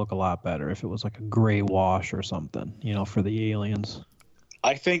with you. It would look a lot better if it was like a gray wash or something, you know, for the aliens.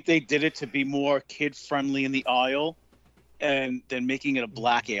 I think they did it to be more kid friendly in the aisle, and then making it a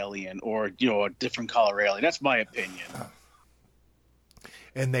black alien or, you know, a different color alien. That's my opinion.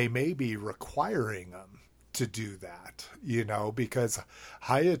 And they may be requiring them to do that, you know, because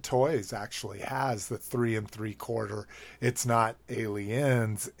Hiya Toys actually has the 3 3/4. It's not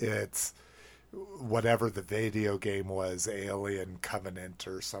Aliens, it's whatever the video game was, Alien Covenant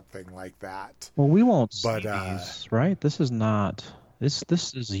or something like that. Well, we won't see these, right? This is not. This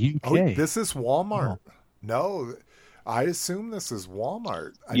is UK. Oh, this is Walmart. No, I assume this is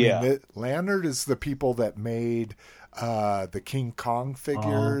Walmart. I mean, Lanyard is the people that made the King Kong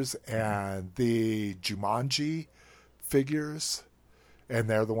figures and the Jumanji figures, and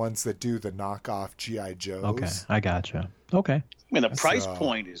they're the ones that do the knockoff G.I. Joes. Okay, I gotcha. Okay. I mean, the price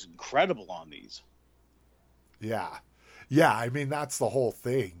point is incredible on these. Yeah. I mean, that's the whole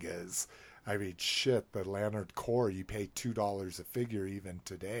thing is, I mean, shit, the Lanyard core, you pay $2 a figure even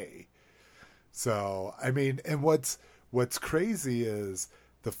today. So, I mean, and what's crazy is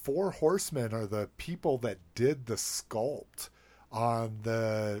the Four Horsemen are the people that did the sculpt on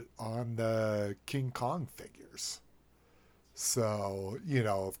the King Kong figures. So, you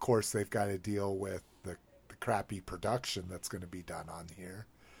know, of course they've got to deal with the crappy production that's going to be done on here.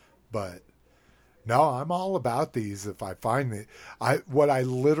 But no, I'm all about these if I find it. What I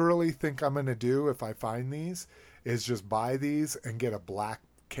literally think I'm going to do if I find these is just buy these and get a black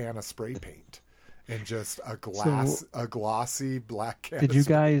can of spray paint and just a glossy black can. Did you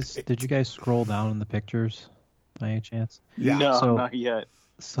guys scroll down in the pictures by any chance? Yeah. No, not yet.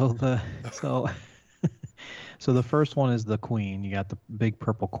 So the first one is the Queen. You got the big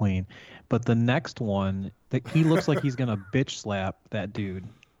purple Queen, but the next one, he looks like he's gonna bitch slap that dude.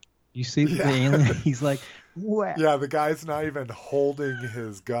 You see the alien? He's like, what? Yeah, the guy's not even holding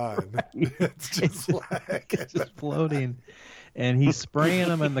his gun. It's just like it's just floating, and he's spraying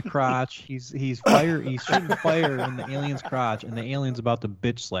him in the crotch. He's shooting fire in the alien's crotch, and the alien's about to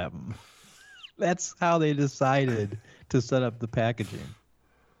bitch slap him. That's how they decided to set up the packaging.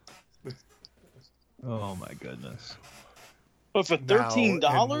 Oh my goodness. But for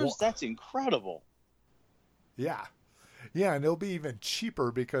 $13, that's incredible. Yeah. Yeah, and it'll be even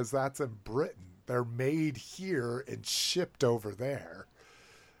cheaper because that's in Britain. They're made here and shipped over there.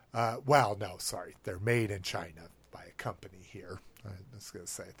 Well, no, sorry. They're made in China by a company here. I was going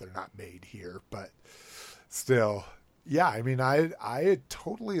to say they're not made here, but still. Yeah, I mean, I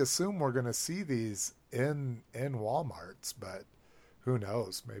totally assume we're going to see these in Walmarts, but who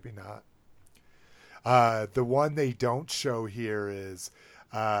knows? Maybe not. The one they don't show here is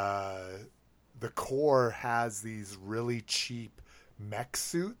the Core has these really cheap mech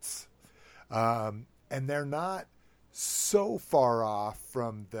suits, and they're not so far off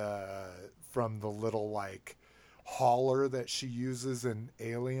from the little like hauler that she uses in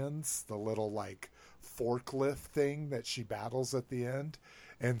Aliens, the little like forklift thing that she battles at the end.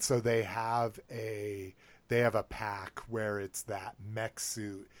 And so they have a pack where it's that mech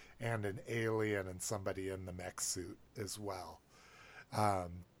suit and an alien and somebody in the mech suit as well.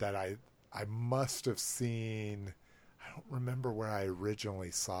 That I must have seen. I don't remember where I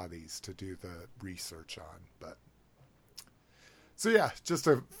originally saw these to do the research on, but so yeah, just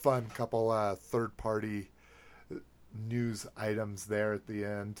a fun couple third party news items there at the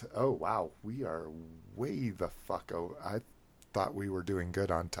end. Oh wow, we are way the fuck over. I thought we were doing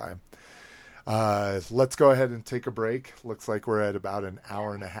good on time. Let's go ahead and take a break. Looks like we're at about an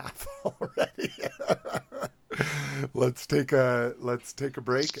hour and a half already. Let's take a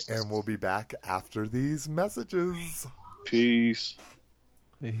break, and we'll be back after these messages. Peace.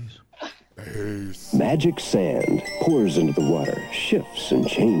 Peace. Magic sand pours into the water, shifts and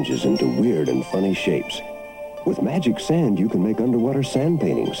changes into weird and funny shapes. With magic sand, you can make underwater sand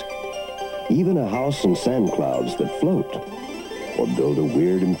paintings, even a house in sand clouds that float, or build a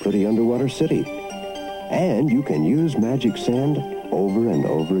weird and pretty underwater city. And you can use magic sand over and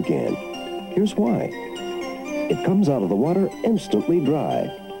over again. Here's why. It comes out of the water instantly dry,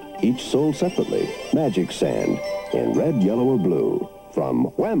 each sold separately. Magic sand in red, yellow, or blue.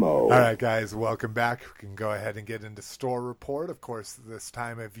 From Whammo. All right, guys, welcome back. We can go ahead and get into store report. Of course, this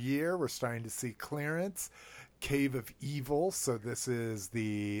time of year, we're starting to see clearance. Cave of Evil. So this is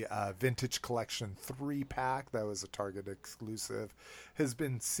the Vintage Collection 3-pack. That was a Target exclusive. Has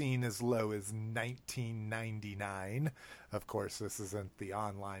been seen as low as $19.99. Of course, this isn't the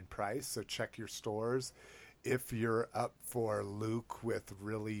online price, so check your stores. If you're up for Luke with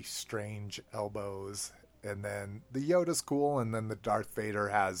really strange elbows, and then the Yoda's cool, and then the Darth Vader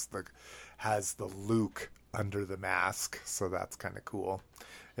has the Luke under the mask, so that's kind of cool.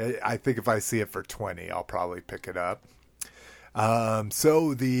 I think if I see it for $20, I'll probably pick it up.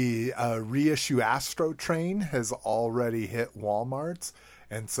 So the reissue Astro Train has already hit Walmart's,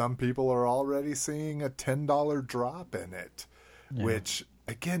 and some people are already seeing a $10 drop in it, which,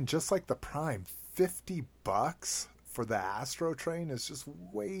 again, just like the Prime, $50 for the Astro Train is just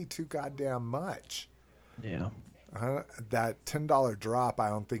way too goddamn much. Yeah. That $10 drop, I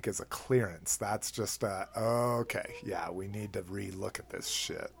don't think is a clearance. That's just okay, yeah, we need to re-look at this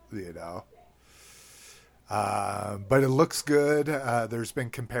shit, you know. But it looks good. There's been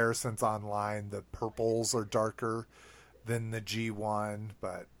comparisons online. The purples are darker than the G1,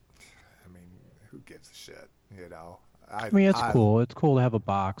 but I mean, who gives a shit, you know? I mean, it's cool. It's cool to have a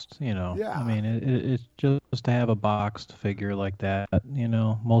boxed, you know. Yeah. I mean, it's just to have a boxed figure like that, you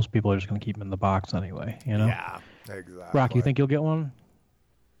know. Most people are just going to keep them in the box anyway, you know. Yeah, exactly. Rock, you think you'll get one?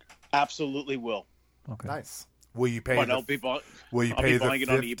 Absolutely will. Okay. Nice. Will you pay? But I'll be buying it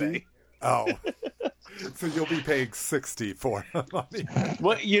on eBay. Oh, so you'll be paying $60 for them.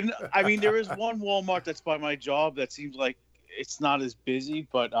 Well, you know, I mean, there is one Walmart that's by my job that seems like it's not as busy,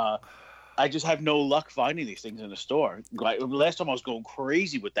 but I just have no luck finding these things in the store. Like, last time I was going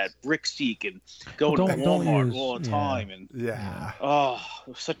crazy with that Brickseek and going to Walmart all the time, and it was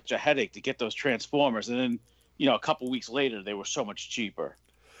such a headache to get those Transformers. And then, you know, a couple weeks later, they were so much cheaper.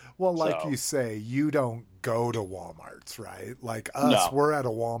 Well, like you say, you don't go to Walmart's, right? Like us, we're at a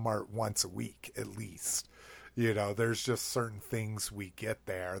Walmart once a week at least. You know, there's just certain things we get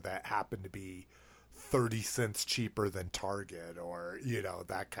there that happen to be 30 cents cheaper than Target, or, you know,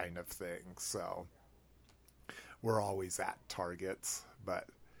 that kind of thing. So we're always at Targets. But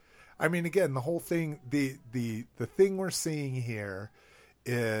I mean, again, the whole thing, the thing we're seeing here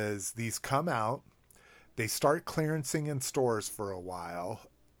is these come out, they start clearancing in stores for a while,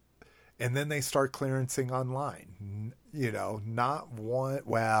 and then they start clearancing online. You know, not one,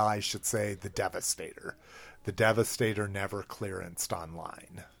 well, I should say the Devastator. The Devastator never clearanced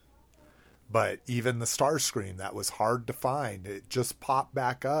online. But even the Starscream, that was hard to find. It just popped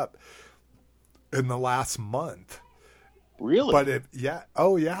back up in the last month. Really? But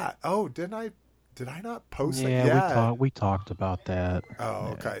oh yeah. Oh, did I not post it? Yeah, we talked about that. Oh,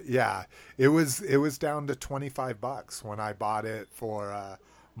 okay. Yeah. It was down to $25 when I bought it for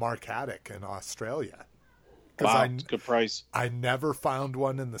Mark Haddock in Australia. Wow, it's a good price. I never found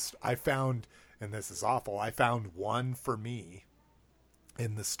one I found, and this is awful, I found one for me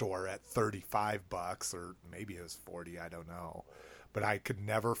in the store at $35, or maybe it was 40, I don't know. But I could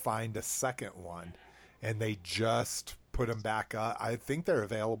never find a second one, and they just put them back up. I think they're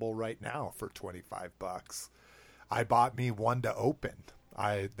available right now for $25. I bought me one to open.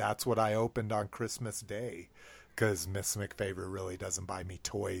 That's what I opened on Christmas Day, because Miss McFavor really doesn't buy me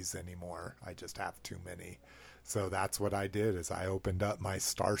toys anymore. I just have too many. So that's what I did, is I opened up my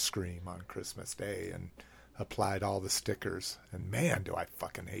Starscream on Christmas Day and applied all the stickers. And man, do I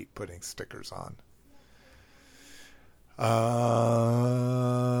fucking hate putting stickers on.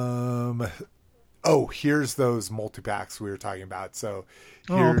 Here's those multi-packs we were talking about. So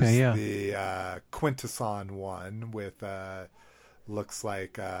here's the Quintesson one with looks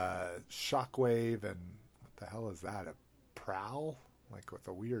like Shockwave, and what the hell is that? A Prowl? Like with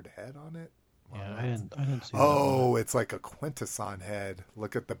a weird head on it? Yeah, I didn't see that. Oh, it's like a Quintesson head.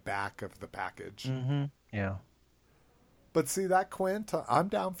 Look at the back of the package. Mm-hmm. Yeah. But see, that Quint, I'm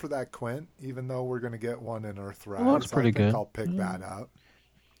down for that Quint, even though we're going to get one in Earthrise. Well, that's pretty good. I'll pick that up.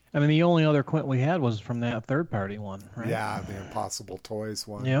 I mean, the only other Quint we had was from that third-party one, right? Yeah, the Impossible Toys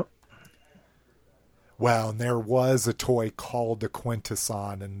one. Yep. Well, and there was a toy called the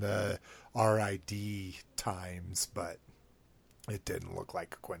Quintesson in the RID times, but it didn't look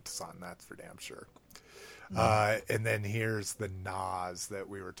like a Quintesson, that's for damn sure. And then here's the Nas that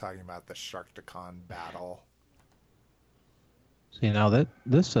we were talking about, the Sharkticon battle. See, now that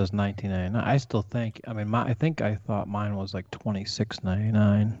this says $19.99, I still think. I mean, I thought mine was like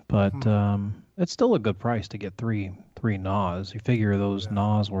 $26.99, but it's still a good price to get three Nas. You figure those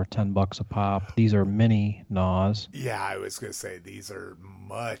Nas were $10 a pop. These are mini Nas. Yeah, I was gonna say these are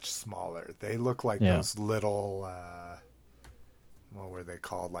much smaller. They look like those little. What were they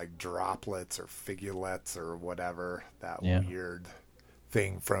called? Like droplets or figulets or whatever. That weird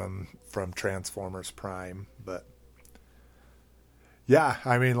thing from Transformers Prime, but. Yeah,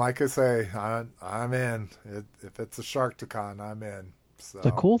 I mean, like I say, I'm in. If it's a Sharkticon, I'm in. So.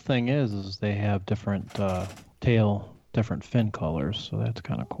 The cool thing is they have different different fin colors, so that's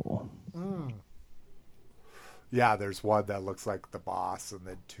kind of cool. Mm. Yeah, there's one that looks like the boss and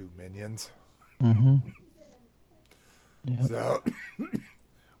then two minions. Mm-hmm. Yep. So,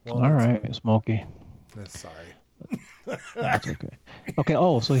 well, all right, Smokey. Sorry. That's okay. Okay.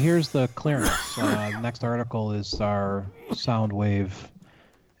 Oh, so here's the clearance. Next article is our Soundwave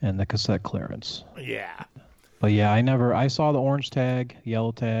and the cassette clearance. Yeah. But yeah, I saw the orange tag,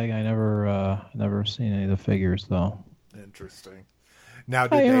 yellow tag. I never seen any of the figures though. Interesting. Now,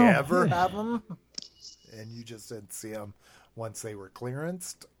 did they ever have them? And you just didn't see them once they were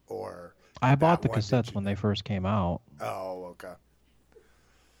clearanced, or? I bought the cassettes when they first came out. Oh, okay.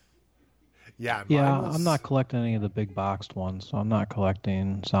 Yeah, I'm not collecting any of the big boxed ones, so I'm not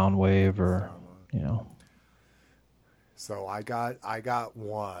collecting Soundwave or, So I got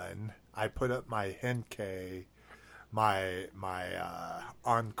one. I put up my Henkei, my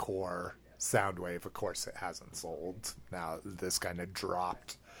Encore Soundwave. Of course, it hasn't sold. Now this kind of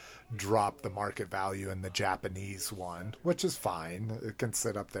dropped the market value in the Japanese one, which is fine. It can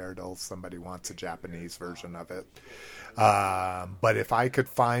sit up there till somebody wants a Japanese version of it. But if I could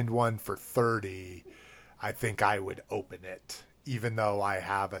find one for $30, I think I would open it. Even though I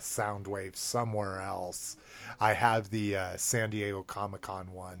have a Soundwave somewhere else, I have the San Diego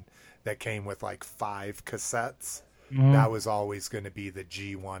Comic-Con one that came with like 5 cassettes. Mm-hmm. That was always going to be the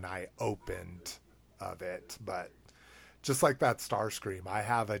G1 I opened of it, but just like that Starscream, I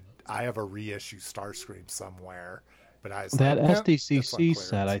have a reissue Starscream somewhere, but that SDCC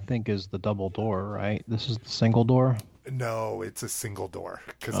set I think is the double door, right? This is the single door. No, it's a single door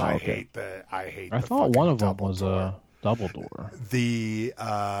because I hate the. I thought one of them was a double door. The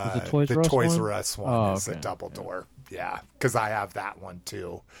Toys R Us one is a double door. Yeah, because I have that one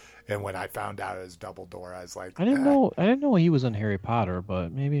too. And when I found out it was double door, I was like, I didn't know he was in Harry Potter,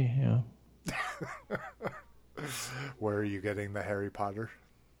 but maybe Where are you getting the Harry Potter?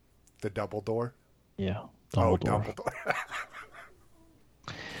 The double door? Yeah. Double door. Double door.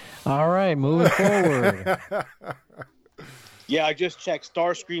 All right, moving forward. Yeah, I just checked.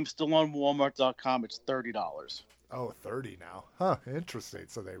 Starscream still on Walmart.com. It's $30. Oh, 30 now. Huh, interesting.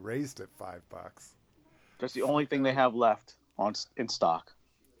 So they raised it $5. That's the only thing they have left in stock.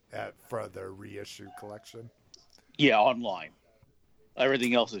 For their reissue collection? Yeah, online.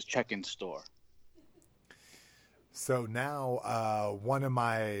 Everything else is check-in store. So now, one of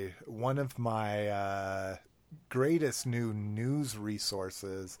my greatest new news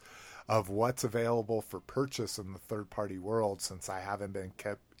resources of what's available for purchase in the third-party world, since I haven't been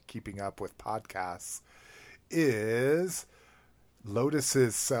keeping up with podcasts, is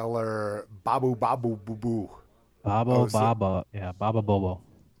Lotus's seller Babu Babu Boo Boo. Baba Bobo.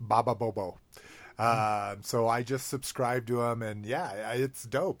 Baba Bobo. So I just subscribed to him, and yeah, it's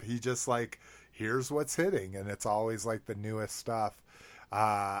dope. He just like, here's what's hitting, and it's always like the newest stuff.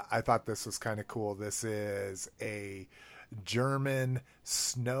 I thought this was kind of cool. This is a German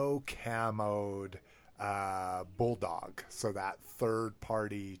snow camoed bulldog, so that third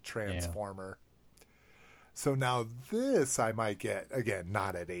party transformer. Yeah. So now this I might get, again,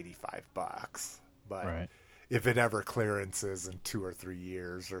 not at $85, but right. If it ever clearances in 2 or 3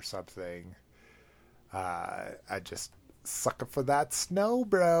 years or something, I just sucker for that snow,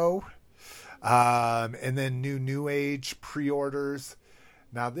 bro. And then New Age pre-orders.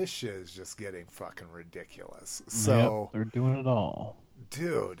 Now this shit is just getting fucking ridiculous. So they're doing it all.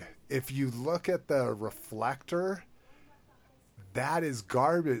 Dude, if you look at the reflector, that is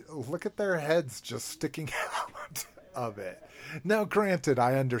garbage. Look at their heads just sticking out of it. Now, granted,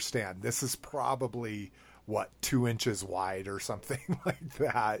 I understand. This is probably, 2 inches wide or something like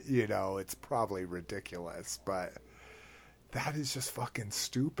that. You know, it's probably ridiculous. But that is just fucking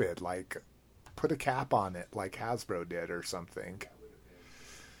stupid. Like, put a cap on it like Hasbro did or something.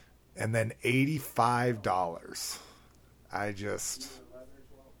 And then $85.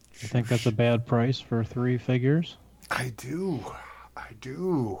 You think that's a bad price for 3 figures? I do.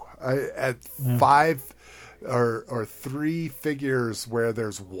 At 5 or 3 figures where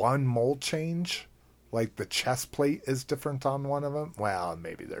there's one mold change, like the chest plate is different on one of them. Well,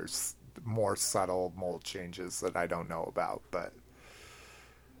 maybe there's more subtle mold changes that I don't know about, but.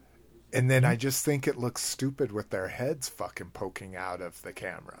 And then I just think it looks stupid with their heads fucking poking out of the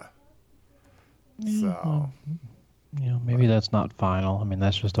camera. So, maybe that's not final. I mean,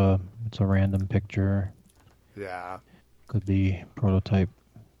 that's just it's a random picture. Yeah. Could be prototype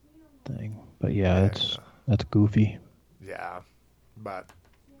thing. But yeah, that's goofy. Yeah.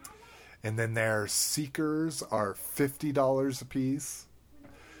 And then their Seekers are $50 a piece.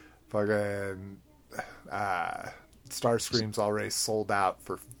 Fucking Starscream's already sold out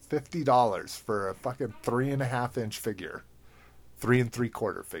for $50 for a fucking 3.5-inch figure. 3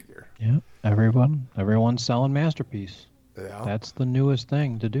 3/4 figure. Yeah, everyone's selling Masterpiece. Yeah, that's the newest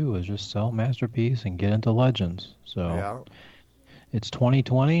thing to do, is just sell Masterpiece and get into Legends. So it's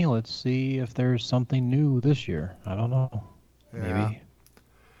 2020. Let's see if there's something new this year. I don't know. Maybe.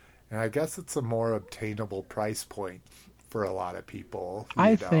 And I guess it's a more obtainable price point for a lot of people.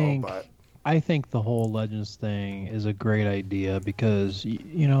 I think the whole Legends thing is a great idea because,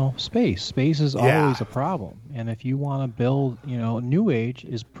 space is always a problem. And if you want to build, New Age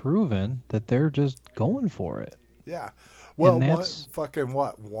is proven that they're just going for it. Yeah. Well,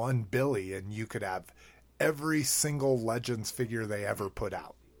 $1 billion, you could have every single Legends figure they ever put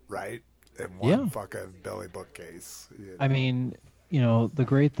out, right? In one fucking Billy bookcase. I mean, the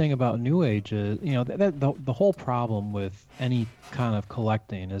great thing about New Age is, the whole problem with any kind of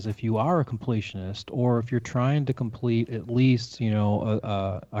collecting is if you are a completionist or if you're trying to complete at least,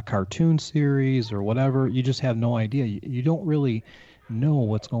 a cartoon series or whatever, you just have no idea. You don't really know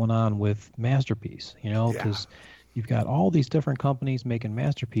what's going on with Masterpiece, because you've got all these different companies making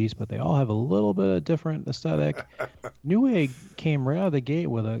Masterpiece, but they all have a little bit of different aesthetic. New Age came right out of the gate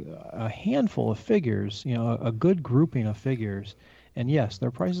with a handful of figures, a good grouping of figures. And yes,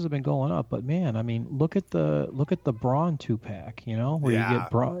 their prices have been going up, but man, I mean, look at the Brawn 2-pack, where you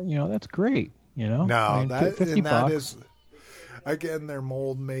get Brawn, that's great, No, $50. That is, again, they're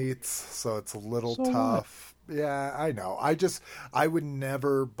mold mates, so it's a little tough. What? Yeah, I know. I would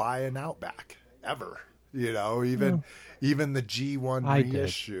never buy an Outback ever, even the G1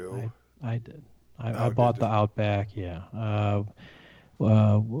 reissue. I did. I bought the Outback. Yeah.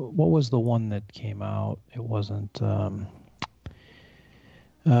 What was the one that came out? It wasn't.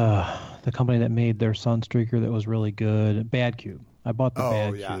 The company that made their Sunstreaker that was really good, Bad Cube. I bought the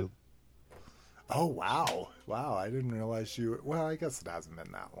Bad Cube. Oh wow! I didn't realize you. Well, I guess it hasn't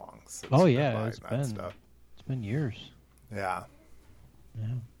been that long since. It's been years. Yeah.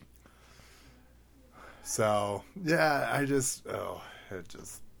 So it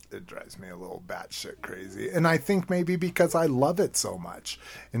drives me a little batshit crazy, and I think maybe because I love it so much,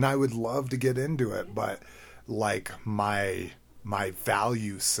 and I would love to get into it, but like my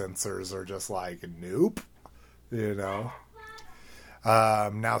value sensors are just like, nope,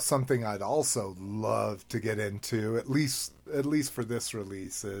 Now, something I'd also love to get into, at least for this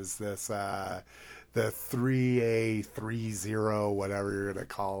release, is the 3A30, whatever you're going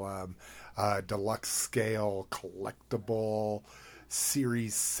to call them, deluxe scale collectible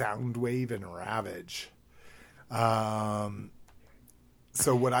series Soundwave and Ravage.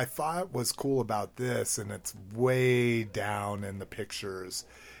 So what I thought was cool about this, and it's way down in the pictures,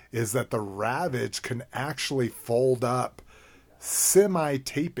 is that the Ravage can actually fold up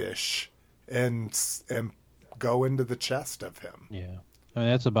semi-tape-ish and go into the chest of him. Yeah. I mean,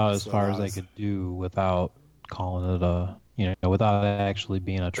 that's about as far as they could do without calling it without actually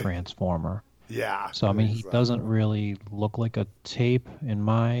being a transformer. Yeah. So, I mean, he doesn't really look like a tape in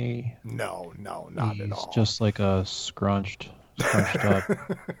my... No, not at all. He's just like a scrunched up.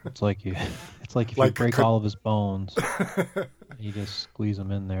 It's like if you break all of his bones, you just squeeze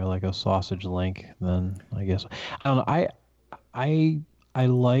them in there like a sausage link. Then I guess I don't know. I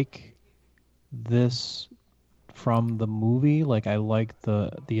like this from the movie. Like I like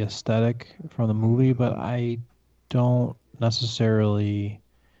the aesthetic from the movie, but I don't necessarily.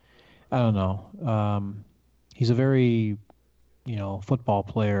 I don't know. He's a very, football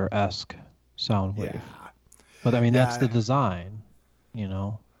player-esque Soundwave. Yeah. But I mean, that's the design,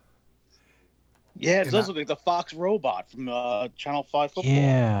 Yeah, it does look like the Fox robot from Channel 5 football.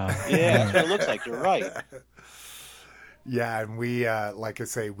 Yeah, that's what it looks like. You're right. Yeah, and we, like I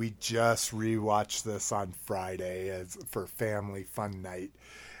say, we just rewatched this on Friday for family fun night,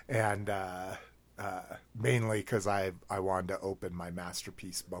 and mainly because I wanted to open my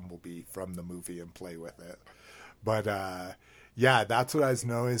Masterpiece Bumblebee from the movie and play with it. But yeah, that's what I was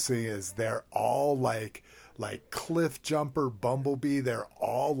noticing is they're all like Cliff Jumper Bumblebee. They're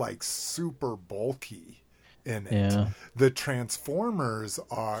all like super bulky in it. Yeah. The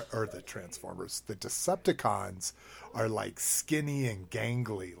Decepticons are like skinny and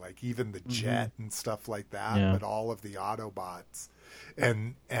gangly, like even the Jet and stuff like that. Yeah. But all of the Autobots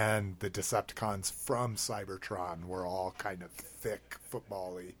and the Decepticons from Cybertron were all kind of thick,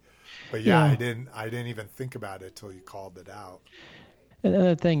 football-y. But yeah, I didn't even think about it till you called it out. And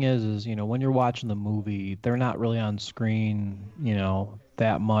the thing is, when you're watching the movie, they're not really on screen,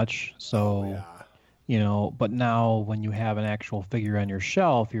 that much. So, but now when you have an actual figure on your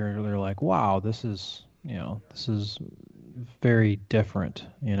shelf, you're like, wow, this is very different,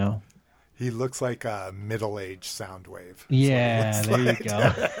 He looks like a middle-aged Soundwave. Yeah, there you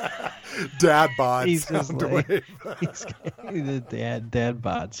go. Dad bod He's Soundwave. He's the dad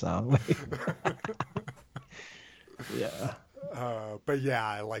bod Soundwave. Yeah. But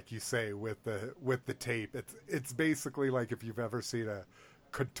yeah, like you say, with the tape, it's basically like if you've ever seen a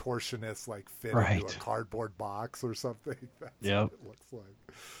contortionist like fit into a cardboard box or something. That's what it looks like.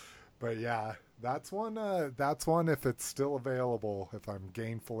 But yeah, that's one if it's still available, if I'm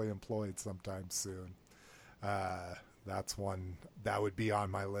gainfully employed sometime soon. That's one that would be on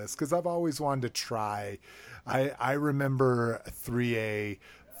my list because I've always wanted to try. I remember 3A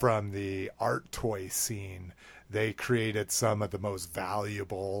from the art toy scene. They created some of the most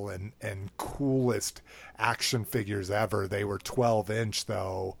valuable and coolest action figures ever. They were 12-inch,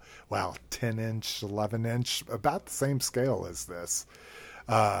 though. Well, 10-inch, 11-inch, about the same scale as this.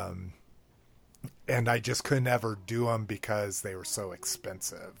 And I just couldn't ever do them because they were so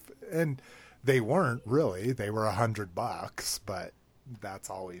expensive. And they weren't really. They were $100, but that's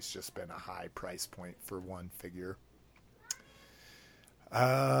always just been a high price point for one figure.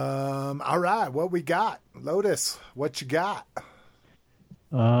 All right, what we got? Lotus, what you got?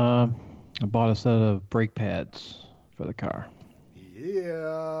 I bought a set of brake pads for the car.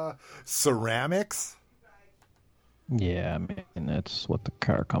 Yeah. Ceramics? Yeah, I mean, that's what the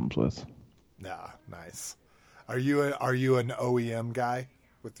car comes with. Nah, nice. Are you an OEM guy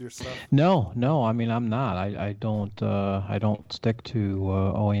with your stuff? No, I mean, I'm not. I don't stick to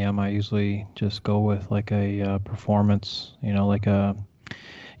OEM. I usually just go with like a performance, like a...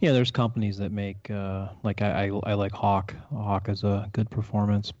 Yeah, there's companies that make, like I like Hawk. Hawk is a good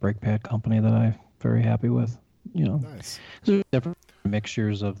performance brake pad company that I'm very happy with. Nice. There's different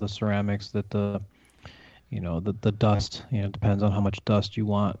mixtures of the ceramics that the dust, depends on how much dust you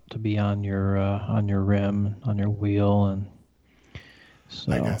want to be on your rim, on your wheel, and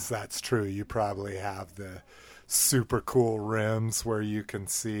so. I guess that's true. You probably have the super cool rims where you can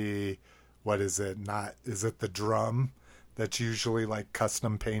see, what is it? Is it the drum? That's usually like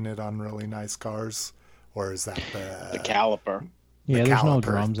custom painted on really nice cars, or is that the caliper? Yeah, there's no caliper,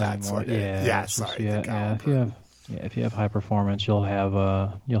 drums anymore. Yeah, sorry. If you have high performance, you'll have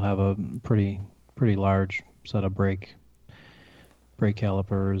a pretty large set of brake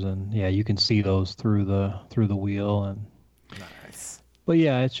calipers, and yeah, you can see those through the wheel. And nice. But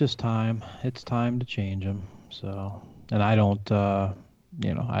yeah, it's just time. It's time to change them. So, and I don't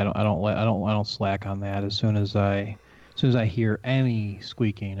I don't slack on that. As soon as I hear any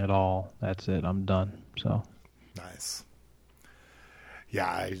squeaking at all, that's it. I'm done. So nice. Yeah,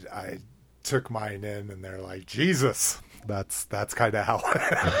 I took mine in, and they're like, Jesus. That's kind of how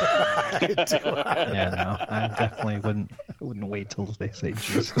I do it. Yeah, no, I definitely wouldn't wait till they say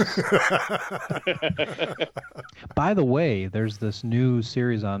Jesus. By the way, there's this new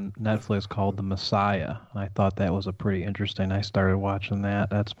series on Netflix called The Messiah. I thought that was a pretty interesting. I started watching that.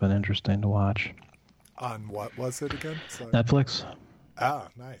 That's been interesting to watch. On what was it again? Sorry. Netflix. Ah,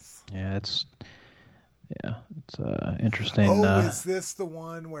 nice. Yeah, it's interesting. Oh, is this the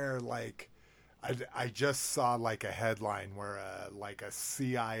one where like? I just saw like a headline where like a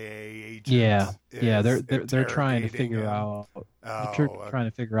CIA agent. They're trying to figure out. Oh, trying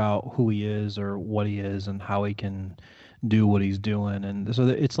to figure out who he is or what he is and how he can do what he's doing, and so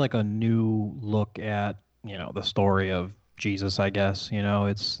it's like a new look at the story of Jesus. I guess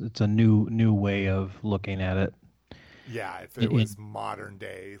it's a new way of looking at it. Yeah, if it was modern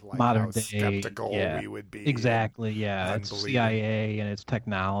day, like how skeptical we would be. Exactly, yeah. It's CIA and it's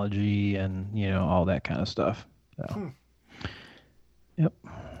technology and, all that kind of stuff. So. Yep.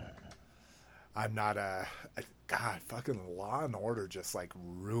 I'm not God, fucking Law and Order just like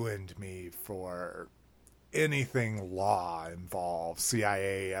ruined me for anything law involved.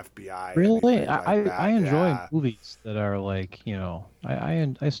 CIA, FBI. Really? Like I enjoy movies that are like,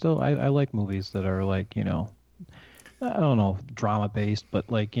 I like movies that are like, I don't know, drama based, but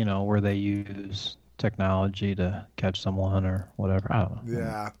like, where they use technology to catch someone or whatever. I don't know.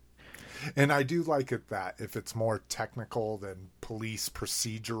 Yeah. And I do like it that if it's more technical than police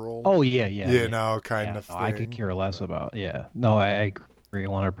procedural. Oh, yeah. Kind of thing. I could care less about. Yeah. No, I agree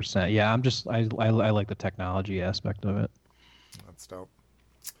 100%. Yeah, I like the technology aspect of it. That's dope.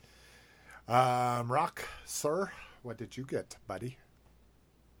 Rock, sir, what did you get, buddy?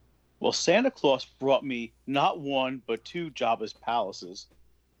 Well, Santa Claus brought me not one, but 2 Jabba's palaces.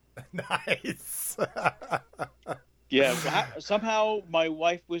 Nice. Yeah, somehow my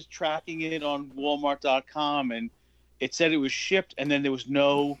wife was tracking it on Walmart.com, and it said it was shipped, and then there was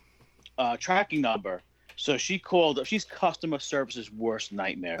no tracking number. So she called up. She's customer service's worst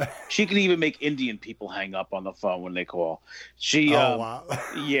nightmare. She can even make Indian people hang up on the phone when they call. Wow.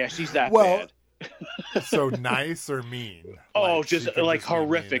 Yeah, she's that bad. So nice or mean? Just like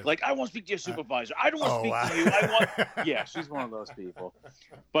horrific. Like, I want to speak to your supervisor. I don't want to speak to you. Yeah, she's one of those people.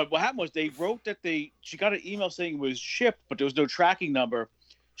 But what happened was they wrote that she got an email saying it was shipped, but there was no tracking number.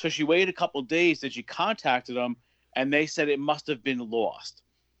 So she waited a couple of days, then she contacted them, and they said it must have been lost.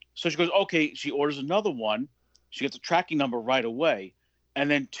 So she goes, okay, she orders another one. She gets a tracking number right away.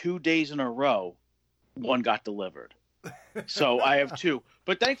 And then 2 days in a row, one got delivered. So I have 2.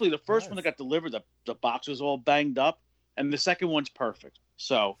 But thankfully, the first one that got delivered, the box was all banged up, and the second one's perfect.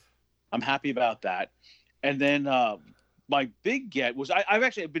 So I'm happy about that. And then my big get was I've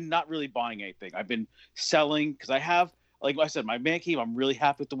actually been not really buying anything. I've been selling because I have, like I said, my man cave. I'm really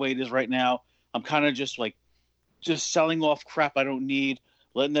happy with the way it is right now. I'm kind of just selling off crap I don't need,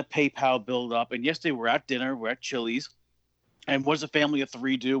 letting the PayPal build up. And yesterday we're at dinner. We're at Chili's. And what does a family of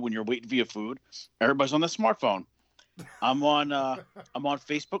 3 do when you're waiting for your food? Everybody's on the smartphone. I'm on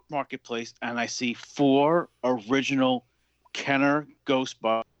Facebook Marketplace, and I see 4 original Kenner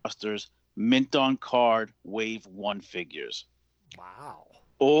Ghostbusters mint on card Wave 1 figures. Wow!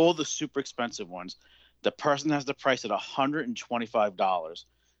 All the super expensive ones. The person has the price at $125.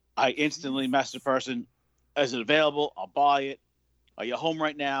 I instantly message the person, "Is it available? I'll buy it. Are you home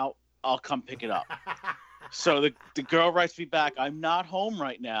right now? I'll come pick it up." So the girl writes me back, "I'm not home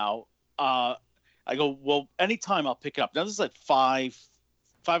right now." I go, well, anytime I'll pick it up. Now, this is like 5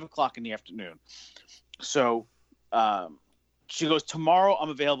 o'clock in the afternoon. So she goes, tomorrow I'm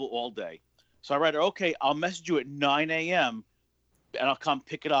available all day. So I write her, okay, I'll message you at 9 a.m. and I'll come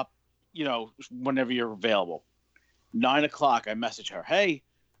pick it up, whenever you're available. 9 o'clock, I message her, hey,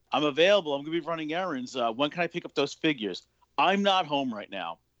 I'm available. I'm going to be running errands. When can I pick up those figures? I'm not home right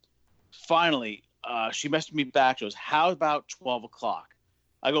now. Finally, she messaged me back. She goes, how about 12 o'clock?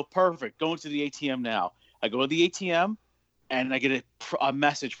 I go, perfect. Going to the ATM now. I go to the ATM, and I get a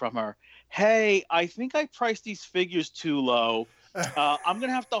message from her. Hey, I think I priced these figures too low. I'm going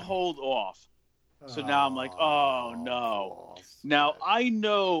to have to hold off. So now I'm like, oh, no. Now, I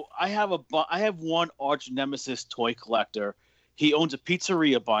know I have one arch nemesis toy collector. He owns a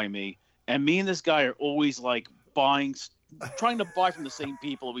pizzeria by me, and me and this guy are always, like, trying to buy from the same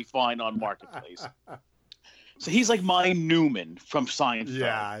people we find on Marketplace. So he's like my Newman from Seinfeld.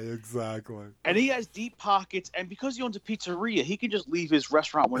 Yeah, exactly. And he has deep pockets, and because he owns a pizzeria, he can just leave his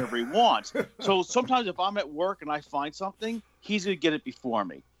restaurant whenever he wants. So sometimes if I'm at work and I find something, he's going to get it before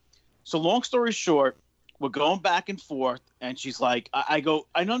me. So long story short, we're going back and forth, and she's like, I go,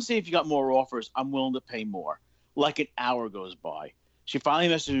 I don't say if you got more offers, I'm willing to pay more. Like an hour goes by. She finally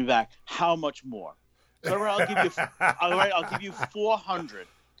messages me back, how much more? So all right, I'll give you 400.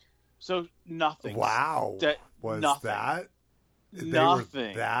 So nothing. Wow. Nothing. That? Nothing. They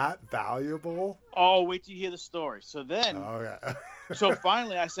were that valuable? Oh, wait till you hear the story. So then, so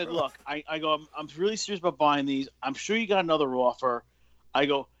finally I said, look, I go, I'm really serious about buying these. I'm sure you got another offer. I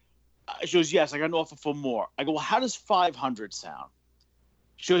go, she goes, yes, I got an offer for more. I go, well, how does 500 sound?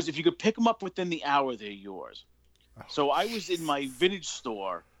 She goes, if you could pick them up within the hour, they're yours. So I was in my vintage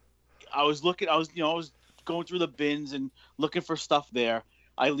store. I was going through the bins and looking for stuff there.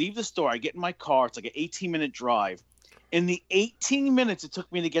 I leave the store. I get in my car. It's like an 18-minute drive. In the 18 minutes it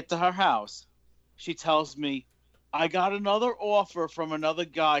took me to get to her house, she tells me, I got another offer from another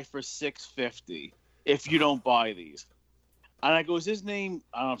guy for $650 if you don't buy these. And I go, is his name?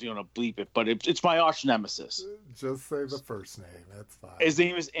 I don't know if you want to bleep it, but it's my arch nemesis. Just say the first name. That's fine. His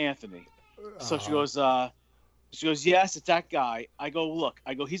name is Anthony. So she goes, yes, it's that guy. I go, look,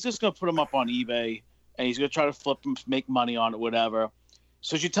 he's just going to put him up on eBay and he's going to try to flip him, make money on it, whatever.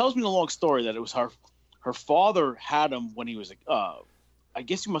 So she tells me the long story that it was her father had him when he was, I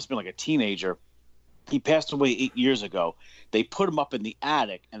guess he must have been like a teenager. He passed away 8 years ago. They put him up in the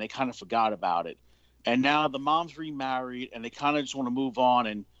attic and they kind of forgot about it. And now the mom's remarried and they kind of just want to move on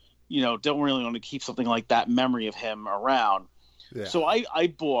and, don't really want to keep something like that memory of him around. Yeah. So I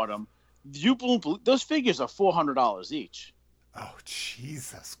bought them. Those figures are $400 each. Oh,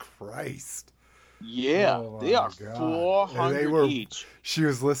 Jesus Christ. Yeah, they are $400 each. She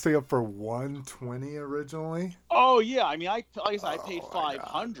was listing up for $120 originally. Oh yeah, I mean, I paid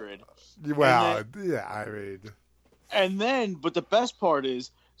 $500. Well, yeah, I mean, and then, but the best part is,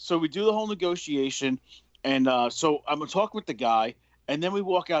 so we do the whole negotiation, and so I'm talking with the guy, and then we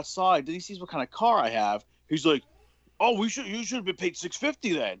walk outside. Then he sees what kind of car I have. He's like, "Oh, you should have been paid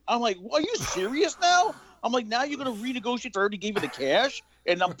 $650 then." I'm like, well, "Are you serious now?" I'm like, "Now you're gonna renegotiate? I already gave you the cash,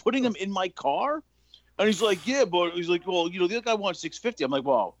 and I'm putting them in my car." And he's like, "Yeah, but," he's like, "Well, the other guy wants $650." I'm like,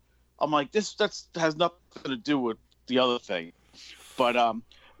 "Well," I'm like, "That has nothing to do with the other thing." But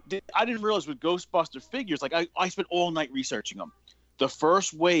I didn't realize with Ghostbuster figures, like I spent all night researching them. The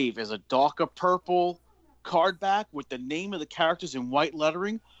first wave is a darker purple card back with the name of the characters in white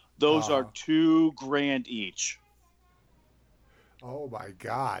lettering. Those are $2,000 each. Oh my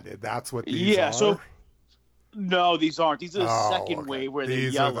God, that's what these are? So. No, these aren't. These are the second wave where they're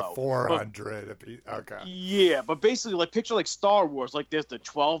yellow. These are the 400. Okay. Yeah, but basically, like picture like Star Wars. Like there's the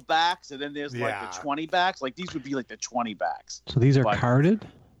 12 backs, and then there's like the 20 backs. Like these would be like the 20 backs. So these are carded?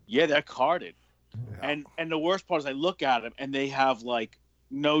 Yeah, they're carded. Yeah. And the worst part is I look at them, and they have like,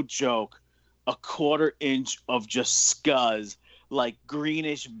 no joke, a 1/4 inch of just scuzz, like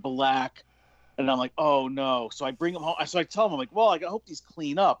greenish black. And I'm like, oh no. So I bring them home. So I tell them, I'm like, well, I hope these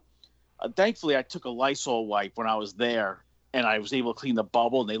clean up. Thankfully, I took a Lysol wipe when I was there, and I was able to clean the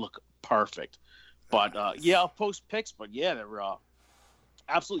bubble, and they look perfect. But, I'll post pics, but, yeah, they're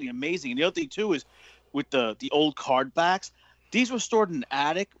absolutely amazing. And the other thing, too, is with the old card backs, these were stored in an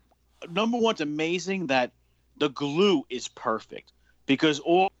attic. Number one, it's amazing that the glue is perfect because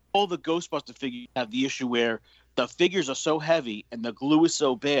all the Ghostbuster figures have the issue where the figures are so heavy and the glue is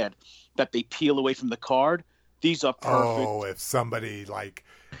so bad that they peel away from the card. These are perfect. Oh, if somebody,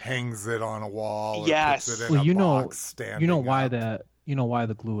 hangs it on a wall or yes. puts it in a box standing why up. why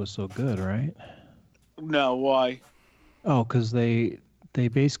the glue is so good, right? No, why? Oh, because they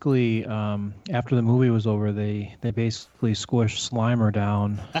basically after the movie was over, they basically squished Slimer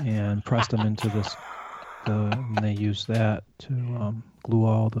down and pressed him into this. And they used that to glue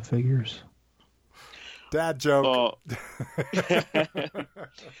all the figures. Dad joke.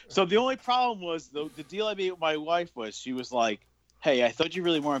 So the only problem was the deal I made with my wife was she was like, hey, I thought you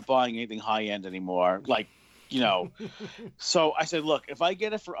really weren't buying anything high end anymore. So I said, look, if I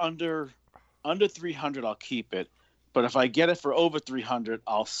get it for under 300, I'll keep it. But if I get it for over 300,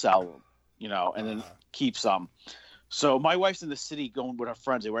 I'll sell them, and then keep some. So my wife's in the city going with her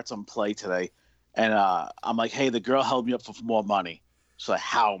friends. They were at some play today. And I'm like, hey, the girl held me up for more money. She's like,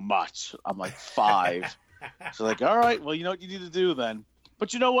 how much? I'm like, 5. So like, all right, well, you know what you need to do then.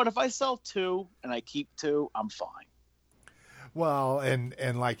 But you know what? If I sell 2 and I keep 2, I'm fine. Well,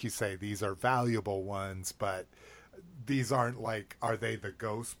 and like you say, these are valuable ones, but these aren't are they the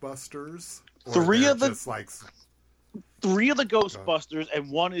Ghostbusters? Or 3 of the just 3 of the Ghostbusters, and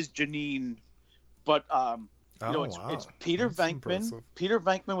 1 is Janine. But Oh, It's Peter That's Venkman. impressive. Peter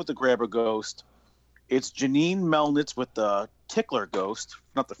Venkman with the Grabber Ghost. It's Janine Melnitz with the Tickler Ghost,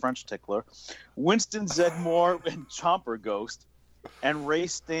 not the French Tickler. Winston Zedmore and Chomper Ghost, and Ray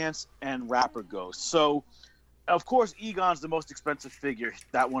Stantz and Rapper Ghost. So, of course, Egon's the most expensive figure.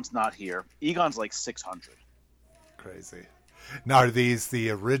 That one's not here. Egon's like $600. Crazy. Now, are these the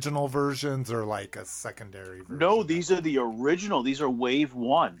original versions or like a secondary version? No, these are the original. These are Wave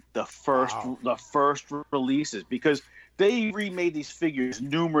 1, the first releases, because they remade these figures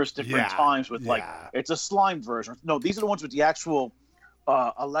numerous different times with it's a slime version. No, these are the ones with the actual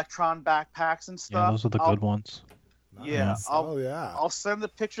Electron backpacks and stuff. Yeah, those are the good ones. Yeah, Nice. I'll send the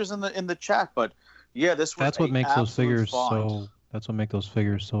pictures in the chat, but yeah, this was That's what makes those figures find. so. That's what makes those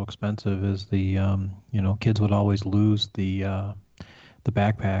figures so expensive. Is the kids would always lose the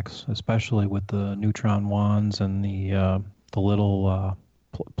backpacks, especially with the neutron wands and the little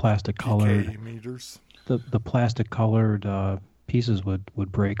plastic colored PK meters. the plastic colored pieces would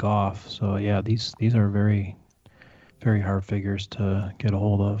break off. So yeah, these are very very hard figures to get a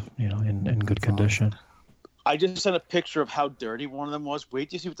hold of. In good condition. I just sent a picture of how dirty one of them was. Wait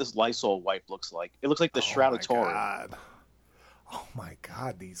till you see what this Lysol wipe looks like. It looks like the Shroud of Turin. Oh my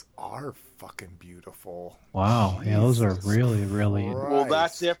God, these are fucking beautiful. Wow, yeah, those are Jesus really Well,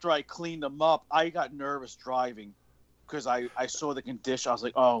 that's Christ. after I cleaned them up. I got nervous driving because I saw the condition. I was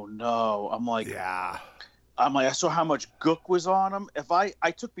like, oh no. Yeah. I saw how much gook was on them.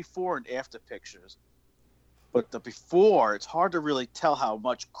 I took before and after pictures, but the before, it's hard to really tell how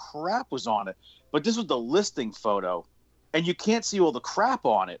much crap was on it. But this was the listing photo, and you can't see all the crap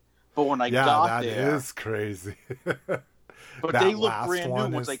on it. But when I got there, that is crazy. but That they look last brand one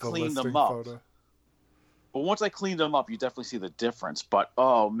new once is I the cleaned them listing up. photo. But once I cleaned them up, you definitely see the difference. But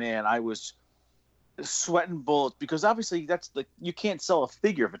oh man, I was sweating bullets because obviously you can't sell a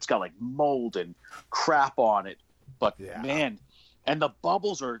figure if it's got like mold and crap on it. But man, and the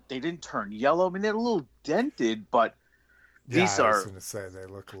bubbles they didn't turn yellow. I mean, they're a little dented, but these I are. was going to say they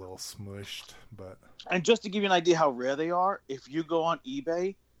look a little smushed, but And just to give you an idea how rare they are, if you go on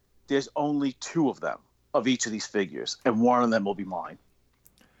eBay, there's only 2 of them of each of these figures, and one of them will be mine.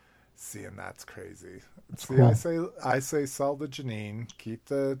 see, and that's crazy. That's See, cool. I say sell the Janine, keep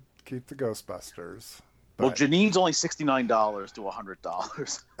the Ghostbusters. Well, But, Janine's only $69 to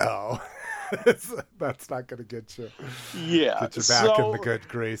 $100. oh, that's not going to get you. Yeah, Get you back in the good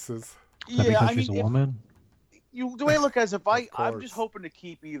graces. Is that Yeah, because I she's mean, a woman? the way I look at it is I'm course. just hoping to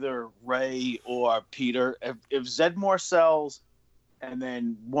keep either Ray or Peter. If Zedmore sells, and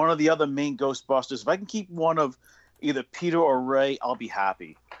then one of the other main Ghostbusters, if I can keep one of either Peter or Ray, I'll be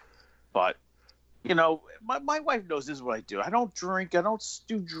happy. But my wife knows this is what I do. I don't drink. I don't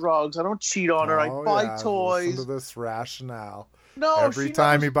do drugs. I don't cheat on her. I buy toys. Listen to this rationale. No, Every she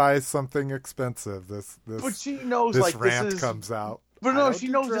time knows, he buys something expensive, this but she knows this like rant this is. comes out. But I no, don't she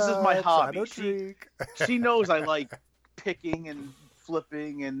do knows this is my drugs, hobby. I don't drink. She knows I like picking and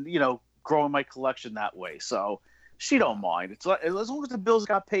flipping and growing my collection that way. So she don't mind. It's like, as long as the bills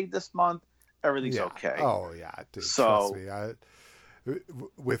got paid this month, everything's Yeah. okay. Oh yeah, dude. So- Trust me.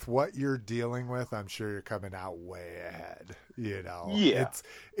 With what you're dealing with, I'm sure you're coming out way ahead. Yeah.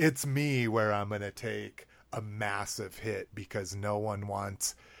 It's me where I'm gonna take a massive hit because no one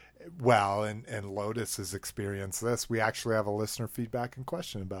wants. Well, and Lotus has experienced this. We actually have a listener feedback and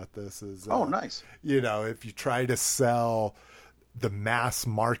question about this. Oh, nice. If you try to sell the mass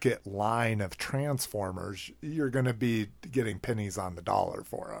market line of Transformers, you're going to be getting pennies on the dollar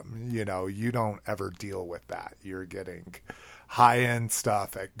for them. You don't ever deal with that. You're getting high-end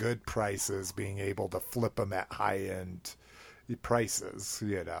stuff at good prices, being able to flip them at high-end prices,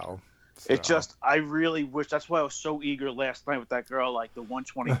 So. It just, I really wish, that's why I was so eager last night with that girl, like the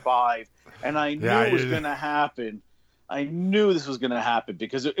 125, and I knew it was going to happen. I knew this was going to happen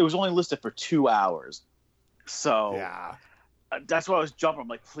because it was only listed for 2 hours. So Yeah. that's why I was jumping. I'm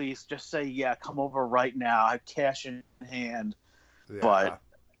like, please just say, yeah, come over right now. I have cash in hand. Yeah. But,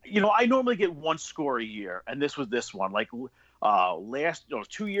 I normally get one score a year, and this was this one. Like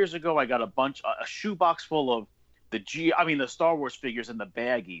 2 years ago, I got a shoebox full of the Star Wars figures and the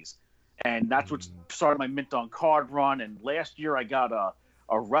baggies. And that's what started my mint on card run. And last year I got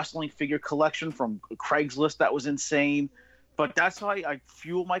a wrestling figure collection from Craigslist that was insane. But that's how I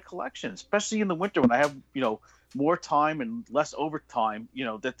fuel my collection, especially in the winter when I have, more time and less overtime.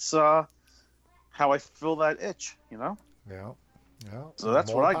 That's how I fill that itch, Yeah. So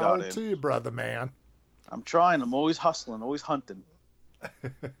that's More what I got power in. to you, brother man. I'm trying. I'm always hustling, always hunting.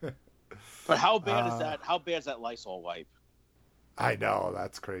 But how bad is that? How bad is that Lysol wipe? I know,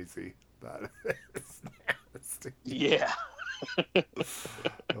 that's crazy. That is nasty. Yeah.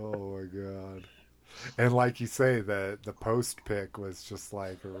 Oh my god. And like you say, the post pick was just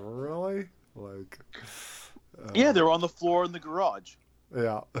like, really? Like, Yeah, they're on the floor in the garage.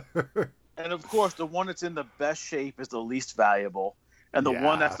 yeah. And of course, the one that's in the best shape is the least valuable, and the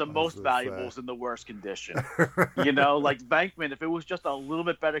one that's the most valuable is in the worst condition. You know, like Bankman, if it was just a little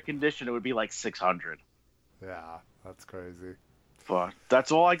bit better condition, it would be like 600. Yeah, that's crazy. But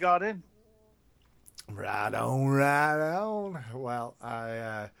that's all I got in. Right on, right on. Well,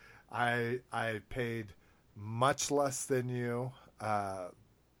 I paid much less than you,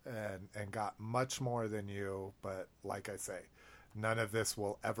 and got much more than you. But like I say, none of this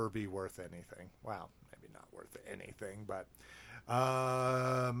will ever be worth anything. Well, maybe not worth anything, but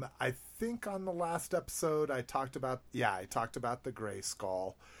I think on the last episode I talked about the Gray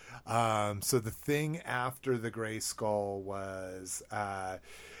Skull. So the thing after the Gray Skull was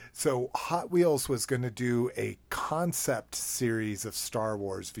so Hot Wheels was going to do a concept series of Star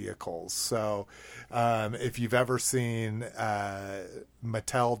Wars vehicles. So if you've ever seen,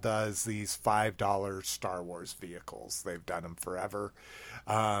 Mattel does these $5 Star Wars vehicles. They've done them forever.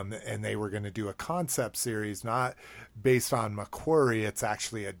 And they were going to do a concept series, not based on McQuarrie. It's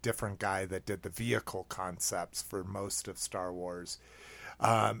actually a different guy that did the vehicle concepts for most of Star Wars.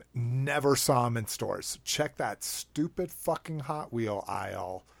 Never saw them in stores. Check that stupid fucking Hot Wheel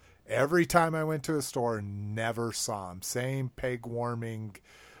aisle. Every time I went to a store, never saw them. Same peg warming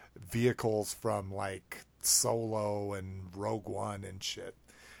vehicles from like Solo and Rogue One and shit.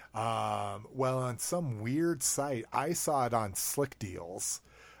 Well, on some weird site, I saw it on Slick Deals.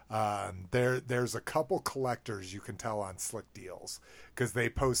 There's a couple collectors you can tell on Slick Deals because they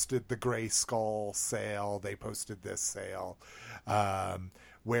posted the Gray Skull sale. They posted this sale,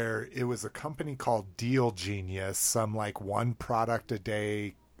 where it was a company called Deal Genius, some like one product a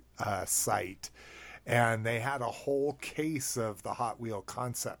day site, and they had a whole case of the Hot Wheel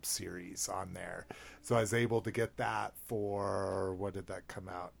concept series on there. So I was able to get that for, what did that come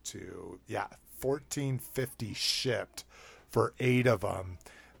out to? Yeah, $14.50 shipped for 8 of them.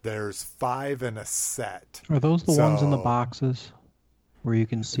 There's 5 in a set. Are those the ones in the boxes where you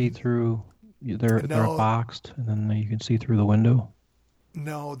can see through? They're boxed, and then you can see through the window.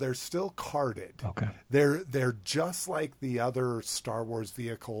 No, they're still carded. Okay. They're just like the other Star Wars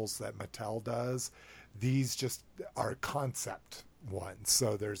vehicles that Mattel does. These just are concept ones.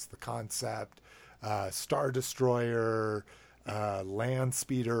 So there's the concept, Star Destroyer, Land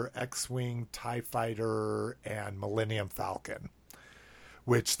Speeder, X-Wing, TIE Fighter, and Millennium Falcon.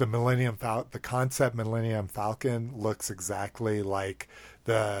 Which the concept Millennium Falcon looks exactly like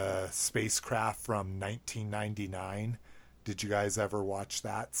the spacecraft from 1999. Did you guys ever watch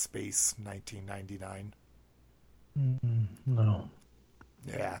that, Space 1999? No.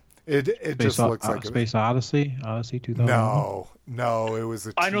 Yeah, it just looks like Space Odyssey 2000. No, it was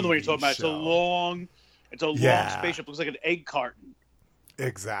a. I know the one you're talking about. Show. It's a long spaceship. Looks like an egg carton.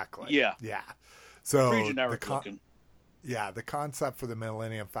 Exactly. Yeah. So pretty generic looking. Yeah, the concept for the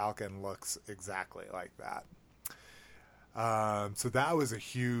Millennium Falcon looks exactly like that. So that was a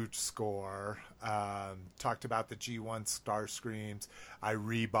huge score. Talked about the G1 Starscreams. I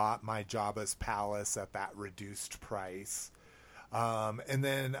rebought my Jabba's Palace at that reduced price. And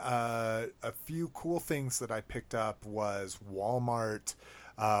then a few cool things that I picked up was Walmart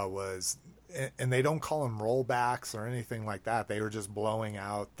and they don't call them rollbacks or anything like that. They were just blowing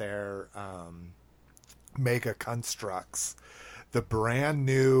out their Mega Constructs. The brand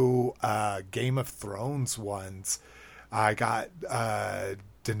new Game of Thrones ones. I got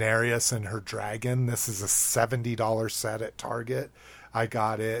Daenerys and her dragon. This is a $70 set at Target. I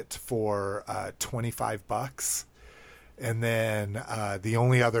got it for $25. And then the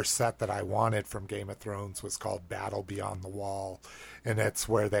only other set that I wanted from Game of Thrones was called Battle Beyond the Wall. And it's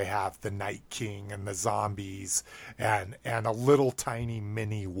where they have the Night King and the zombies and a little tiny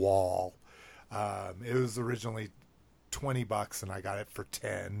mini wall. It was originally $20 and I got it for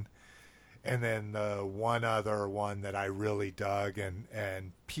 $10. And then the one other one that I really dug,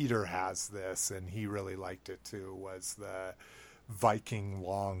 and Peter has this, and he really liked it too, was the Viking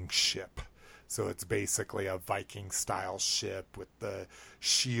Longship. So it's basically a Viking-style ship with the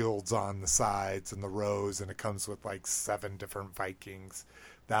shields on the sides and the rows, and it comes with like 7 different Vikings.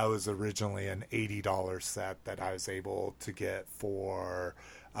 That was originally an $80 set that I was able to get for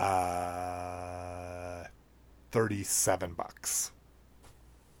 $37.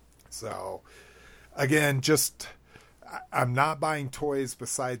 So, again, I'm not buying toys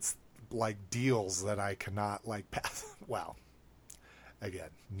besides like deals that I cannot like pass. Well,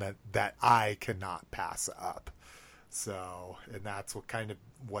 again, that I cannot pass up. So, and that's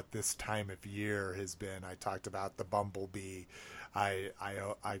what this time of year has been. I talked about the Bumblebee. I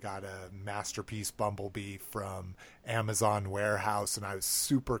got a Masterpiece Bumblebee from Amazon warehouse, and I was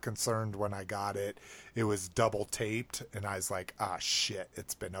super concerned when I got it. It was double taped, and I was like, ah, shit,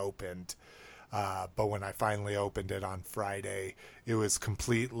 it's been opened. But when I finally opened it on Friday, it was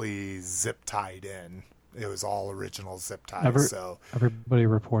completely zip tied in. It was all original zip ties. So everybody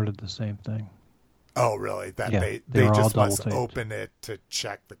reported the same thing. Oh, really? That they just must open it to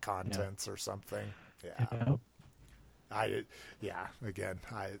check the contents or something. Yeah. Again,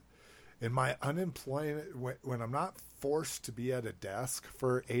 in my unemployment, when I'm not forced to be at a desk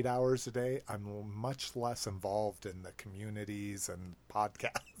for 8 hours a day, I'm much less involved in the communities and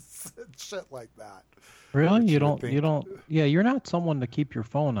podcasts and shit like that. Really? You don't, yeah, you're not someone to keep your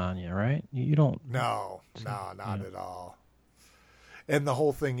phone on you, right? You don't. No, not at all. And the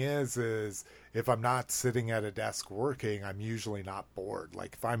whole thing is if I'm not sitting at a desk working, I'm usually not bored.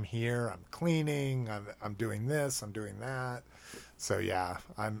 Like if I'm here, I'm cleaning, I'm doing this, I'm doing that. So yeah,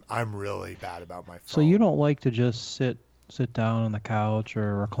 I'm really bad about my phone. So you don't like to just sit down on the couch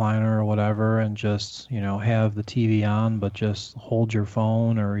or recliner or whatever and just, have the TV on, but just hold your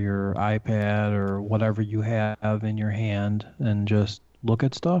phone or your iPad or whatever you have in your hand and just look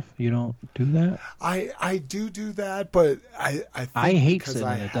at stuff? You don't do that? I do that, but I hate sitting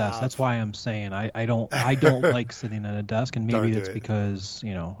at a desk. That's why I'm saying I don't like sitting at a desk, and maybe it's because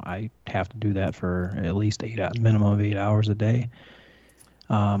I have to do that for at least minimum of 8 hours a day.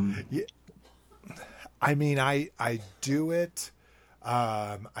 Yeah. I mean, I do it.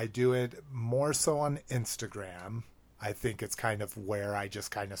 I do it more so on Instagram. I think it's kind of where I just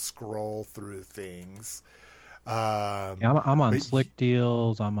kind of scroll through things. I'm on Slick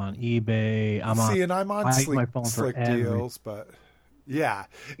Deals. I'm on eBay. I'm on Slick Deals, but yeah,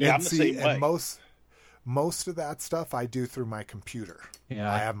 I'm and the same way. And most of that stuff I do through my computer.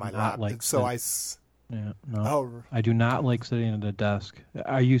 Yeah, I have my laptop, so I do not like sitting at a desk.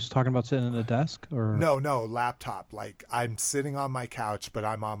 Are you talking about sitting at a desk or no laptop? Like I'm sitting on my couch, but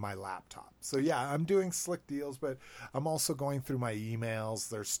I'm on my laptop. So yeah, I'm doing Slick Deals, but I'm also going through my emails.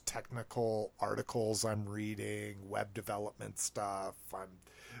 There's technical articles I'm reading, web development stuff.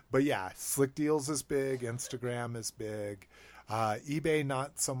 But yeah, Slick Deals is big. Instagram is big. eBay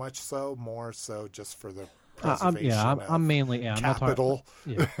not so much so, more so just for the preservation I'm mainly capital.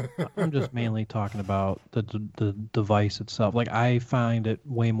 I'm just mainly talking about the device itself. Like I find it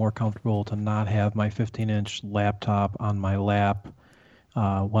way more comfortable to not have my 15-inch laptop on my lap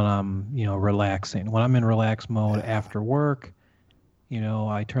when I'm relaxing. When I'm in relax mode after work,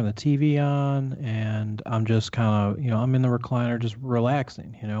 I turn the TV on and I'm just kind of I'm in the recliner just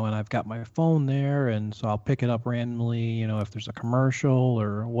relaxing, and I've got my phone there, and so I'll pick it up randomly, if there's a commercial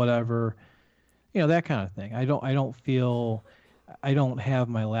or whatever. That kind of thing. I don't have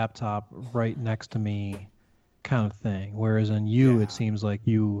my laptop right next to me kind of thing. Whereas in you, it seems like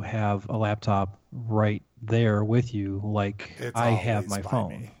you have a laptop right there with you, like I have my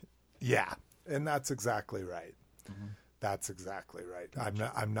phone. Me. Yeah, and that's exactly right. Mm-hmm. That's exactly right.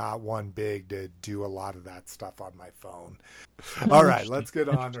 I'm not one big to do a lot of that stuff on my phone. All right, let's get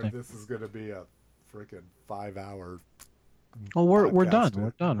on, or this is going to be a freaking 5-hour. Well, we're done.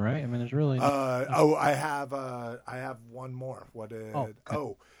 We're done, right? I mean, there's really. I have one more. What is?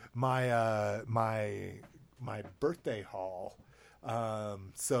 My birthday haul.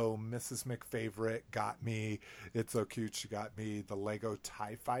 So Mrs. McFavorite got me. It's so cute. She got me the Lego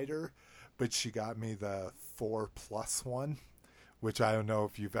TIE Fighter, but she got me the 4+ one, which I don't know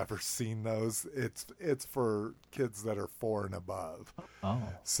if you've ever seen those. It's for kids that are 4 and above. Oh.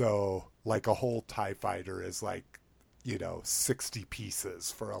 So like a whole TIE Fighter is like, 60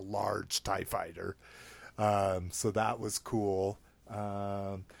 pieces for a large TIE Fighter. So that was cool.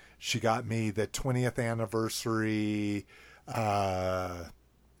 She got me the 20th anniversary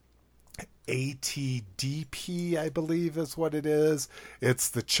ATDP, I believe is what it is. It's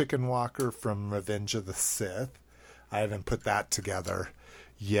the Chicken Walker from Revenge of the Sith. I haven't put that together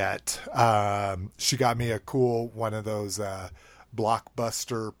yet. She got me a cool one of those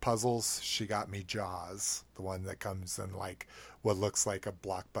Blockbuster puzzles. She got me Jaws, the one that comes in like what looks like a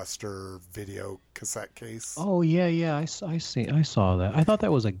Blockbuster video cassette case. Oh yeah, I saw that. I thought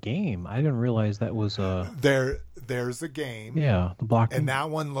that was a game. I didn't realize that was a. There's a game. Yeah, the block. And that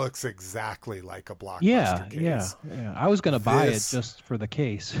one looks exactly like a Blockbuster case. Yeah. I was gonna buy it just for the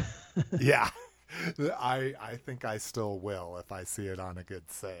case. Yeah, I think I still will if I see it on a good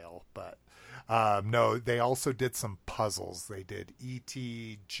sale, but. No, they also did some puzzles. They did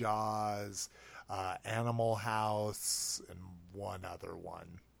E.T., Jaws, Animal House, and one other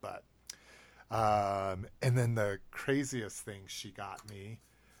one. But And then the craziest thing she got me,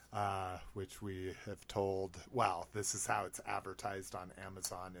 which we have told, well, this is how it's advertised on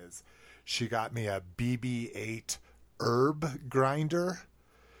Amazon, is she got me a BB-8 herb grinder.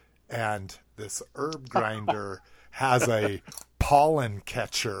 And this herb grinder has a pollen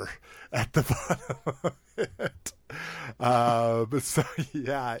catcher at the bottom of it. So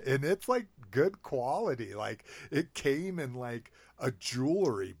yeah, and it's like good quality. Like it came in like a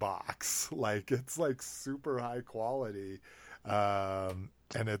jewelry box. Like it's like super high quality.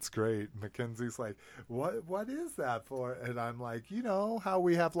 And it's great. Mackenzie's like, what is that for? And I'm like, you know how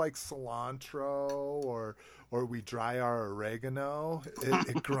we have like cilantro or we dry our oregano?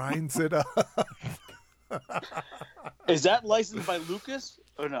 It grinds it up. Is that licensed by Lucas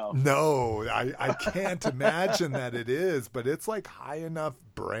or no? No, I can't imagine that it is, but it's like high enough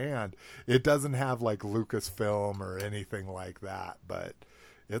brand. It doesn't have like Lucasfilm or anything like that, but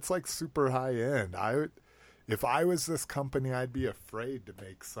it's like super high end. If I was this company, I'd be afraid to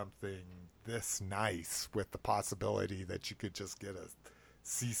make something this nice with the possibility that you could just get a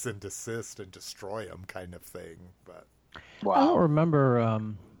cease and desist and destroy them kind of thing. But wow. I don't remember.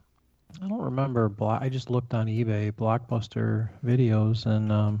 I just looked on eBay Blockbuster videos,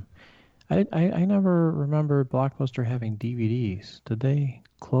 and I never remembered Blockbuster having DVDs. Did they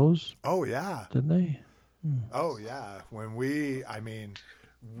close? Oh yeah. Did they? Oh yeah. When we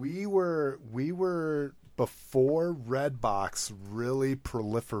were before Redbox really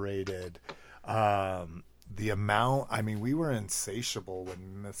proliferated. The amount, we were insatiable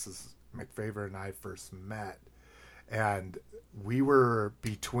when Mrs. McFavor and I first met, and we were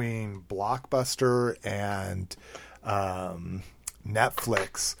between Blockbuster and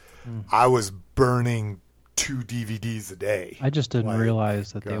Netflix. I was burning 2 DVDs a day. I just didn't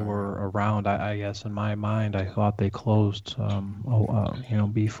realize that they were around. I guess in my mind, I thought they closed,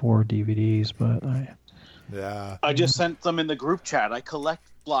 before DVDs, but yeah. I just sent them in the group chat. I collect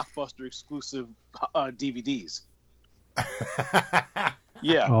Blockbuster exclusive DVDs.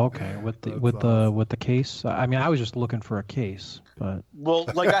 Yeah. Oh, okay. With the case. I was just looking for a case, but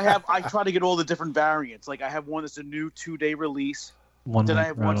I try to get all the different variants. Like I have one that's a new 2-day release. Then I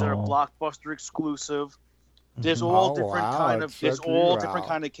have ones that are Blockbuster exclusive. There's all different different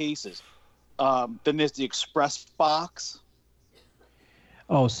kind of cases. Then there's the Express box.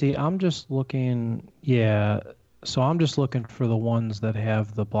 Oh, see, I'm just looking. Yeah, so I'm just looking for the ones that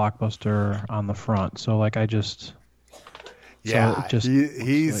have the Blockbuster on the front. So, like, he's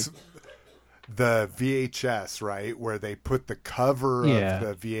the VHS, right, where they put the cover of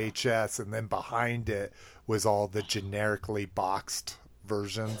the VHS, and then behind it was all the generically boxed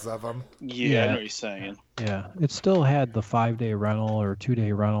versions of them. Yeah, I know what you're saying. Yeah, it still had the 5-day rental or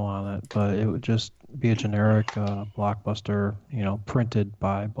 2-day rental on it, but it would just be a generic Blockbuster, printed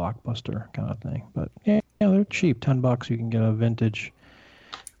by Blockbuster kind of thing. But yeah, they're cheap. $10 you can get a vintage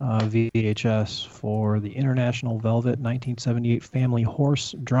VHS for the International Velvet 1978 Family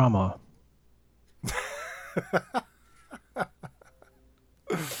Horse Drama.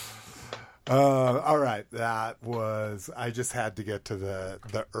 All right, I just had to get to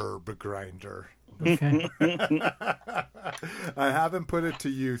the herb grinder. Okay. I haven't put it to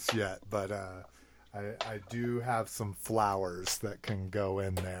use yet, but I do have some flowers that can go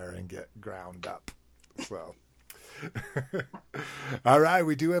in there and get ground up. So, all right,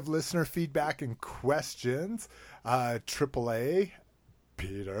 we do have listener feedback and questions. AAA,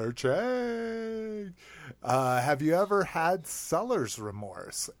 Peter Chang. Have you ever had seller's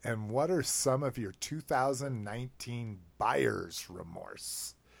remorse? And what are some of your 2019 buyer's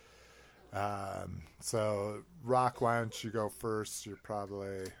remorse? So, Rock, why don't you go first? You're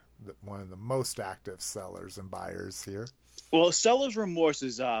probably one of the most active sellers and buyers here. Well, seller's remorse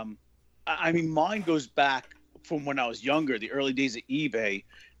is, mine goes back from when I was younger, the early days of eBay,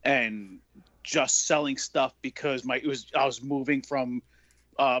 and just selling stuff because I was moving from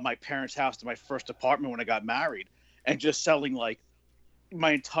my parents' house to my first apartment when I got married, and just selling like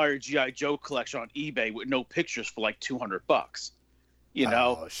my entire G.I. Joe collection on eBay with no pictures for like $200.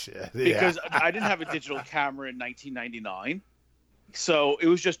 Oh shit! Yeah. Because I didn't have a digital camera in 1999, so it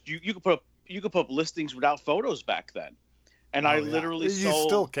was just you could put up listings without photos back then, and I literally sold. You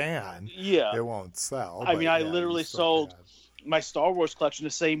still can. Yeah, it won't sell. I literally sold my Star Wars collection the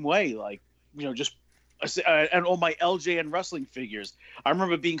same way, and all my LJN wrestling figures. I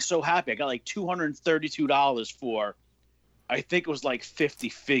remember being so happy. I got like $232 for, I think it was like 50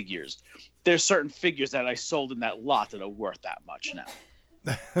 figures. There's certain figures that I sold in that lot that are worth that much now.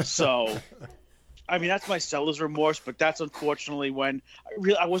 So, that's my seller's remorse, but that's unfortunately when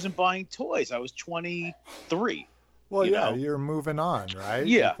I wasn't buying toys. I was 23. Well, you yeah, know? you're moving on, right?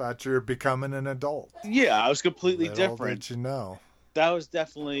 Yeah. You thought you were becoming an adult. Yeah, I was completely Little different. did you know. That was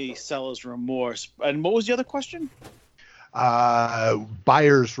definitely seller's remorse. And what was the other question?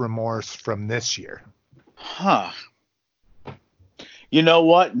 Buyer's remorse from this year. Huh. You know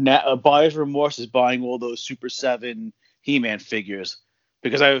what? Buyer's remorse is buying all those Super 7 He-Man figures,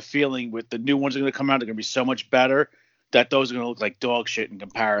 because I have a feeling with the new ones that are going to come out, they're going to be so much better that those are going to look like dog shit in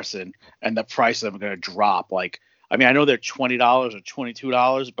comparison, and the price of them are going to drop. Like, I mean, I know they're $20 or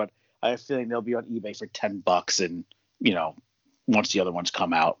 $22, but I have a feeling they'll be on eBay for $10, and once the other ones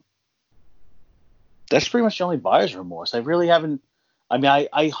come out. That's pretty much the only buyer's remorse. I really haven't. I mean,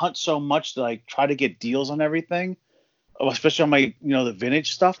 I hunt so much that I try to get deals on everything, especially on my, the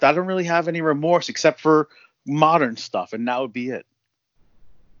vintage stuff. That I don't really have any remorse except for modern stuff, and that would be it.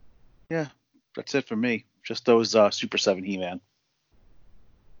 Yeah, that's it for me. Just those Super 7 He-Man.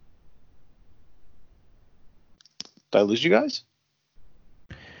 Did I lose you guys?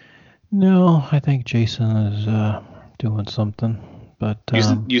 No, I think Jason is doing something, but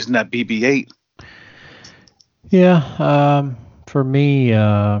using that BB-8. Yeah, for me,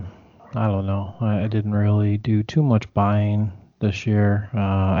 I don't know. I didn't really do too much buying this year.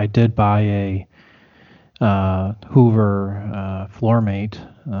 I did buy a Hoover floor mate.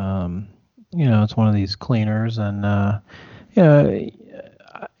 It's one of these cleaners, and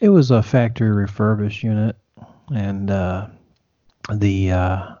it was a factory refurbished unit, and the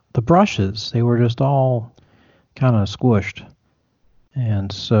brushes, they were just all kind of squished,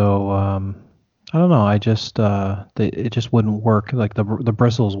 and so I don't know. I just it just wouldn't work. Like the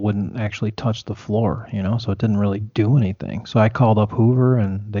bristles wouldn't actually touch the floor, so it didn't really do anything. So I called up Hoover,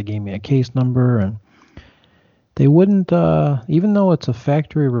 and they gave me a case number, and they wouldn't, even though it's a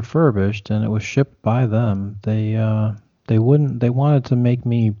factory refurbished and it was shipped by them, they wouldn't. They wanted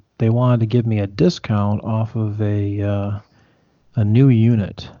to give me a discount off of a new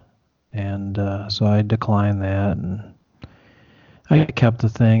unit, and so I declined that, and I kept the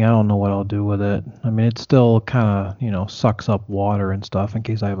thing. I don't know what I'll do with it. I mean, it still kind of, sucks up water and stuff in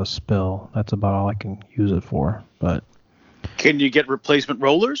case I have a spill. That's about all I can use it for. But can you get replacement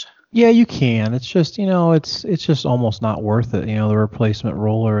rollers? Yeah, you can. It's just, it's just almost not worth it. The replacement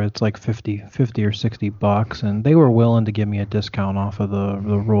roller, it's like $50 or $60, and they were willing to give me a discount off of the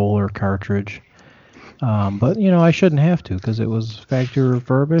roller cartridge. But I shouldn't have to, because it was factory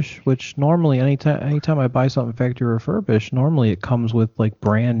refurbished, which normally anytime I buy something factory refurbished, normally it comes with like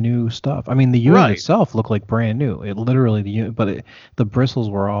brand new stuff. I mean, the unit itself looked like brand new. It literally the bristles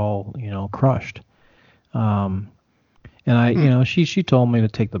were all crushed. And I, she told me to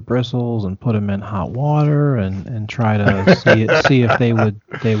take the bristles and put them in hot water and try to see if they would,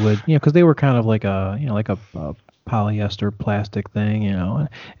 because they were kind of like a polyester plastic thing,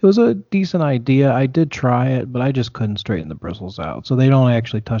 It was a decent idea. I did try it, but I just couldn't straighten the bristles out. So they don't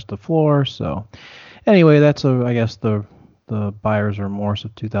actually touch the floor. So anyway, that's I guess the buyer's remorse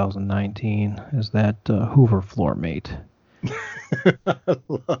of 2019 is that Hoover floor mate. I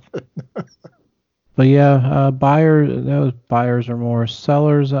love it. But yeah, that was buyer's remorse.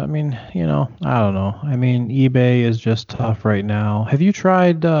 Sellers, I mean, I don't know. I mean, eBay is just tough right now. Have you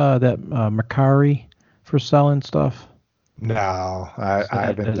tried that Mercari for selling stuff? No, I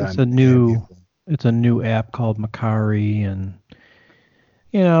haven't done. It's a new app called Mercari, and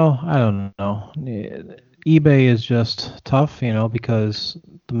I don't know. eBay is just tough, because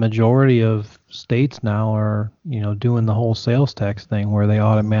the majority of states now are, doing the whole sales tax thing where they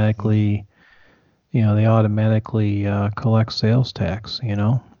automatically collect sales tax,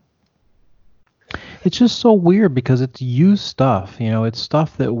 It's just so weird because it's used stuff, it's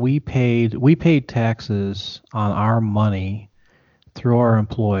stuff that we paid taxes on our money through our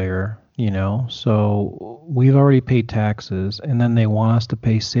employer, so we've already paid taxes, and then they want us to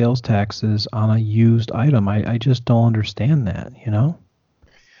pay sales taxes on a used item. I just don't understand that,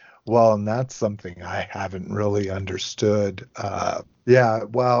 Well, and that's something I haven't really understood. Yeah,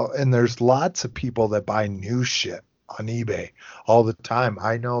 well, and there's lots of people that buy new shit on eBay all the time.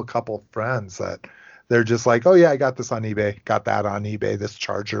 I know a couple of friends that they're just like, oh yeah, I got this on eBay, got that on eBay, this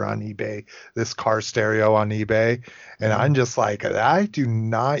charger on eBay, this car stereo on eBay. And I'm just like, I do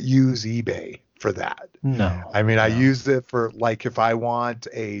not use eBay for that. No. I mean, I use it for like if I want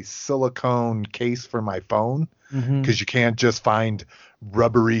a silicone case for my phone, because you can't just find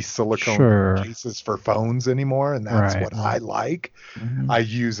rubbery silicone cases for phones anymore, and that's what I like. I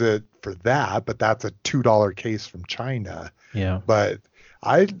use it for that, but that's a $2 case from China. Yeah. But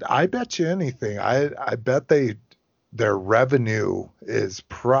I bet you anything. I bet they their revenue is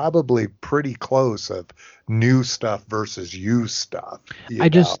probably pretty close of new stuff versus used stuff. I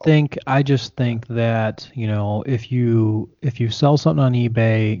just think that, if you sell something on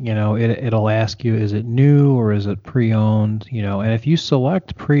eBay, it'll ask you, is it new or is it pre-owned, and if you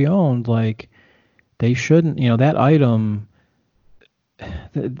select pre-owned, like, they shouldn't, that item,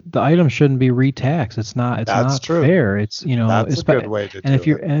 the item shouldn't be retaxed. It's not true. fair. It's, that's a good way to do it.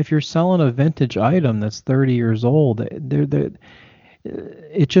 If you're selling a vintage item that's 30 years old,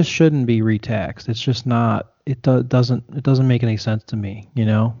 it just shouldn't be retaxed. It's just not. It doesn't make any sense to me.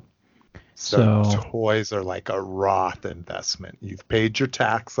 So toys are like a Roth investment. You've paid your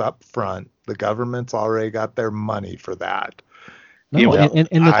tax up front. The government's already got their money for that. No, and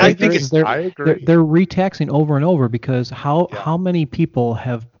the thing is, I agree. They're retaxing over and over, because how many people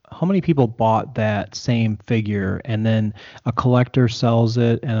bought that same figure, and then a collector sells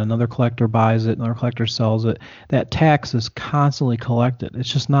it and another collector buys it, another collector sells it. That tax is constantly collected.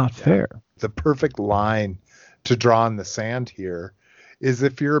 It's just not fair. The perfect line to draw in the sand here is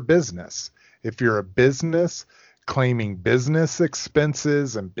if you're a business. If you're a business claiming business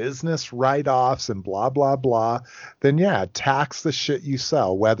expenses and business write-offs and blah, blah, blah, then yeah, tax the shit you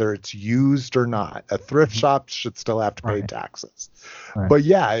sell, whether it's used or not. A thrift shop should still have to pay taxes. Right. But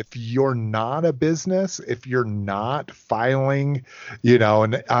yeah, if you're not a business, if you're not filing, and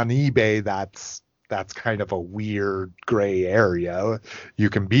on eBay, that's kind of a weird gray area. You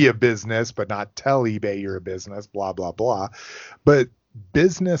can be a business, but not tell eBay you're a business, blah, blah, blah. But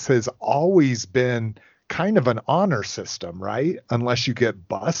business has always been kind of an honor system, right? Unless you get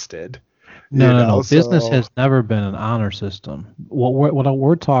busted. No. Business has never been an honor system. What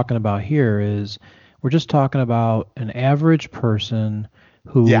we're talking about here is we're just talking about an average person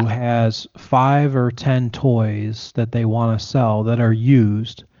who has 5 or 10 toys that they want to sell that are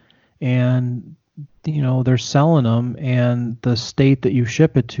used, and they're selling them, and the state that you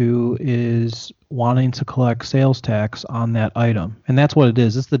ship it to is wanting to collect sales tax on that item. And that's what it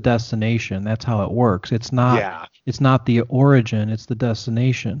is. It's the destination. That's how it works. It's not the origin, it's the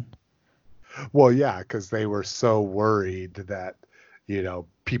destination. Well, yeah, because they were so worried that,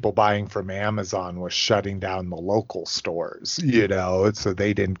 people buying from Amazon was shutting down the local stores, so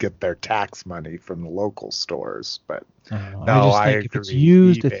they didn't get their tax money from the local stores. But I think if it's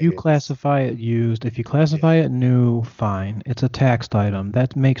used, if you classify it used, if you classify it new, fine. It's a taxed item.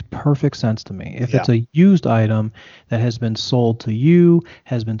 That makes perfect sense to me. If it's a used item that has been sold to you,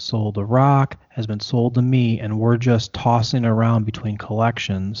 has been sold to Rock, has been sold to me, and we're just tossing around between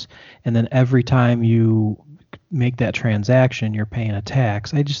collections, and then every time you make that transaction, you're paying a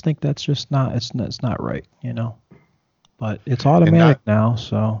tax. I just think that's just not. It's not right, But it's automatic now,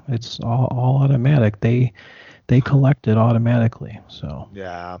 so it's all automatic. They collect it automatically. So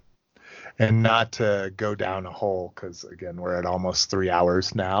yeah, and not to go down a hole, because again we're at almost 3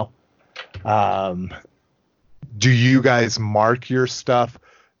 hours now. Do you guys mark your stuff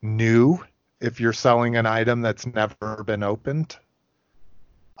new if you're selling an item that's never been opened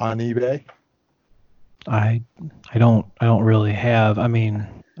on eBay? I don't really have. I mean,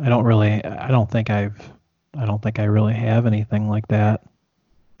 I don't think I really have anything like that.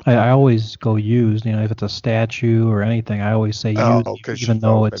 I always go used. If it's a statue or anything, I always say used, even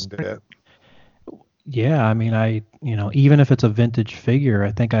though it's. Yeah, I mean, even if it's a vintage figure,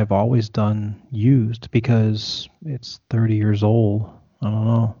 I think I've always done used because it's 30 years old. I don't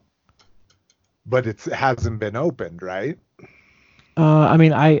know. But it hasn't been opened, right? I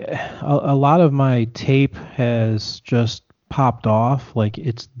mean, a lot of my tape has just popped off, like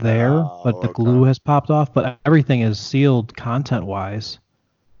it's there, but the glue has popped off. But everything is sealed content-wise.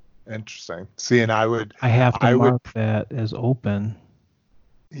 Interesting. See, and I have to mark that as open.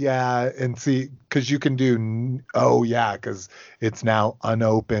 Yeah, and see, because you can do. Oh, yeah, because it's now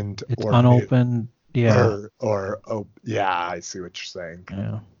unopened. It's unopened. Yeah. Yeah, I see what you're saying.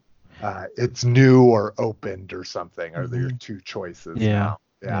 Yeah. It's new or opened or something, are your two choices now.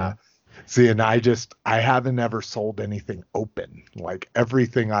 Yeah. See, and I haven't ever sold anything open. Like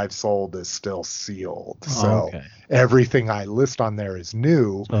everything I've sold is still sealed. So everything I list on there is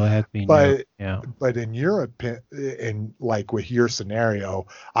new. So it has to be new. Yeah. But in your opinion, like with your scenario,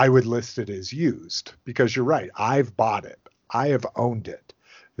 I would list it as used because you're right. I've bought it. I have owned it.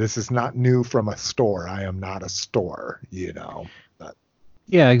 This is not new from a store. I am not a store,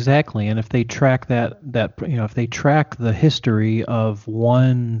 Yeah, exactly. And if they track if they track the history of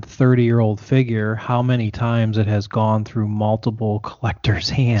one 30-year-old figure, how many times it has gone through multiple collectors'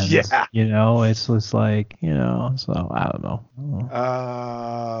 hands, it's just like, so I don't know.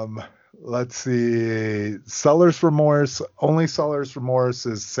 Let's see. Seller's remorse, only seller's remorse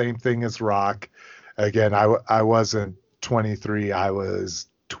is same thing as Rock. Again, I wasn't 23. I was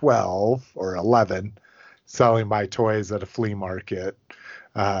 12 or 11 selling my toys at a flea market.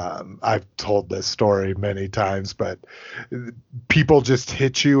 I've told this story many times, but people just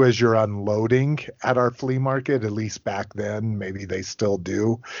hit you as you're unloading at our flea market, at least back then. Maybe they still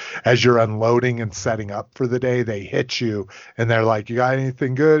do. As you're unloading and setting up for the day, they hit you and they're like, you got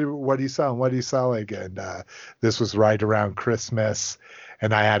anything good? What are you selling? What are you selling? And this was right around Christmas.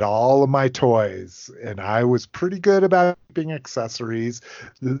 And I had all of my toys, and I was pretty good about keeping accessories.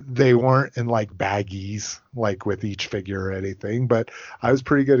 They weren't in like baggies, like with each figure or anything, but I was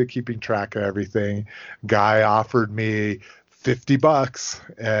pretty good at keeping track of everything. Guy offered me $50,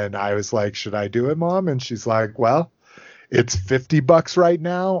 and I was like, should I do it, Mom? And she's like, well, it's $50 right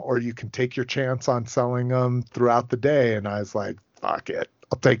now, or you can take your chance on selling them throughout the day. And I was like, fuck it.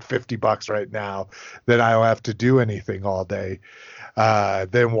 I'll take $50 right now. Then I don't have to do anything all day.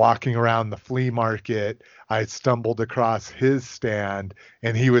 Then walking around the flea market, I stumbled across his stand,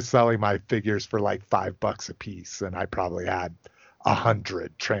 and he was selling my figures for like $5 a piece. And I probably had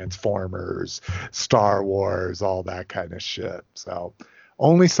 100 Transformers, Star Wars, all that kind of shit. So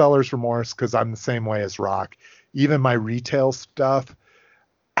only seller's remorse, because I'm the same way as Rock. Even my retail stuff,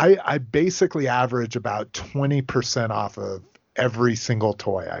 I basically average about 20% off of every single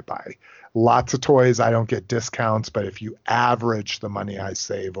toy I buy. Lots of toys, I don't get discounts, but if you average the money I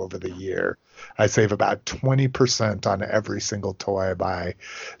save over the year, I save about 20% on every single toy I buy.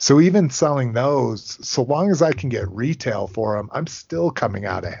 So even selling those, so long as I can get retail for them, I'm still coming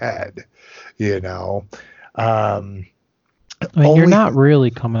out ahead, you know. I mean, you're not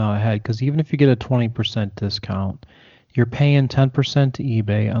really coming out ahead, because even if you get a 20% discount, you're paying 10% to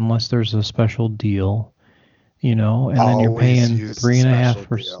eBay unless there's a special deal, you know, and then you're paying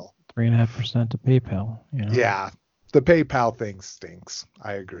 3.5% to PayPal. You know? Yeah, the PayPal thing stinks.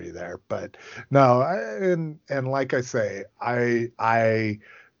 I agree there, but no, and like I say, I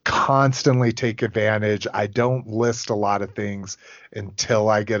constantly take advantage. I don't list a lot of things until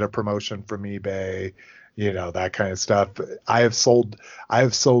I get a promotion from eBay, you know, that kind of stuff. I have sold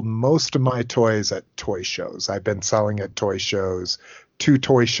most of my toys at toy shows. I've been selling at toy shows, 2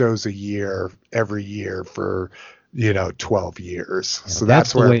 toy shows a year, every year for, you know, 12 years. Yeah, so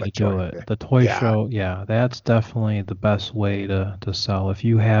that's the where way to do it. The toy show, that's definitely the best way to sell. If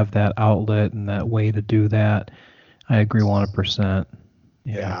you have that outlet and that way to do that, I agree 100%.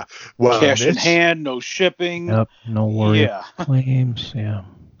 Yeah. Well, cash in hand, no shipping. Yep. No worry. Claims. Yeah.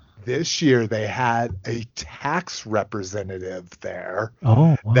 This year they had a tax representative there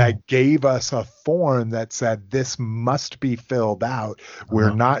wow. that gave us a form that said this must be filled out.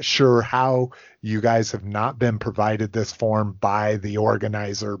 We're not sure how you guys have not been provided this form by the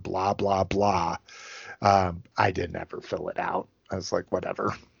organizer, blah, blah, blah. I didn't ever fill it out. I was like,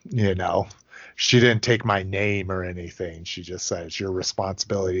 whatever, you know. She didn't take my name or anything. She just said, it's your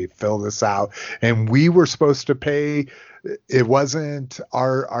responsibility to fill this out. And we were supposed to pay. It wasn't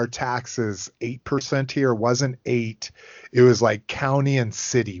our taxes 8% here. It wasn't 8. It was like county and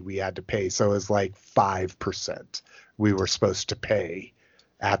city we had to pay. So it was like 5% we were supposed to pay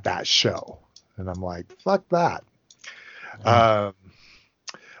at that show. And I'm like, fuck that.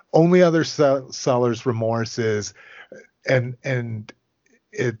 Only other seller's remorse is, and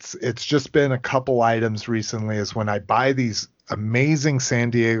it's just been a couple items recently, is when I buy these amazing San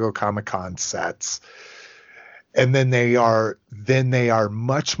Diego Comic-Con sets, and then they are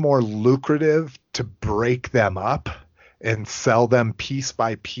much more lucrative to break them up and sell them piece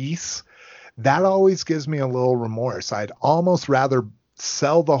by piece. That always gives me a little remorse. I'd almost rather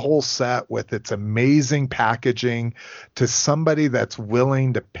sell the whole set with its amazing packaging to somebody that's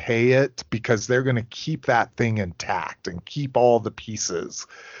willing to pay it, because they're going to keep that thing intact and keep all the pieces.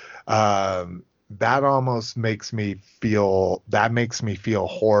 That almost makes me feel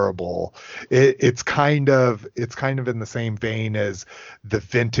horrible. It's kind of in the same vein as the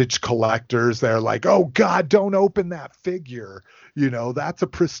vintage collectors. They're like, oh God, don't open that figure. You know, that's a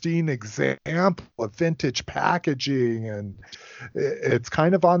pristine example of vintage packaging. And it's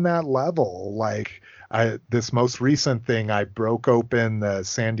kind of on that level. Like this most recent thing, I broke open the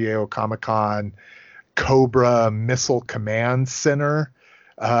San Diego Comic-Con Cobra Missile Command Center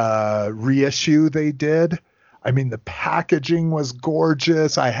reissue they did. I mean, the packaging was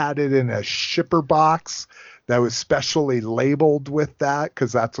gorgeous. I had it in a shipper box that was specially labeled with that,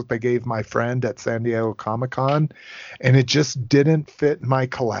 because that's what they gave my friend at San Diego Comic-Con, and it just didn't fit my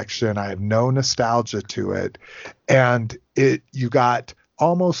collection. I have no nostalgia to it, and you got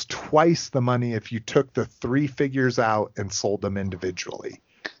almost twice the money if you took the 3 figures out and sold them individually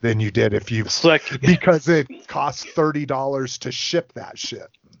than you did if you because it costs $30 to ship that shit.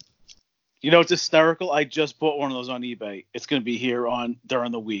 You know, it's hysterical. I just bought one of those on eBay. It's going to be here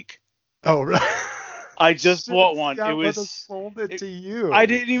during the week. Oh, right. I just bought one. Scott It was sold it to you. I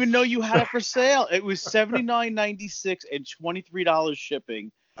didn't even know you had it for sale. It was $79.96 and $23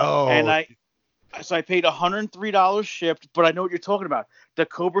 shipping. Oh, And I paid $103 shipped, but I know what you're talking about. The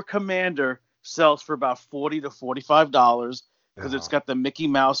Cobra Commander sells for about $40 to $45 because it's got the Mickey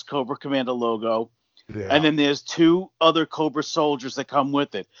Mouse Cobra Commander logo. yeah. And then there's 2 other Cobra soldiers that come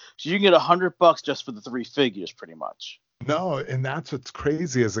with it. So you can get $100 just for the 3 figures, pretty much. No, and that's what's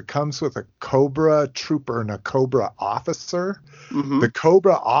crazy is it comes with a Cobra trooper and a Cobra officer. Mm-hmm. The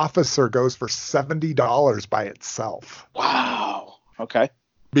Cobra officer goes for $70 by itself. Wow. Okay.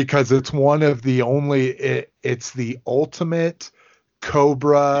 Because it's one of the only it's the ultimate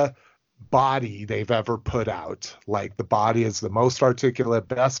Cobra body they've ever put out. Like the body is the most articulate,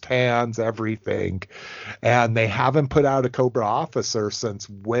 best hands, everything. And they haven't put out a Cobra officer since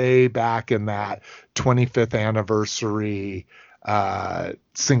way back in that 25th anniversary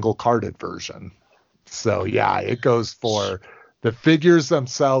single carded version. So yeah, it goes for the figures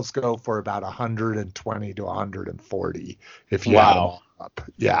themselves go for about 120 to 140 if you add them all up.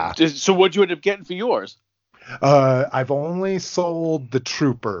 Yeah. So what'd you end up getting for yours? I've only sold the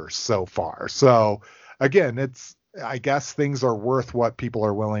trooper so far. So again, I guess things are worth what people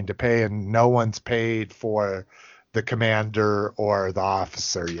are willing to pay, and no one's paid for the commander or the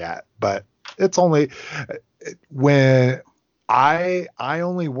officer yet. But it's only when I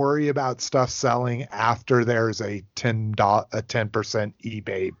only worry about stuff selling after there's a 10%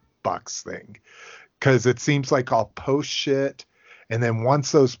 eBay bucks thing, because it seems like I'll post shit. And then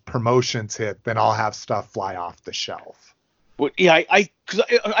once those promotions hit, then I'll have stuff fly off the shelf. Well, yeah, I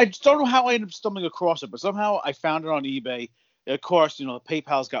just don't know how I ended up stumbling across it, but somehow I found it on eBay. And of course, you know, the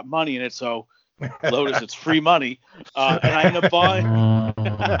PayPal's got money in it, so Lotus, it's free money. And I ended up buying.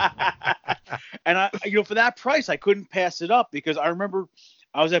 And for that price, I couldn't pass it up because I remember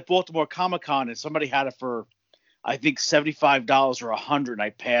I was at Baltimore Comic-Con and somebody had it for, I think, $75 or $100, and I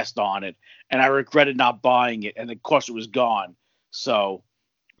passed on it, and I regretted not buying it, and of course it was gone. So,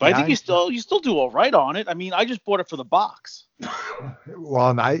 but yeah, I think you still do all right on it. I mean, I just bought it for the box.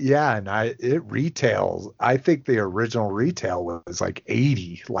 Well, it retails. I think the original retail was like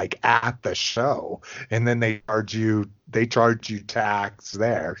 $80, like at the show, and then they charge you tax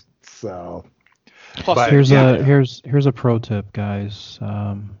there. So, but here's a pro tip, guys.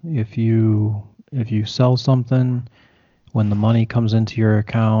 If you sell something, when the money comes into your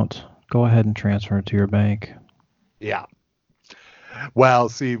account, go ahead and transfer it to your bank. Yeah. Well,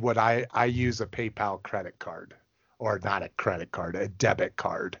 see, what I use a PayPal credit card, or not a credit card, a debit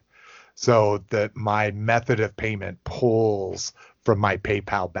card, so that my method of payment pulls from my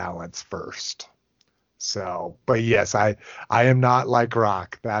PayPal balance first. So, but yes, I am not like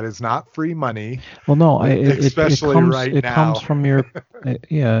Rock. That is not free money. Well, no, especially right now. It comes from your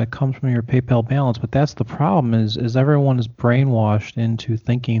PayPal balance. But that's the problem is everyone is brainwashed into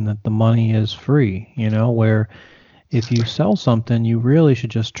thinking that the money is free. You know, where if you sell something, you really should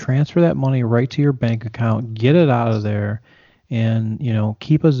just transfer that money right to your bank account, get it out of there, and, you know,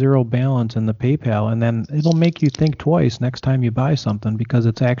 keep a zero balance in the PayPal, and then it'll make you think twice next time you buy something because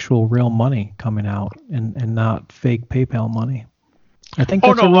it's actual real money coming out and not fake PayPal money. I think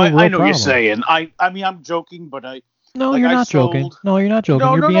that's a real I know problem. what you're saying. I mean, I'm joking, but No, you're not joking. No, you're not joking.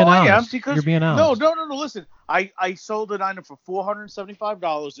 You're being honest. You're being honest. No. Listen, I sold an item for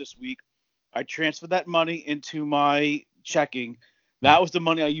 $475 this week. I transferred that money into my checking. That was the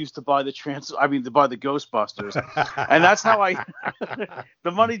money I used to buy to buy the Ghostbusters. And that's how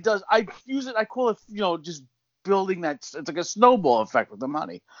the money does. I use it. I call it, just building that. It's like a snowball effect with the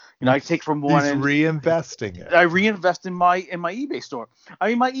money. I take from one end. Reinvesting it. I reinvest in my eBay store. I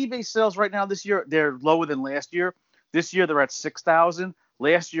mean, my eBay sales right now this year, they're lower than last year. This year they're at 6,000.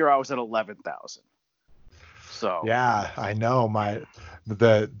 Last year I was at 11,000. So yeah, I know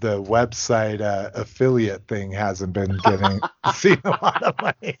the website affiliate thing hasn't been seeing a lot of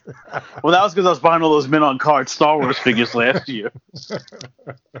money. Well, that was because I was buying all those Men on Card Star Wars figures last year.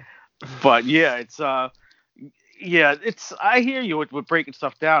 But yeah, it's I hear you with breaking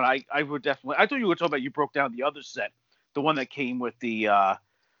stuff down. I would definitely. I thought you were talking about you broke down the other set, the one that came with the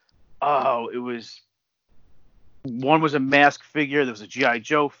it was. One was a Mask figure. There was a G.I.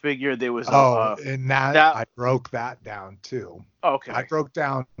 Joe figure. There was I broke that down too. Okay. I broke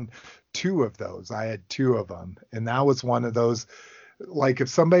down 2 of those. I had 2 of them, and that was one of those. Like if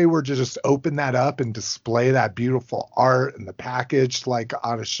somebody were to just open that up and display that beautiful art and the package like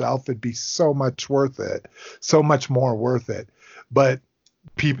on a shelf, it'd be so much worth it, so much more worth it. But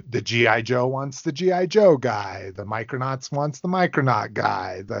the GI Joe wants the GI Joe guy, the Micronauts wants the Micronaut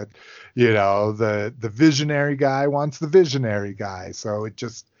guy, the visionary guy wants the visionary guy. So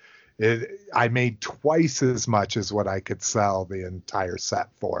I made twice as much as what I could sell the entire set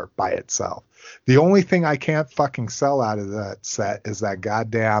for by itself. The only thing I can't fucking sell out of that set is that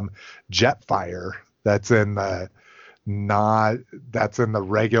goddamn Jetfire that's in the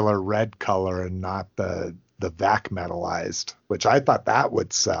regular red color and not the vac metalized, which I thought that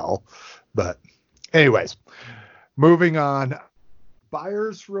would sell. But anyways, moving on.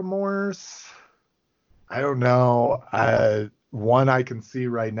 Buyer's remorse. I don't know. One I can see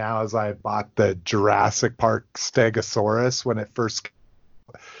right now is I bought the Jurassic Park Stegosaurus when it first,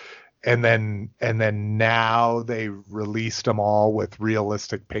 and then now they released them all with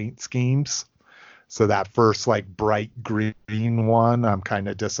realistic paint schemes. So that first like bright green one, I'm kind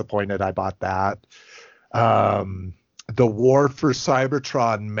of disappointed I bought that. The War for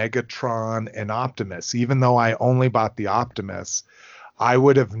Cybertron, Megatron, and Optimus. Even though I only bought the Optimus, I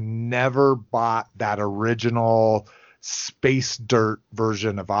would have never bought that original space dirt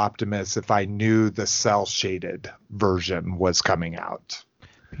version of Optimus if I knew the cell shaded version was coming out.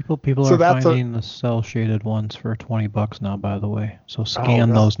 People are finding the cell shaded ones for $20 now, by the way. So scan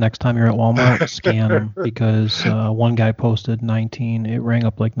those next time you're at Walmart. Scan them because one guy posted 19. It rang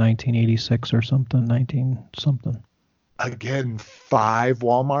up like 1986 or something. 19 something. Again, 5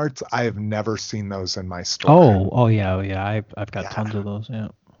 Walmarts. I have never seen those in my store. Oh yeah. I've got tons of those. Yeah.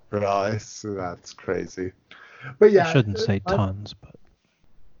 Really? So that's crazy. But yeah, I shouldn't say tons, but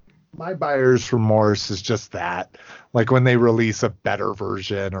my buyer's remorse is just that. Like when they release a better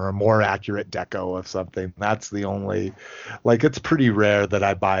version or a more accurate deco of something, that's the only, like, it's pretty rare that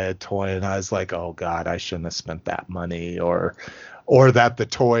I buy a toy and I was like, oh God, I shouldn't have spent that money, or that the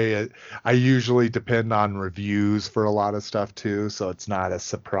toy, I usually depend on reviews for a lot of stuff too. So it's not a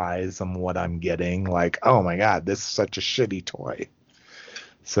surprise on what I'm getting. Like, oh my God, this is such a shitty toy.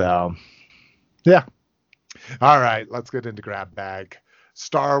 So yeah. All right, let's get into grab bag.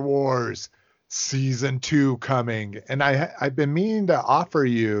 Star Wars Season 2 coming. And I've been meaning to offer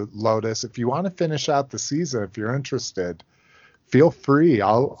you, Lotus, if you want to finish out the season, if you're interested, feel free.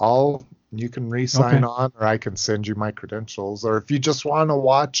 You can re-sign on, or I can send you my credentials. Or if you just want to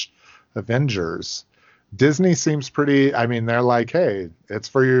watch Avengers, Disney seems pretty, I mean, they're like, hey, it's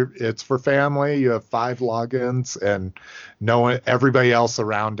for family. You have 5 logins and everybody else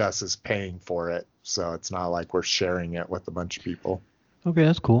around us is paying for it. So it's not like we're sharing it with a bunch of people. Okay,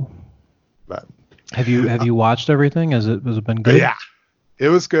 that's cool. But have you watched everything? Has it been good? Yeah, it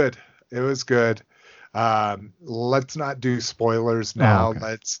was good. It was good. Let's not do spoilers now. Oh,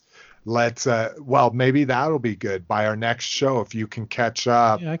 okay. Let's well, maybe that'll be good by our next show if you can catch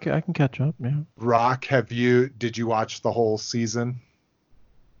up. Yeah, I can catch up. Yeah. Rock, did you watch the whole season?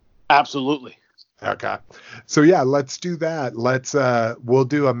 Absolutely. Okay. So yeah, let's do that. We'll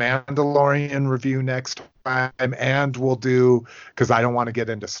do a Mandalorian review next time, and we'll do, because I don't want to get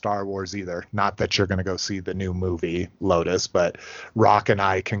into Star Wars either. Not that you're going to go see the new movie, Lotus, but Rock and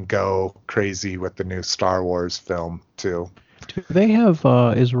I can go crazy with the new Star Wars film too. Do they have,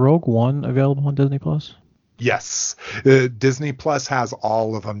 is Rogue One available on Disney Plus? Yes. Disney Plus has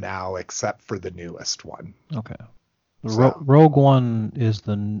all of them now except for the newest one. Okay. Rogue One is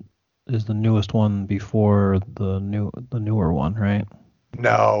the newest one before the newer one, right?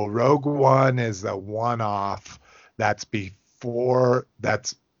 No, Rogue One is a one-off. That's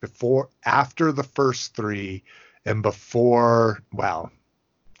after the first 3 and before, well,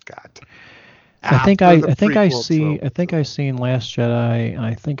 God. I think I seen Last Jedi, and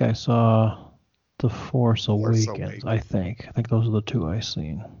I think I saw The Force Awakens. I think those are the 2 I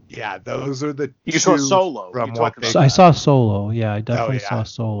seen. Yeah, those are the 2. You saw Solo. I saw Solo. Yeah, I definitely saw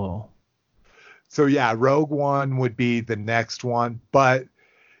Solo. So yeah, Rogue One would be the next one, but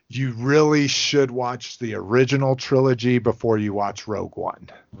you really should watch the original trilogy before you watch Rogue One,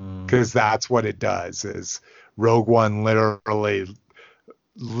 because that's what it does. Is Rogue One literally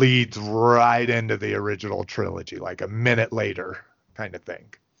leads right into the original trilogy, like a minute later, kind of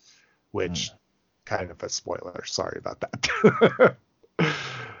thing. Which, kind of a spoiler. Sorry about that.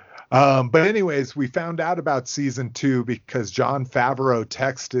 But anyways, we found out about season 2 because Jon Favreau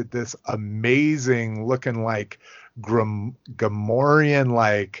texted this amazing looking like Gamorrean,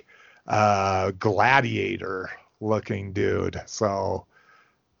 like gladiator looking dude. So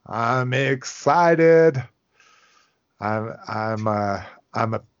I'm excited. I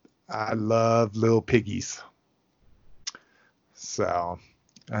love little piggies. So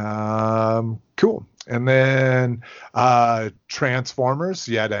cool. And then Transformers,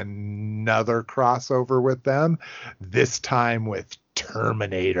 yet another crossover with them, this time with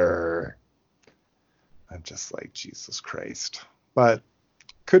Terminator. I'm just like, Jesus Christ. But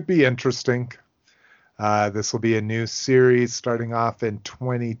could be interesting. This will be a new series starting off in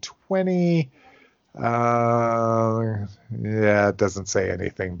 2020. Yeah, it doesn't say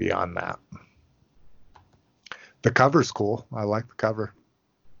anything beyond that. The cover's cool. I like the cover.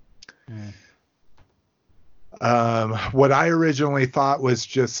 What I originally thought was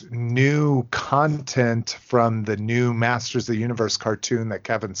just new content from the new Masters of the Universe cartoon that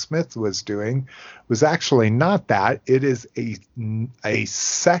Kevin Smith was doing was actually not that. It is a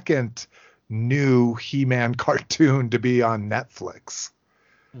second new He-Man cartoon to be on Netflix.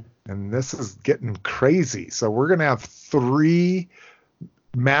 And this is getting crazy. So we're going to have 3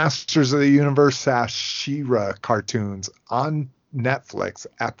 Masters of the Universe / She-Ra cartoons on Netflix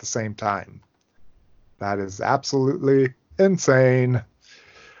at the same time. That is absolutely insane.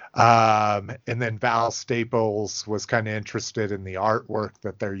 And then Val Staples was kind of interested in the artwork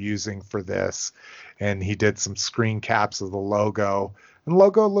that they're using for this. And he did some screen caps of the logo. And the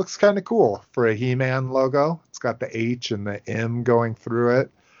logo looks kind of cool for a He-Man logo. It's got the H and the M going through it,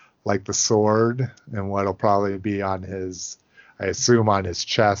 like the sword, and what'll probably be on his, I assume, on his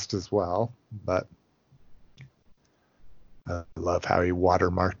chest as well. But I love how he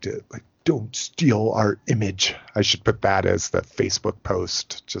watermarked it. Like, don't steal our image. I should put that as the Facebook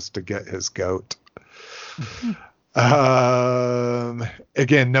post just to get his goat. Again,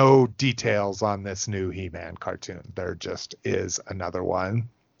 no details on this new He-Man cartoon. There just is another one.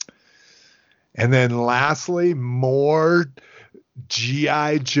 And then lastly, more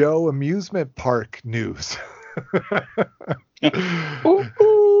G.I. Joe amusement park news. Yeah,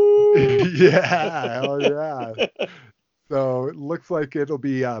 hell yeah. So it looks like it'll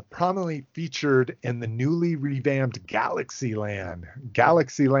be prominently featured in the newly revamped Galaxyland.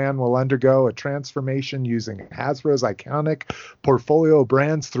 Galaxyland will undergo a transformation using Hasbro's iconic portfolio of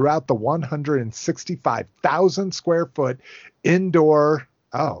brands throughout the 165,000 square foot indoor,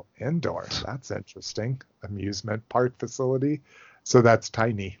 that's interesting, amusement park facility. So that's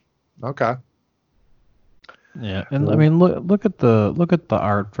tiny. Okay. Yeah, and I mean, look at the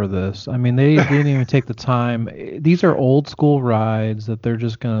art for this. I mean, they didn't even take the time. These are old school rides that they're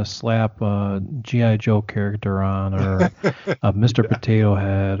just gonna slap a GI Joe character on, or a Mr. Potato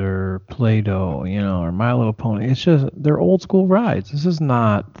Head, or Play-Doh, or My Little Pony. It's just they're old school rides. This is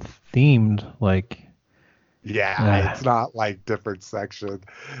not themed like. Yeah, it's not like different section.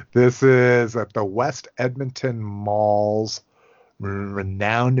 This is at the West Edmonton Mall's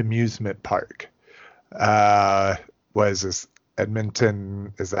renowned amusement park. What is this?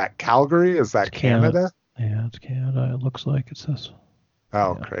 Edmonton? Is that Calgary? Is that Canada? Yeah, it's Canada. It looks like it says.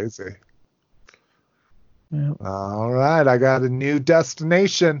 Oh, yeah. Crazy. Yeah. All right, I got a new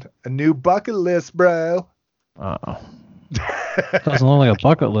destination, a new bucket list, bro. It doesn't look like a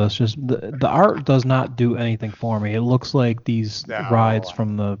bucket list. Just the art does not do anything for me. It looks like these rides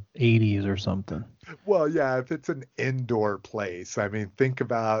from the 80s or something. Well, yeah, if it's an indoor place, I mean, think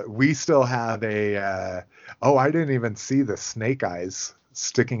about, we still have I didn't even see the snake eyes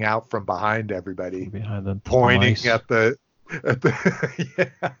sticking out from behind everybody, behind the pointing mice. at the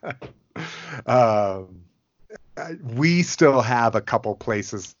yeah. We still have a couple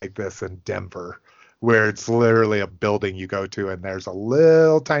places like this in Denver where it's literally a building you go to and there's a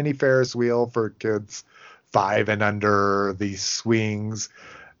little tiny Ferris wheel for kids 5 and under, these swings.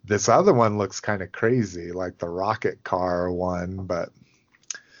 This other one looks kind of crazy, like the rocket car one, but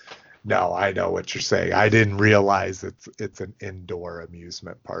no, I know what you're saying. I didn't realize it's an indoor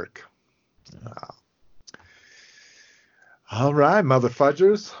amusement park. All right, mother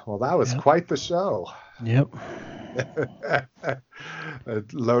fudgers. Well, that was quite the show. Yep.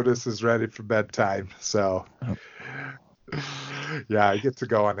 Lotus is ready for bedtime, so yeah, I get to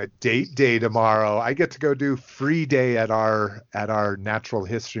go on a date day tomorrow. I get to go do free day at our Natural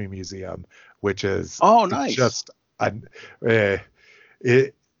History Museum, which is nice. Just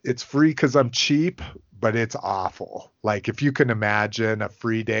it's free because I'm cheap, but it's awful. Like, if you can imagine a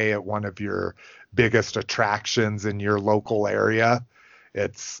free day at one of your biggest attractions in your local area,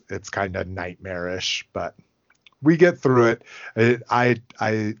 it's kind of nightmarish, but we get through it. I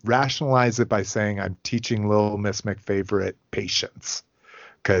rationalize it by saying I'm teaching Little Miss McFavorite patience,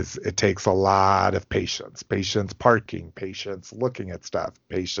 because it takes a lot of patience. Patience parking, patience looking at stuff,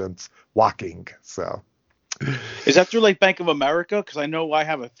 patience walking. So, is that through like Bank of America? Because I know I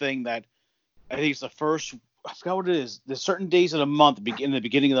have a thing that I think it's the first. I forgot what it is. There's certain days of the month, in the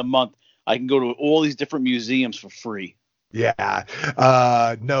beginning of the month, I can go to all these different museums for free. Yeah.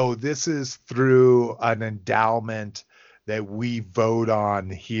 No, this is through an endowment that we vote on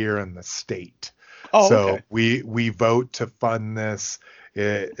here in the state. Oh, so okay. we vote to fund this.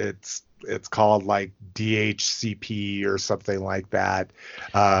 It's called like DHCP or something like that.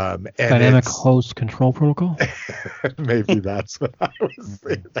 And Dynamic Host Control Protocol. Maybe that's what I was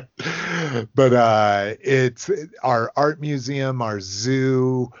thinking. But it's our art museum, our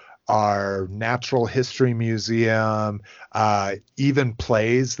zoo, our natural history museum, even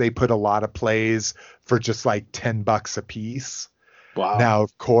plays. They put a lot of plays for just like $10 a piece. Wow. Now,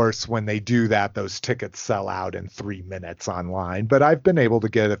 of course, when they do that, those tickets sell out in 3 minutes online. But I've been able to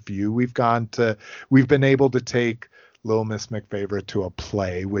get a few. We've been able to take Little Miss McFavorite to a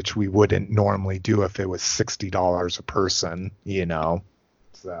play, which we wouldn't normally do if it was $60 a person, you know.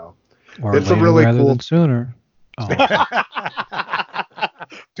 So Or it's a later really rather cool. than sooner. Oh.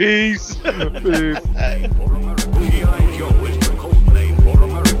 Peace. Peace.